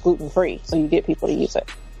 Saying, "Oh, it's gluten free," so you get people to use it.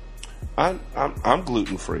 I'm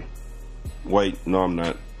gluten free. Wait, no, I'm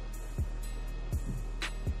not.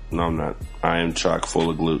 No, I'm not. I am chock full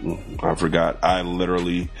of gluten. I forgot. I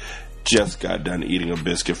literally just got done eating a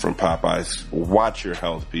biscuit from Popeyes. Watch your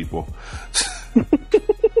health, people.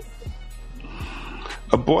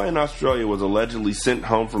 A boy in Australia was allegedly sent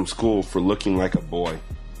home from school for looking like a boy.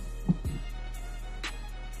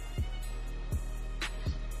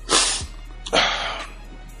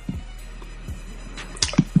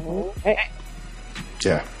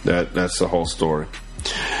 Yeah, that's the whole story.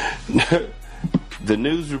 The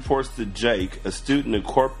news reports that Jake, a student at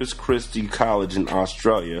Corpus Christi College in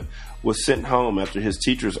Australia, was sent home after his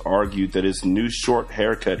teachers argued that his new short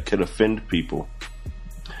haircut could offend people.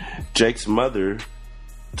 Jake's mother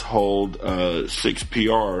told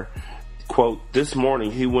 6PR, quote, "This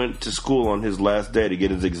morning he went to school on his last day to get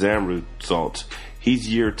his exam results. He's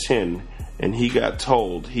year 10, and he got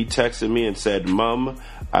told. He texted me and said, 'Mom,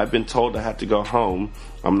 I've been told I have to go home.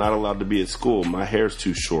 I'm not allowed to be at school. My hair's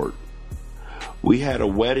too short.' We had a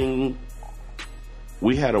wedding,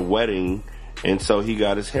 and so he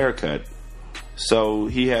got his hair cut. So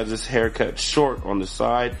he has his hair cut short on the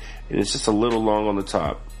side, and it's just a little long on the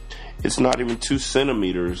top. It's not even 2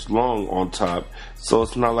 centimeters long on top, so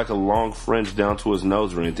it's not like a long fringe down to his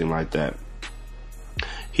nose or anything like that.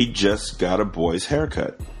 He just got a boy's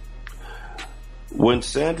haircut." When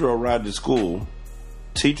Sandra arrived at school,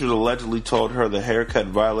 teachers allegedly told her the haircut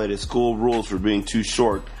violated school rules for being too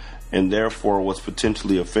short and therefore was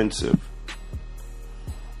potentially offensive.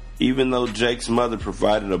 Even though Jake's mother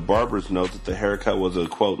provided a barber's note that the haircut was a,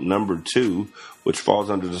 quote, number 2, which falls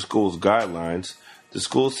under the school's guidelines, the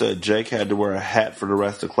school said Jake had to wear a hat for the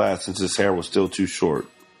rest of the class since his hair was still too short.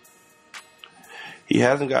 He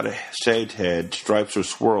hasn't got a shaved head, stripes, or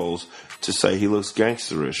swirls to say he looks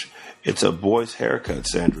gangsterish. It's a boy's haircut,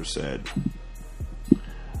 Sandra said.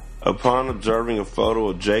 Upon observing a photo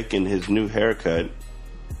of Jake in his new haircut,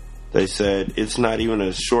 they said it's not even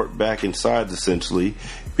a short back and sides, essentially,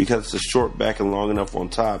 because it's a short back and long enough on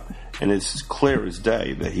top, and it's clear as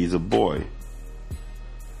day that he's a boy.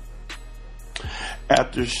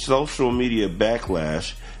 After social media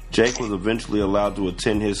backlash, Jake was eventually allowed to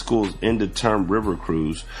attend his school's end-of-term river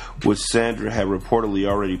cruise, which Sandra had reportedly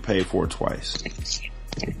already paid for twice.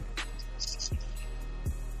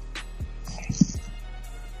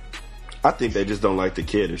 I think they just don't like the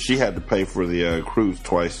kid. If she had to pay for the cruise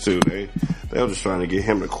twice too, they were just trying to get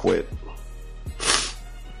him to quit.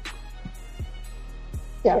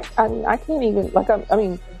 Yeah, I can't even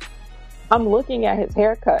I'm looking at his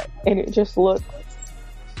haircut and it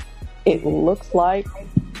looks like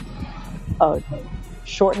a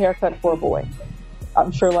short haircut for a boy.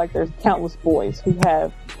 I'm sure there's countless boys who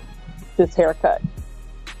have this haircut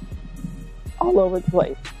all over the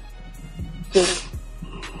place.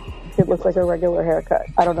 It looks like a regular haircut.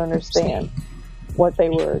 I don't understand what they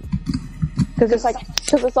were, because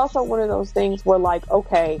it's also one of those things where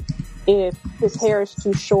okay, if his hair is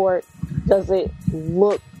too short, does it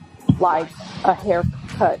look like a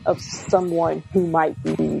haircut of someone who might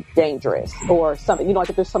be dangerous or something?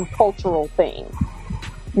 If there's some cultural thing,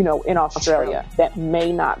 in Australia that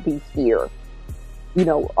may not be here,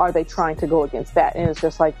 are they trying to go against that? And it's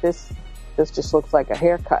just this just looks like a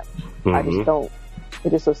haircut. Mm-hmm. I just don't. It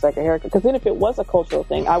just looks like a haircut. Because then if it was a cultural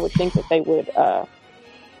thing, I would think that they would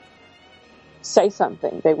say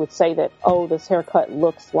something. They would say that, oh, this haircut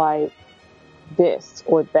looks like this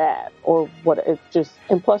or that or what. It's just,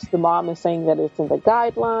 and plus the mom is saying that it's in the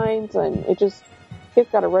guidelines, and it just, kid's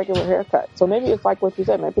got a regular haircut. So maybe it's like what you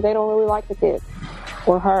said. Maybe they don't really like the kid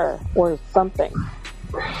or her or something.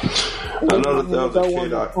 I know that there was a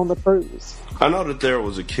kid on the cruise. I know that there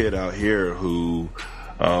was a kid out here who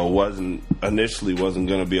wasn't going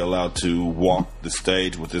to be allowed to walk the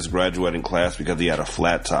stage with his graduating class because he had a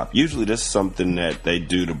flat top. Usually this is something that they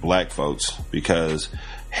do to black folks because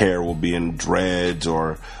hair will be in dreads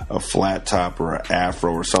or a flat top or an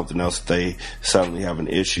afro or something else that they suddenly have an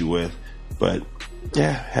issue with. But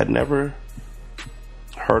yeah, had never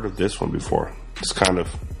heard of this one before. It's kind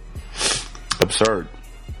of absurd.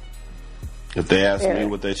 If they asked me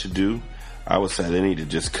what they should do, I would say they need to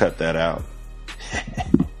just cut that out.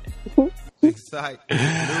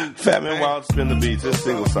 Fat Man Wild, spin the beats. It's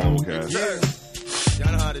single simulcast. Yeah.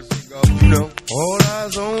 Y'all know how this shit goes. You know, all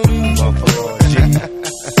eyes on me.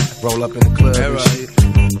 Roll up in the club and shit.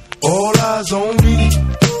 All eyes on me.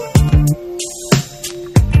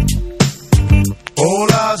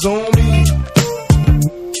 All eyes on me.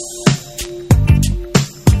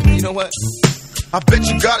 You know what? I bet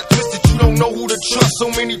you got it twisted, you don't know who to trust.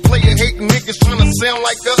 So many player hating niggas trying to sound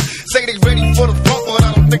like us. Say they ready for the funk, but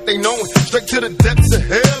I don't think they know it. Straight to the depths of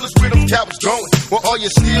hell is where them cowards going. Well, are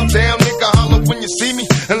you still down, nigga? Holler when you see me.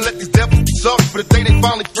 And let these devils be sorry for the day they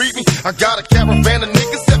finally freed me. I got a caravan of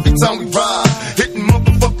niggas every time we ride. Hitting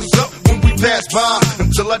motherfuckers up when we pass by.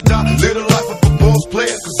 Until I die, live the life of a boss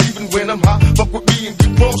player. Cause even when I'm high, fuck with me and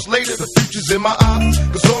get cross later. The future's in my eyes.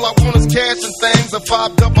 Cause all I want is cash and things. A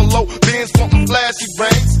 500 Benz wantin' flashy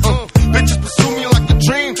rings. Bitches pursue me like a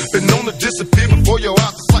dream. Been known to disappear before your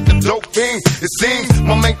eyes, it's like a dope fiend. It seems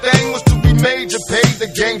my main thing was to be major. Paid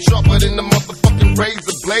the game sharper than the motherfucking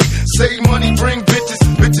razor blade. Save money, bring bitches.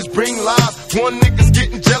 Bitches bring lies. One nigga's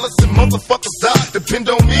getting jealous and motherfuckers die. Depend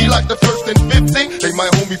on me like the first and 15. They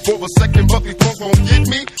might hold me for a second, but these folks won't get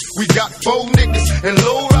me. We got 4 niggas and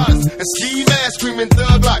low riders and ski masks screaming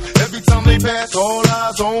thug life. Every time they pass, all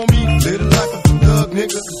eyes on me. Live the life of a thug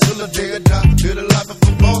nigga until the day I die. Live the life of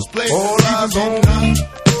a boss player. All eyes on me.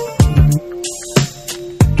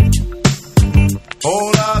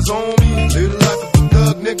 All eyes on me. Live the life of a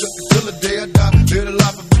thug nigga until the day I die. Live the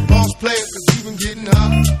life of a boss player, cause even getting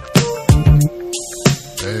high.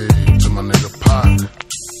 Hey, to my nigga Pac.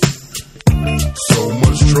 So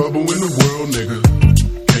much trouble in the world, nigga.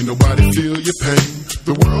 Ain't nobody feel your pain.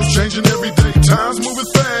 The world's changing every day, time's moving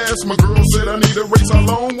fast. My girl said I need a race, how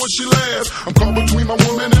long will she last? I'm caught between my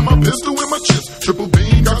woman and my pistol and my chips. Triple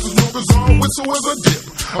beam, got some smokers on, whistle as I dip.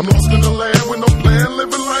 I'm lost in the land with no plan,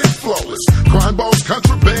 living life flawless. Crime balls,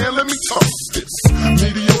 contraband, let me toss this.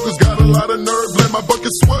 Mediocre's got a lot of nerve, let my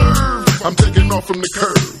bucket swerve. I'm taking off from the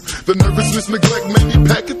curb. The nervousness, neglect made me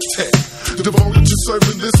pack a tech. Devoted to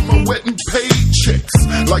serving this, my wet and paid checks.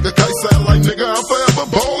 Like a kite satellite, nigga, I'm forever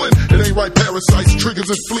ballin'. It ain't right, parasites, triggers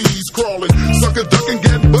and fleas crawling. Sucker duck and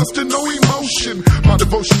get busted, no emotion. My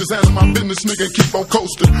devotion is handling my business, nigga, and keep on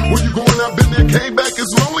coasting. Where you going? I've been there, came back,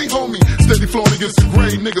 it's lonely, homie. Steady flowing against the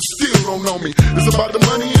grain, niggas still don't know me. It's about the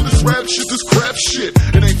money in this rap shit, this crap shit.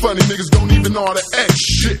 It ain't funny, niggas don't even know how to act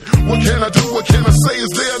shit. What can I do? What can I say? Is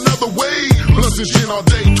there another way? Blunts and gin all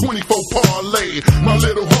day, 24 parlay. My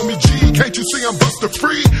little homie G, can't you see I'm buster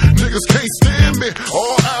free? Niggas can't stand me,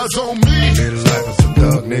 all eyes on me. Live the life as a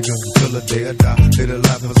thug nigga until the day I die. Live the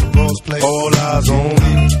life as a boss player, all eyes on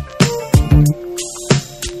me.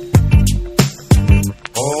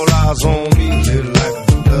 All eyes on me. Live the life as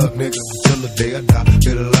a thug nigga until the day I die. Live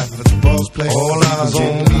the life as a boss player, all eyes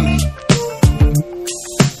on me.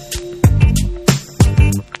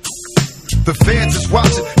 The feds is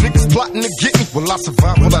watching, niggas plotting to get me. Will I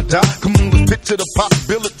survive? Will I die? Come on, let's picture the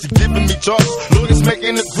possibility, giving me charges. Lawyers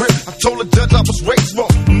making a grip. I told the judge I was raised wrong,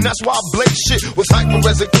 and that's why I blaze shit. Was hyper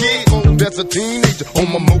as a kid, old as a teenager. On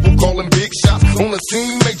my mobile, calling big shots. On the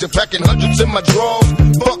scene, major, packing hundreds in my drawers.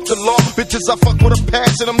 Fuck the law, bitches, I fuck with a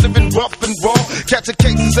passion. I'm living rough and raw. Catching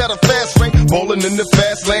cases at a fast rate, balling in the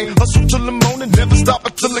fast lane. Hustle till the morning, never stop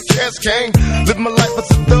until the cash came. Live my life as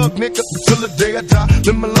a thug, nigga, until the day I die.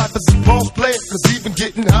 Live my life as a boss player, cause even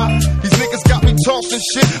getting high. These niggas got me tossing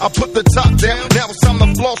shit. I put the top down, now it's time to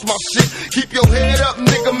floss my shit. Keep your head up,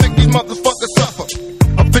 nigga, make these motherfuckers suffer.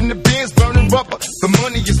 Up in the bins, burning rubber. The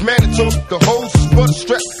money is mandatory, the hose is for the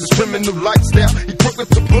stress. This criminal lifestyle, equipped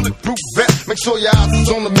with the bulletproof vest. Make sure your eyes is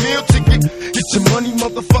on the meal ticket. Get your money,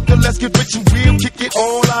 motherfucker, let's get rich and real. Kick it,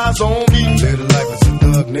 all eyes on me. Live the life as a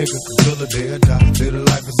thug, nigga, until the day I die. Live the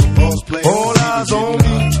life as a boss player, all eyes on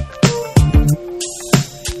me.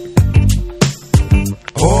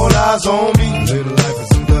 All eyes on me. Live the life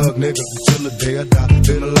as a thug nigga until the day I die.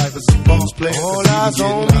 Live the life as a boss player. All eyes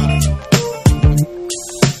on me.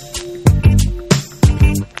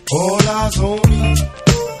 All eyes on me.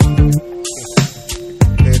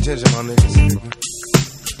 Pay attention, my niggas.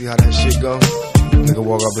 See how that shit go? Nigga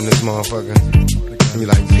walk up in this motherfucker and be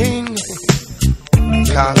like, ping.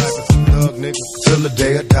 Cops, thug nigga, till the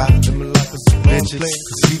day I die. Them like a bitches,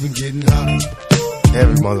 cause even getting hot.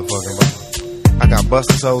 Every motherfucking body. I got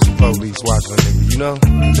busted souls and police watching a nigga, you know?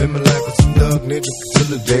 Living like a thug nigga, till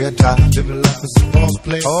the day I die. Living like a false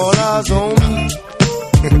player. All eyes on me.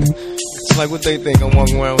 It's like what they think, I'm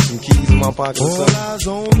walking around with some keys in my pocket or something. All eyes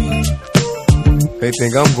on me. They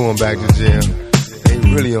think I'm going back to jail. They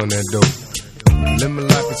really on that dope. Living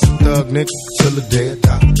like it's a thug nigga, till the day I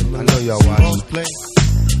die. I know y'all watching.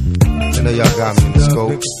 I know y'all got me in the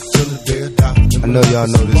scope. I know y'all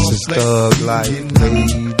know this is thug life, baby.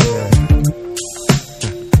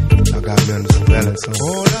 Y'all got me under surveillance.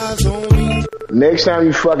 Next time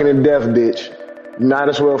you fucking a deaf bitch, you might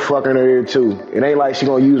as well fucking her ear too. It ain't like she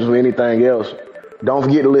gonna use it for anything else. Don't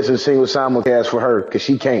forget to listen to Single Simulcast for her, cause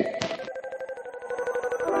she can't.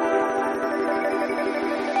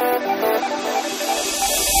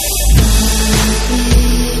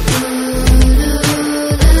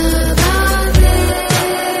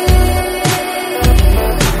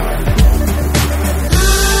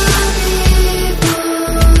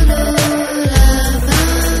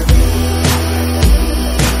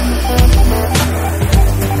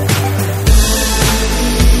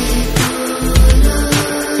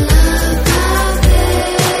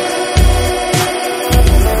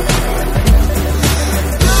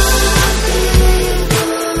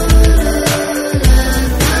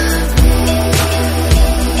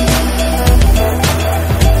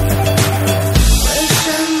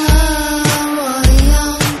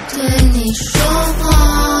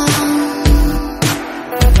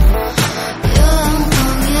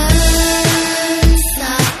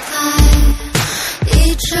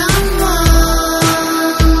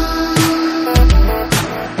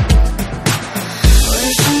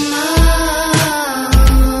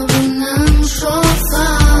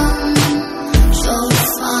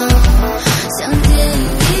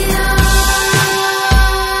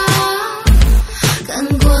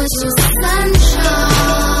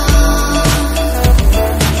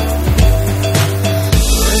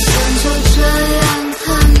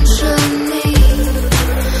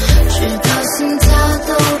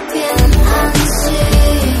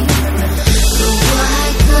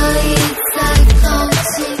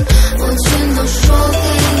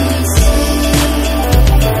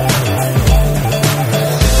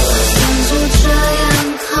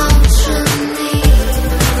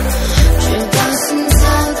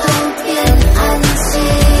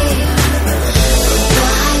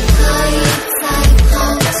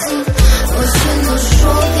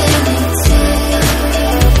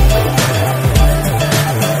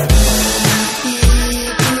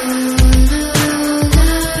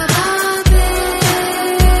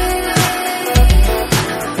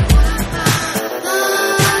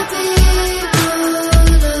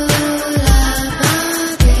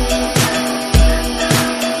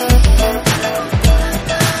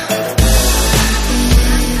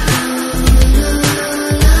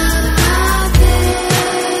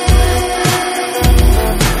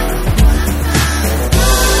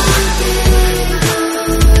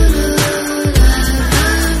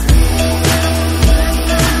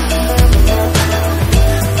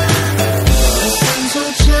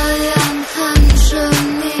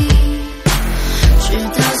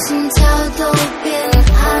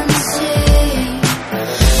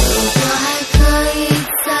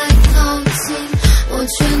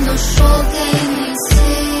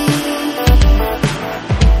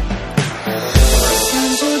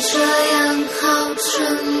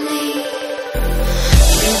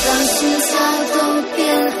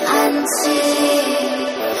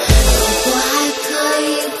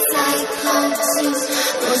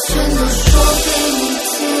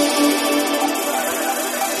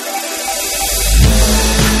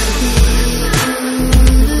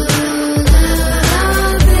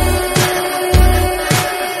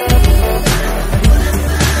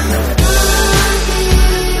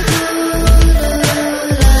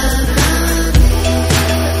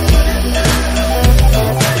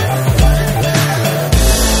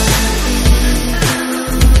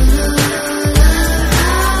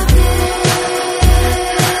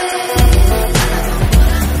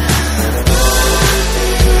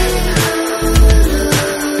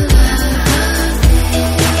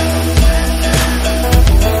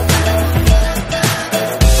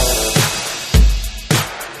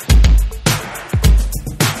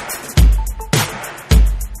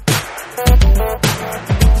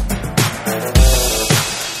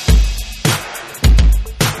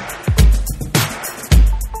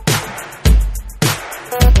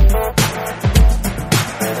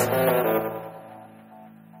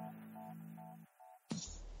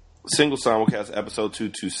 Single Simulcast episode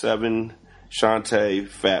 227. Shantae,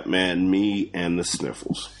 Fat Man, me, and the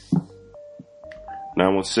Sniffles.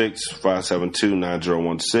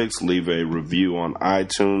 916-572-9016. Leave a review on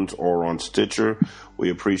iTunes or on Stitcher.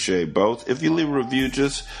 We appreciate both. If you leave a review,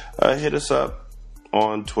 just hit us up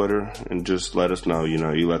on Twitter and just let us know,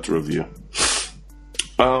 you left a review.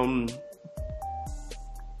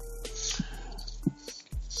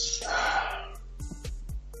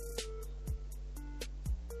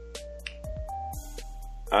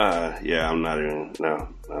 Yeah, I'm not even, no.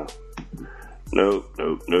 Nope.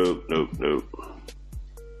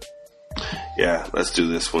 Yeah, let's do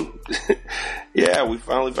this one. Yeah, we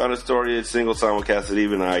finally found a story at Single Simulcast that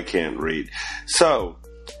even I can't read. So,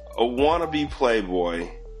 a wannabe playboy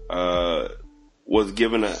was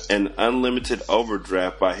given an unlimited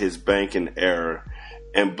overdraft by his bank in error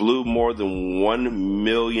and blew more than 1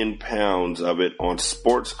 million pounds of it on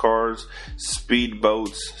sports cars,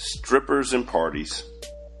 speedboats, strippers, and parties.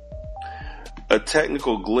 A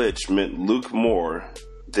technical glitch meant Luke Moore,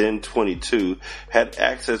 then 22, had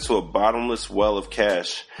access to a bottomless well of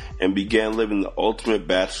cash and began living the ultimate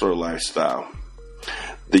bachelor lifestyle.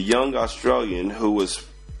 The young Australian, who was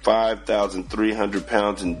 5,300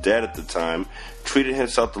 pounds in debt at the time, treated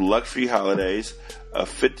himself to luxury holidays, a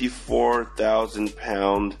 54,000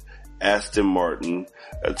 pound Aston Martin,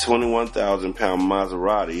 a 21,000 pound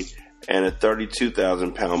Maserati, and a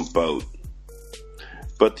 32,000 pound boat.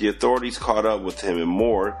 But the authorities caught up with him, and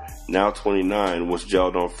Moore, now 29, was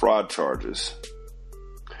jailed on fraud charges.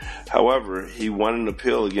 However, he won an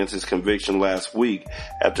appeal against his conviction last week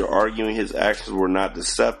after arguing his actions were not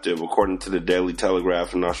deceptive, according to the Daily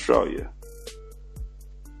Telegraph in Australia.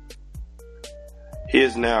 He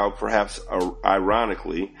is now, perhaps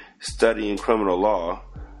ironically, studying criminal law,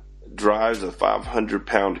 drives a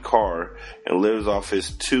 500-pound car, and lives off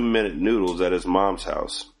his 2-minute noodles at his mom's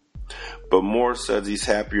house. But Moore says he's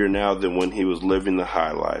happier now than when he was living the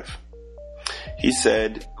high life. He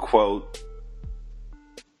said, quote,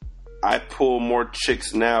 "I pull more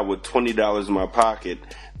chicks now with $20 in my pocket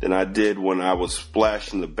than I did when I was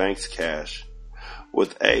splashing the bank's cash.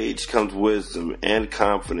 With age comes wisdom and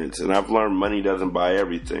confidence, and I've learned money doesn't buy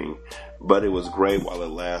everything, but it was great while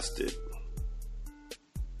it lasted."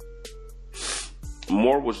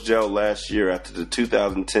 Moore was jailed last year after the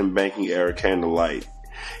 2010 banking error came to light.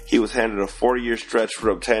 He was handed a 4-year stretch for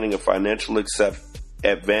obtaining a financial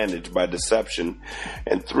advantage by deception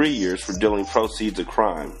and 3 years for dealing proceeds of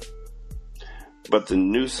crime. But the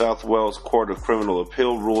New South Wales Court of Criminal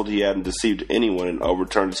Appeal ruled he hadn't deceived anyone and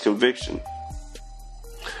overturned his conviction.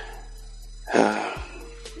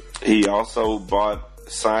 He also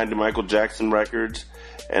signed Michael Jackson records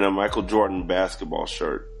and a Michael Jordan basketball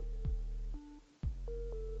shirt.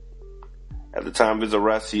 At the time of his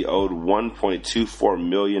arrest, he owed $1.24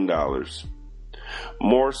 million.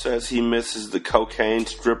 Moore says he misses the cocaine,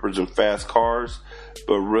 strippers, and fast cars,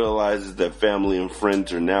 but realizes that family and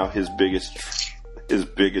friends are now his biggest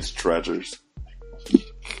treasures.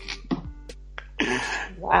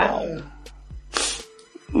 Wow.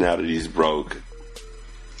 Now that he's broke,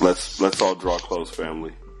 let's all draw close,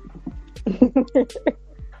 family.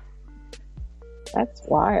 That's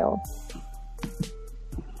wild.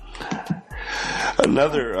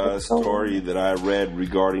 Another story that I read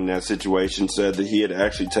regarding that situation said that he had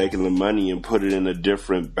actually taken the money and put it in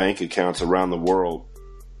different bank accounts around the world.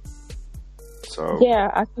 So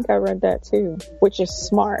yeah, I think I read that too, which is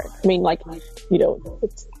smart. I mean,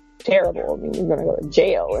 it's terrible. I mean, you're going to go to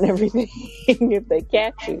jail and everything if they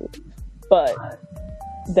catch you. But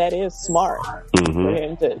that is smart for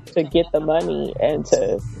him to get the money and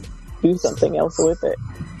to do something else with it.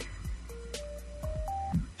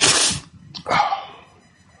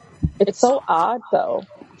 It's so odd, though,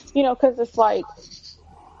 because it's like,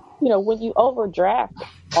 when you overdraft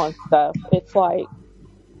on stuff, it's like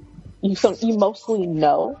you mostly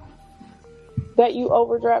know that you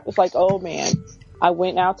overdraft. It's like, oh man, I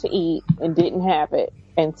went out to eat and didn't have it,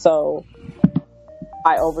 and so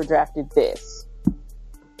I overdrafted this.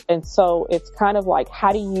 And so it's kind of like,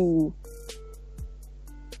 how do you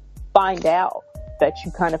find out that you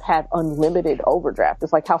kind of have unlimited overdraft?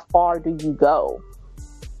 It's like, how far do you go?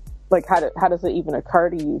 Like, how does it even occur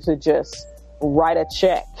to you to just write a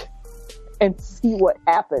check and see what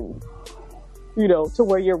happens? To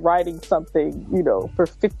where you're writing something, for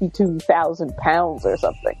 52,000 pounds or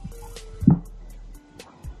something.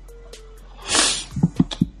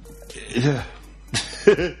 Yeah.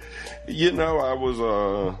 I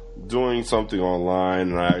was doing something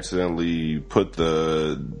online and I accidentally put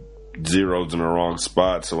the zeros in the wrong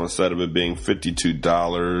spot. So instead of it being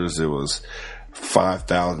 $52, it was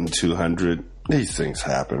 5,200. These things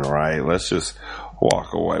happen, right? Let's just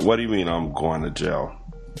walk away. What do you mean I'm going to jail?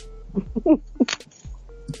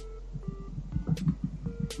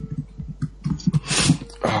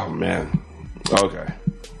 Oh, man. Okay.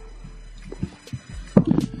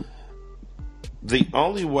 The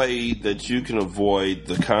only way that you can avoid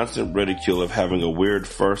the constant ridicule of having a weird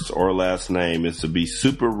first or last name is to be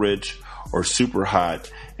super rich or super hot,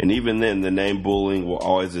 and even then, the name bullying will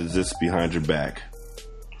always exist behind your back.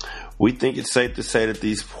 We think it's safe to say that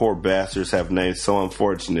these poor bastards have names so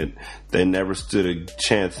unfortunate they never stood a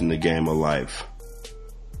chance in the game of life.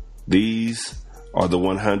 These are the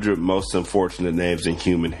 100 most unfortunate names in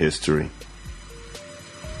human history.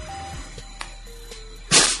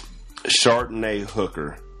 Chardonnay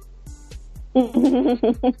Hooker.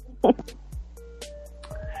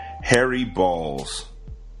 Harry Balls.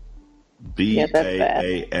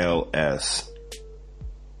 B-A-A-L-S.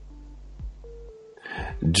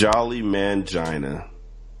 Jolly Mangina.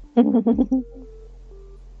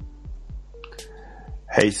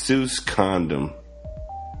 Jesus Condom.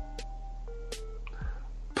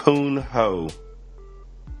 Poon Ho.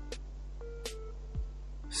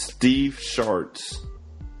 Steve Sharts.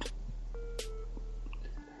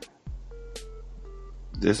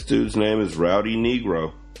 This dude's name is Rowdy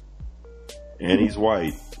Negro. And he's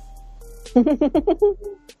white.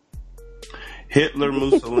 Hitler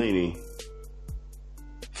Mussolini.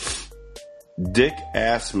 Dick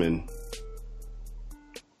Assman.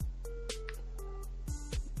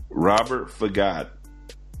 Robert Fagot.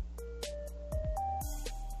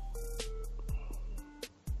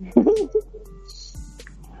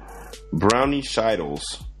 Brownie Scheidels.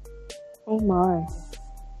 Oh my.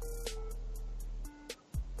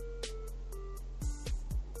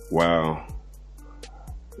 Wow.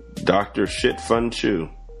 Dr. Shit Fun Chew.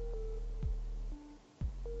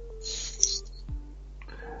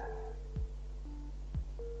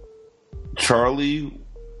 Charlie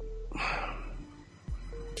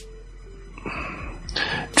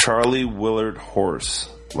Willard Horse,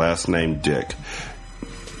 last name Dick.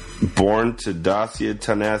 Born to Dacia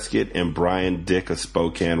Tanasket and Brian Dick of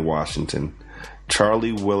Spokane, Washington.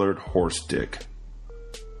 Charlie Willard Horse Dick.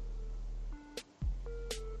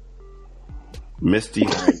 Misty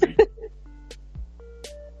Handy.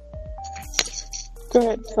 Go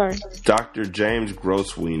ahead, sorry. Dr. James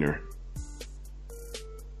Grosswiener.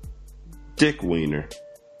 Dick Wiener.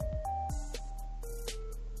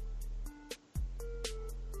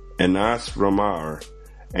 Anas Ramar.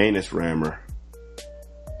 Anus Rammer.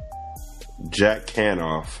 Jack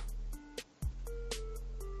Canoff.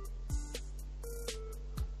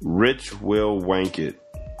 Rich Will Wankett.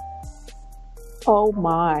 Oh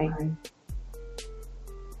my.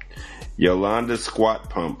 Yolanda Squat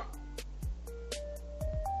Pump.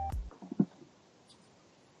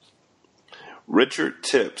 Richard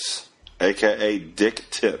Tips, aka Dick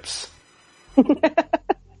Tips.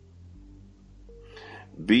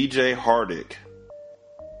 BJ Hardick.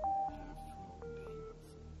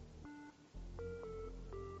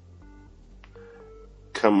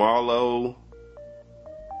 Kamalo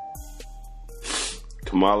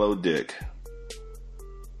Dick.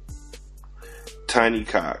 Tiny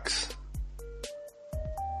Cox.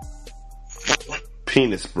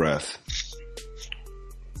 Penis Breath.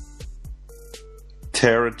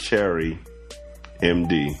 Tara Cherry,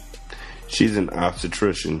 MD. She's an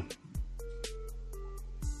obstetrician.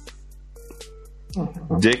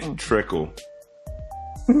 Dick Trickle.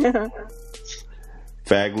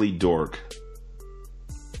 Fagley Dork.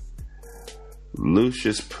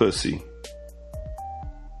 Lucius Pussy.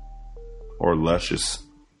 Or Luscious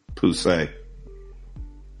Pussy.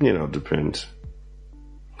 You know, depends.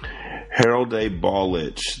 Harold A.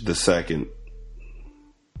 Ballich II.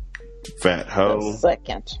 Fat Ho.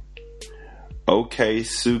 Second. OK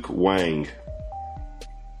Suk Wang.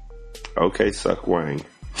 OK Suck Wang.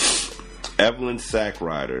 Evelyn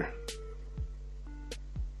Sackrider.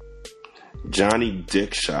 Johnny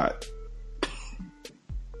Dickshot.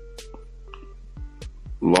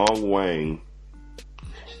 Long Wang.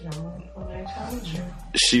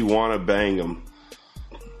 She wanna bang him.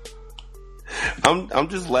 I'm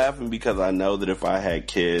just laughing because I know that if I had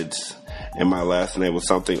kids and my last name was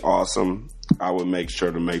something awesome, I would make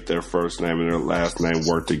sure to make their first name and their last name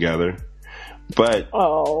work together. But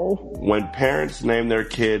when parents name their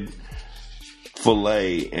kid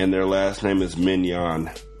Filet and their last name is Mignon,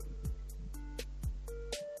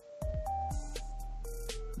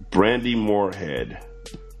 Brandy Moorhead,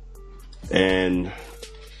 and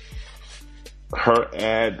her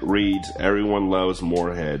ad reads, "Everyone loves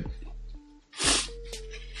Moorhead."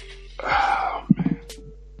 Oh, man.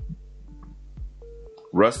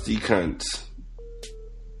 Rusty Cunts.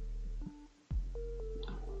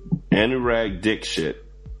 Anurag Dixit,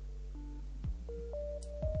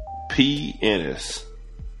 P. Ennis.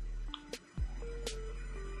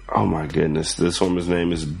 Oh my goodness, this woman's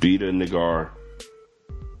name is Beta Nagar.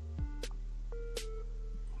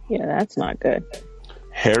 Yeah, that's not good.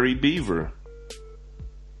 Harry Beaver.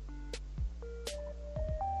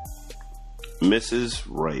 Mrs.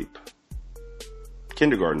 Rape.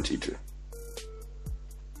 Kindergarten teacher.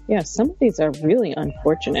 Yeah, some of these are really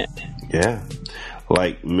unfortunate. Yeah.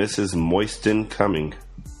 Like Mrs. Moisten Cumming.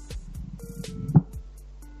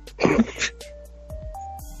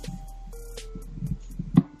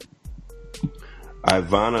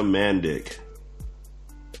 Ivana Mandic.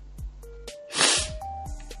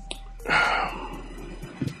 I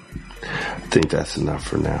think that's enough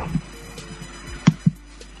for now.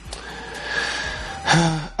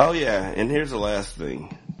 Oh yeah, and here's the last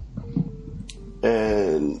thing.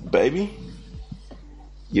 And baby,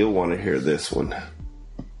 you'll want to hear this one.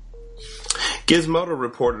 Gizmodo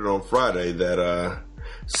reported on Friday that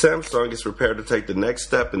Samsung is prepared to take the next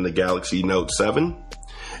step in the Galaxy Note 7,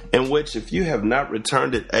 in which if you have not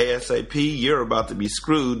returned it ASAP, you're about to be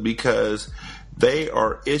screwed because they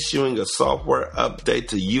are issuing a software update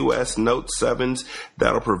to US Note 7s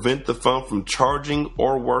that'll prevent the phone from charging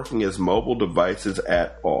or working as mobile devices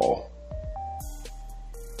at all.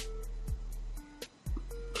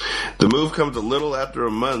 The move comes a little after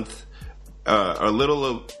a month,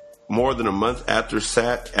 more than a month after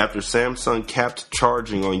Samsung capped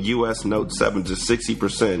charging on US Note 7 to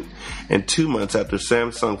 60%, and 2 months after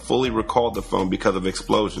Samsung fully recalled the phone because of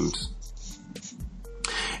explosions.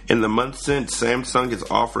 In the months since, Samsung has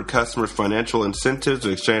offered customers financial incentives to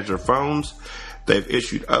exchange their phones. They've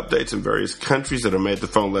issued updates in various countries that have made the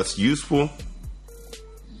phone less useful.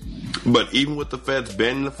 But even with the feds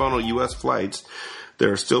banning the phone on US flights,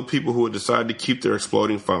 there are still people who will decide to keep their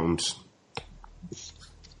exploding phones.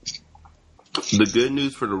 The good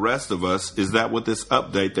news for the rest of us is that with this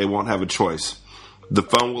update, they won't have a choice. The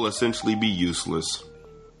phone will essentially be useless.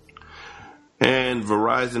 And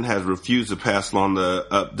Verizon has refused to pass along the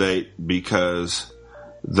update because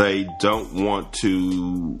they don't want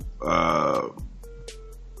to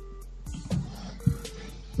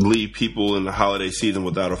leave people in the holiday season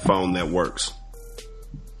without a phone that works.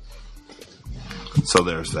 So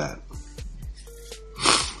there's that.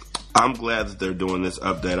 I'm glad that they're doing this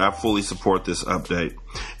update. I fully support this update.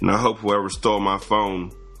 And I hope whoever stole my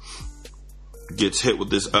phone gets hit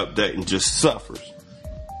with this update and just suffers.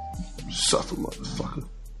 Suffer, motherfucker.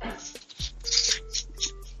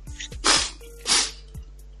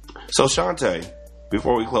 So, Shantae,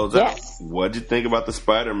 before we close out, what'd you think about the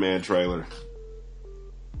Spider-Man trailer?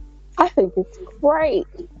 I think it's great.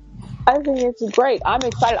 I'm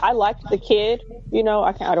excited. I liked the kid. You know,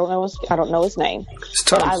 I don't know his name.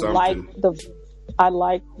 But I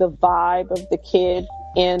like the vibe of the kid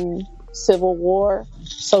in Civil War.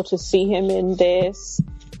 So to see him in this,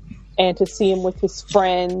 and to see him with his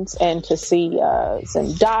friends, and to see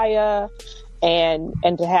Zendaya, and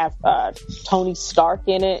to have Tony Stark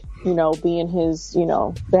in it, you know, being his, you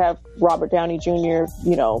know, to have Robert Downey Jr.,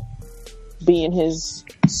 you know, being his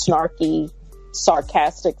snarky,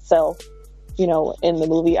 sarcastic self, you know, in the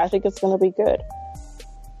movie. I think it's going to be good.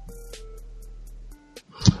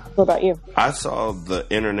 What about you? I saw the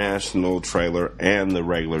international trailer and the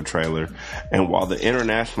regular trailer, and while the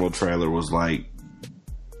international trailer was like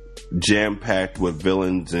jam-packed with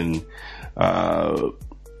villains and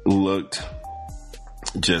looked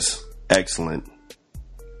just excellent,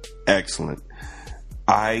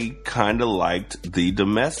 I kind of liked the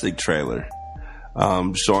domestic trailer.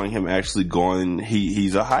 Showing him actually going,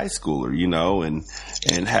 he's a high schooler, you know, and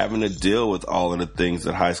having to deal with all of the things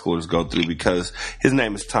that high schoolers go through, because his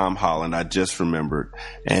name is Tom Holland, I just remembered.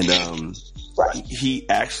 And, he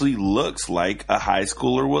actually looks like a high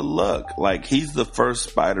schooler would look. Like, he's the first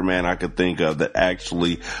Spider-Man I could think of that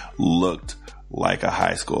actually looked like a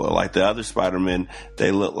high schooler. Like the other Spider-Men,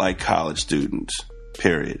 they look like college students,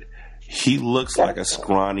 period. He looks like a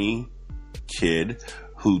scrawny kid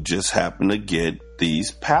who just happened to get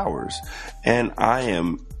these powers. And I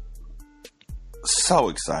am so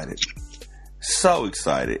excited. So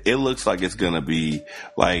excited. It looks like it's going to be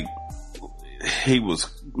like he was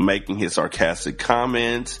making his sarcastic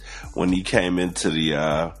comments when he came into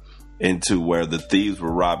the into where the thieves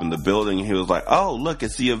were robbing the building. He was like, "Oh, look,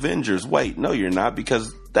 it's the Avengers." Wait, no, you're not,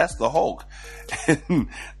 because that's the Hulk. And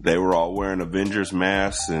they were all wearing Avengers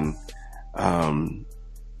masks, and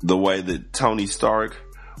the way that Tony Stark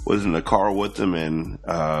was in the car with them and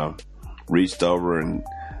reached over, and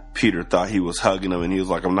Peter thought he was hugging him, and he was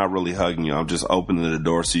like, "I'm not really hugging you. I'm just opening the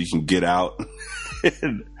door so you can get out."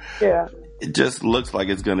 And, yeah. it just looks like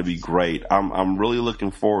it's going to be great. I'm really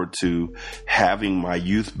looking forward to having my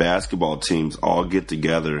youth basketball teams all get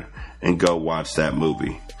together and go watch that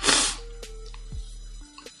movie.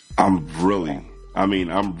 I'm really,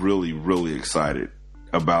 really excited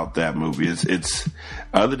about that movie. It's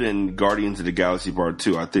other than Guardians of the Galaxy Part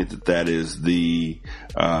 2, I think that is the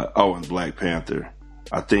and Black Panther.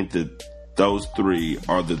 I think that those three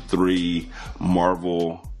are the three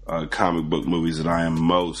Marvel comic book movies that I am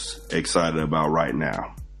most excited about right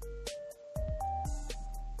now.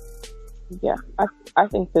 Yeah, I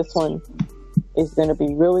think this one is going to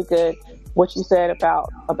be really good. What you said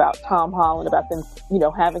about Tom Holland, about them,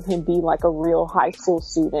 having him be like a real high school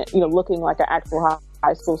student, looking like an actual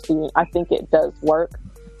high school student, I think it does work.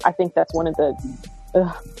 I think that's one of the.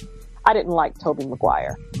 I didn't like Tobey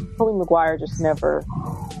Maguire. Tobey Maguire just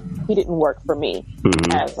he didn't work for me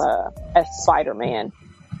as Spider-Man.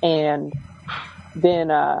 And then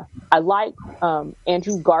I like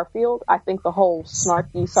Andrew Garfield. I think the whole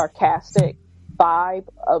snarky, sarcastic vibe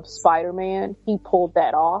of Spider-Man, he pulled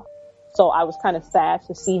that off. So I was kind of sad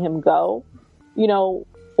to see him go,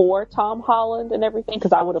 for Tom Holland and everything,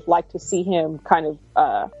 because I would have liked to see him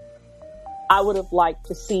I would have liked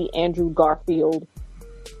to see Andrew Garfield,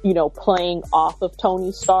 playing off of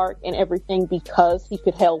Tony Stark and everything, because he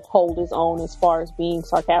could hold his own as far as being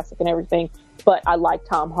sarcastic and everything. But I like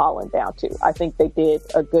Tom Holland now too. I think they did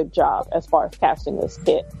a good job as far as casting this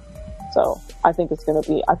kid. So I think it's going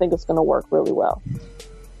to work really well.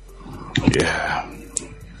 Yeah.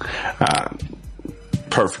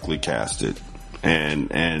 Perfectly casted.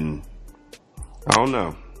 And I don't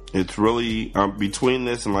know. It's really, between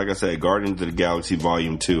this and, like I said, Guardians of the Galaxy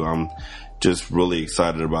Volume 2, I'm just really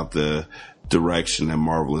excited about the direction that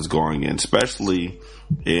Marvel is going in, especially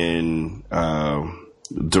in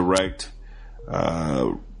direct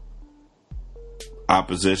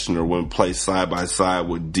opposition, or when placed side by side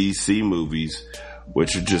with DC movies,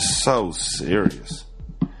 which are just so serious.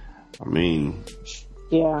 I mean,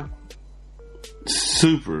 yeah,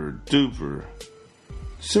 super duper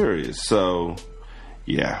serious. So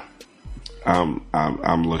yeah,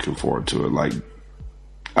 I'm looking forward to it. Like,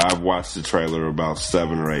 I've watched the trailer about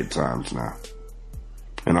 7 or 8 times now,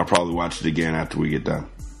 and I'll probably watch it again after we get done.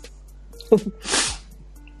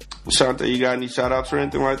 Shante, you got any shout outs or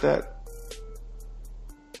anything like that?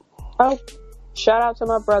 Oh, shout out to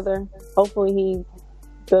my brother. Hopefully he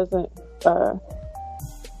doesn't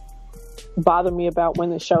bother me about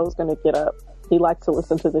when the show's going to get up. He likes to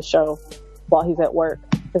listen to the show while he's at work,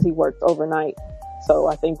 because he works overnight. So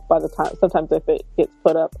I think by the time, sometimes if it gets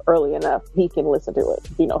put up early enough, he can listen to it.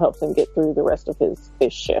 Helps him get through the rest of his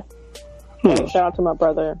shift. So shout out to my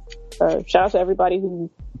brother. Shout out to everybody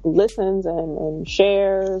who listens and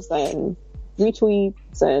shares and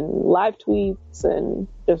retweets and live tweets, and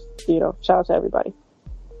just, shout out to everybody.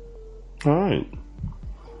 All right.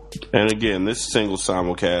 And again, this is Single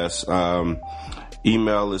Simulcast.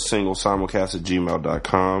 Email is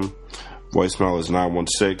singlesimulcast@gmail.com. Voicemail is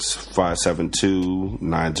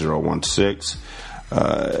 916-572-9016.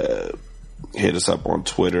 Hit us up on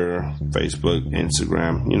Twitter, Facebook,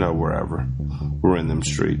 Instagram, wherever. We're in them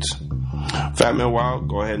streets. Fat Man Wild,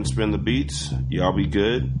 go ahead and spin the beats. Y'all be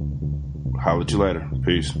good. Holler at you later.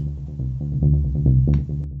 Peace.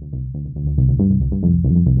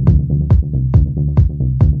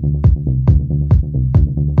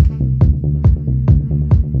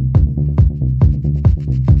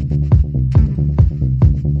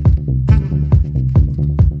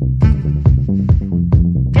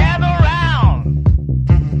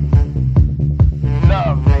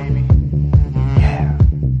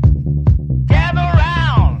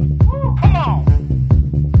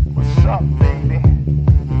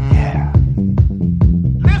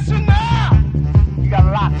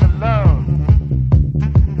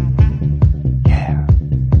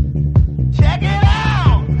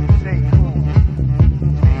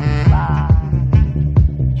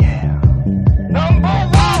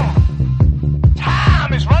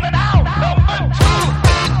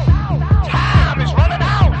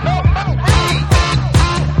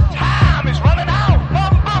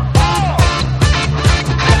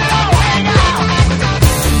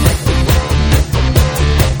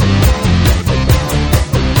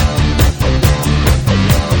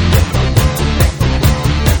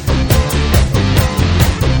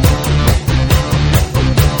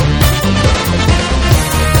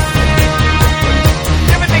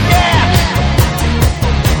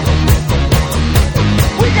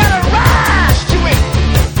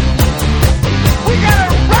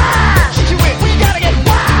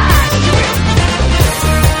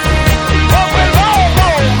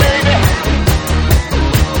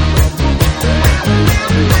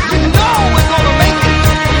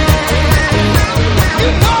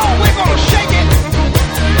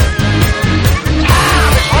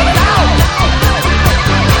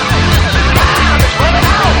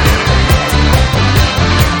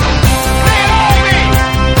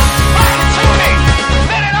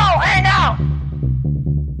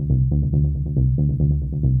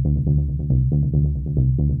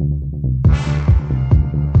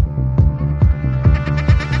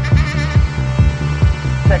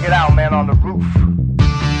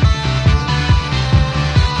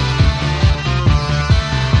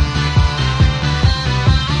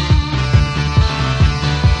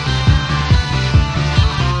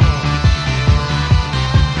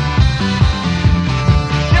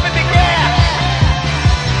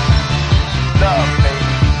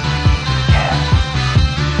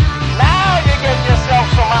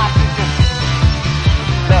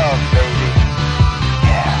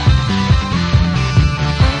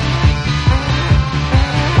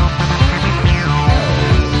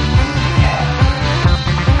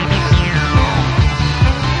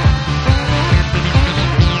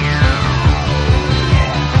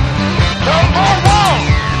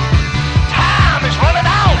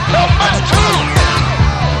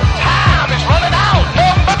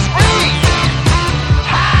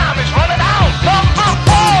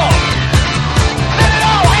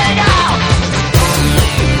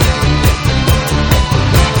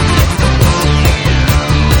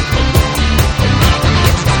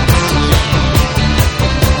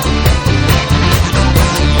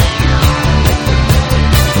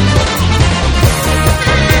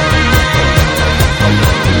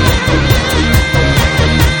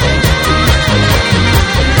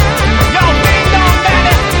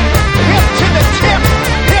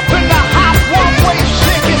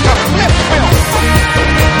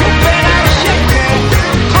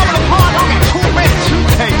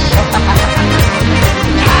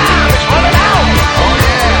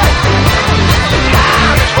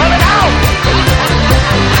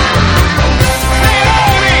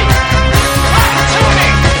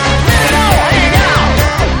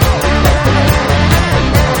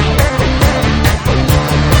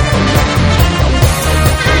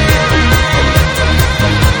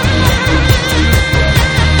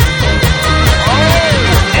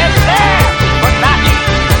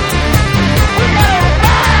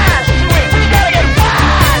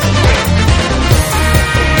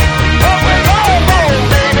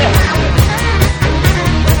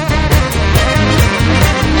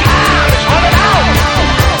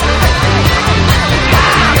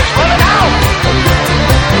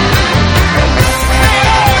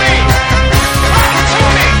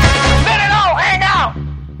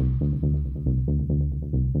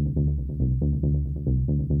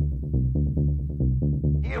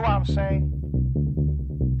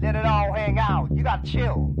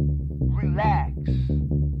 chill, relax.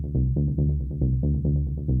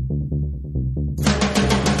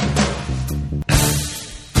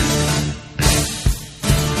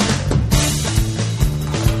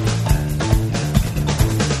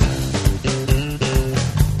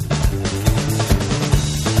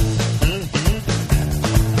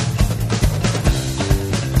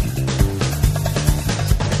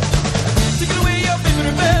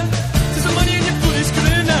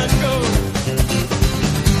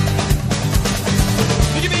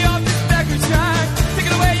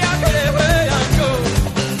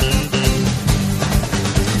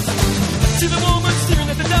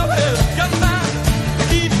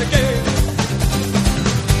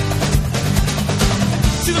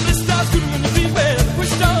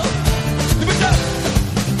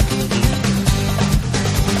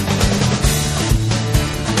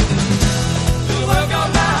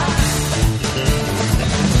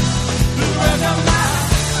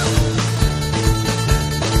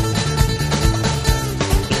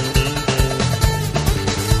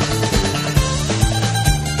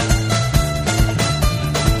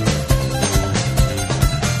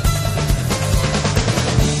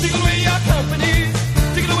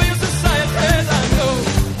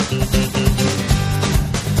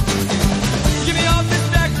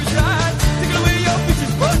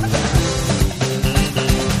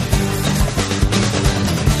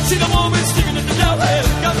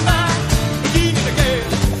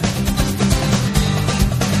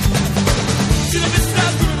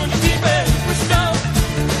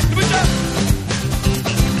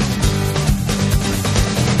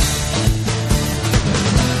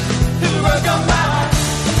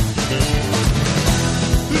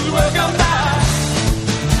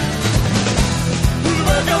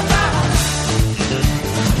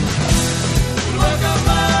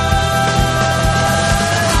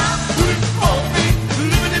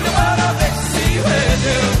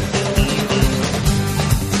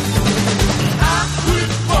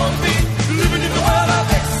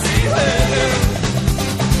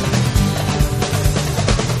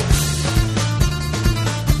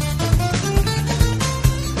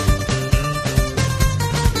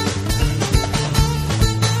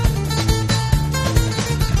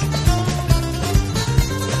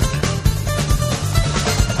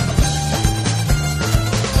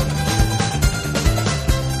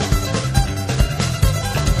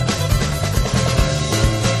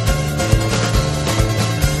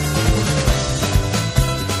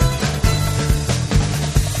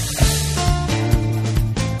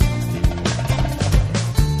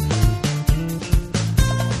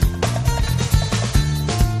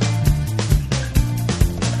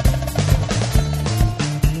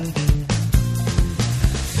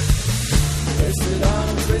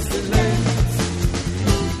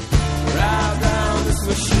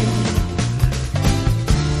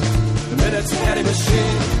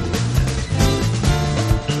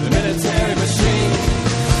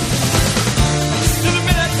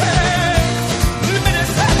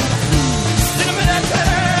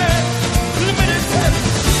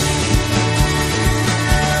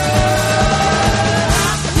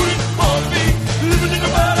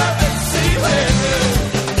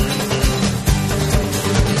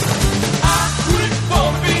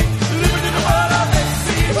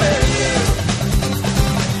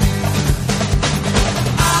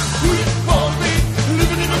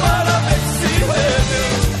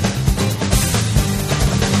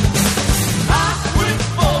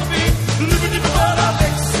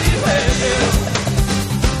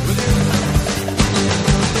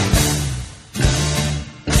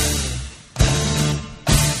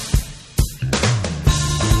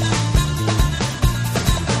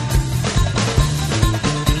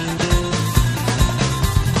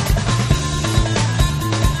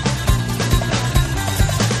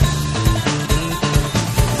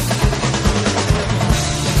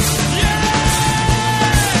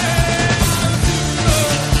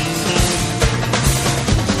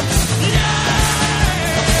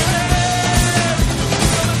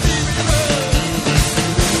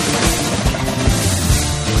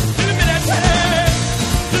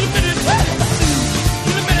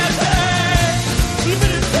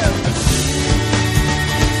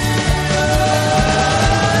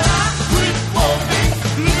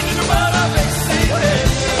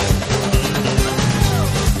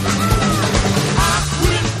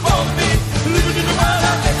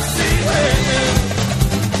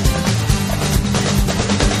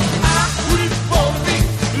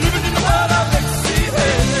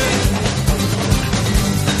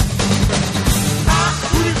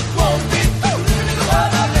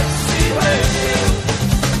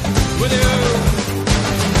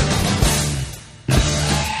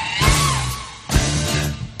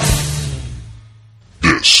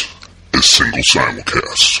 Single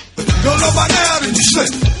Simulcast. Don't know by now that you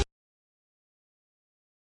slip.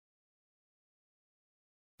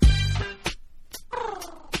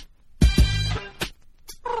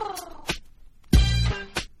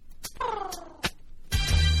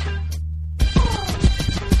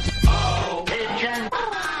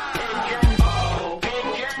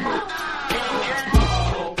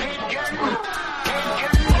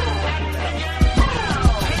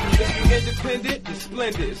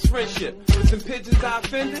 It's friendship. With some pigeons I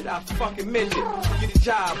offended, I fucking mend it. Get a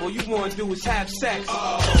job, all you wanna do is have sex.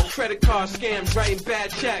 Credit card scams, writing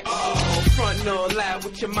bad checks. Frontin' all that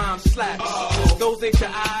with your mom's slacks. Those ain't your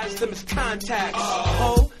eyes, them is contacts.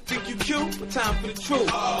 Oh, think you cute? But time for the truth.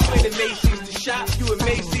 Plain at Macy's to shop, you at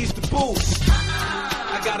Macy's to boost.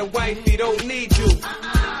 I got a wife, he don't need you.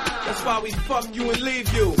 That's why we fuck you and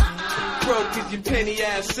leave you. Broke as your penny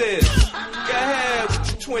ass is. Go ahead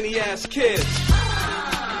with your 20 ass kids.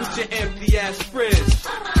 With your empty ass fridge.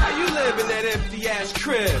 How you live in that empty ass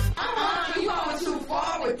crib? You going too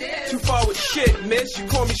far with this. Too far with shit, miss. You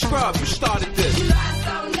call me scrub, you started this. You got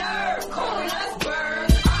some nerve calling us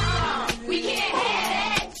birds. We can't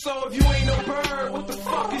have that. So if you ain't no bird, what the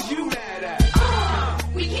fuck is you mad at?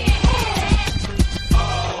 We can't have that.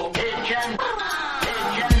 Oh, pigeon.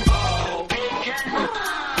 Pigeon. Oh, pigeon.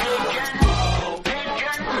 Pigeon. Oh,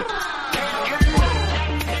 pigeon.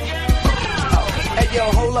 Hey, yo,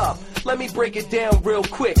 hold up. Let me break it down real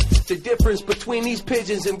quick. The difference between these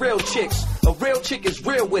pigeons and real chicks. A real chick is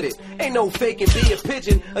real with it. Ain't no faking be a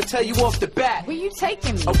pigeon. I'll tell you off the bat. Where you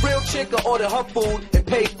taking me? A real chick will order her food and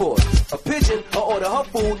pay for it. A pigeon will order her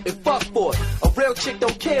food and fuck for it. A real chick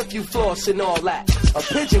don't care if you floss and all that. A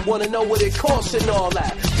pigeon wanna know what it costs and all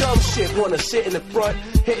that. Dumb shit wanna sit in the front,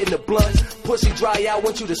 hitting the blunt. Pussy dry out,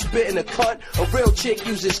 want you to spit in the cut. A real chick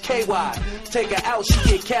uses KY. Take her out, she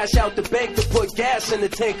get cash out the bank to put gas in the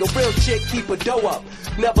tank. A real chick keep her dough up,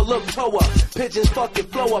 never look toe up. Pigeons fucking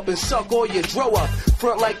flow up and suck all your dro up.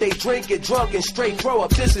 Front like they drink, get drunk and straight throw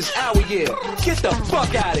up. This is our year. Get the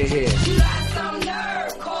fuck out of here. You got some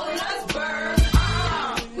nerve calling us birds.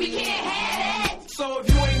 We can't have that. So if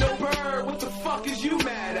you ain't no bird, what the fuck is you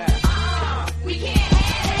mad at? We can't have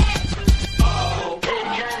that. Oh,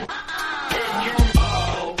 pigeon. Pigeon.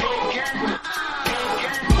 Oh, pigeon.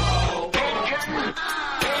 Pigeon. Oh, pigeon.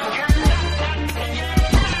 Pigeon.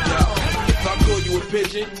 Yo, if I call you a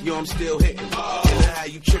pigeon, yo, I'm still hitting. And how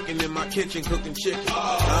you tricking in my kitchen cooking chicken.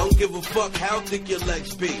 I don't give a fuck how thick your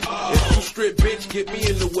legs be. If you strip, bitch, get me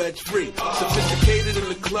in the wedge free. Sophisticated in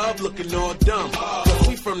the club, looking all dumb. Cause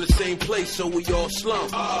we from the same place, so we all slum.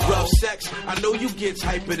 Rough sex, I know you gets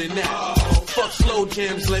hyper than that. Fuck slow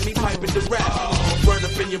jams, let me pipe it to rap. Run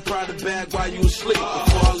up in your Prada bag while you asleep.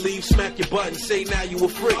 Before I leave, smack your butt and say now you a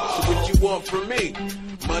freak. So what you want from me?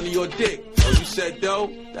 Money or dick? Oh, you said dough?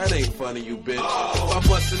 That ain't funny, you bitch. If I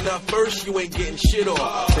bust enough first, you ain't getting shit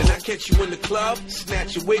off. Then I catch you in the club,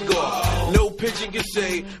 snatch your wig off. No pigeon can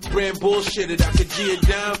say, brand bullshitted. I could G it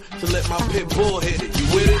down to let my pit bull hit it.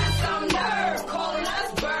 You with it?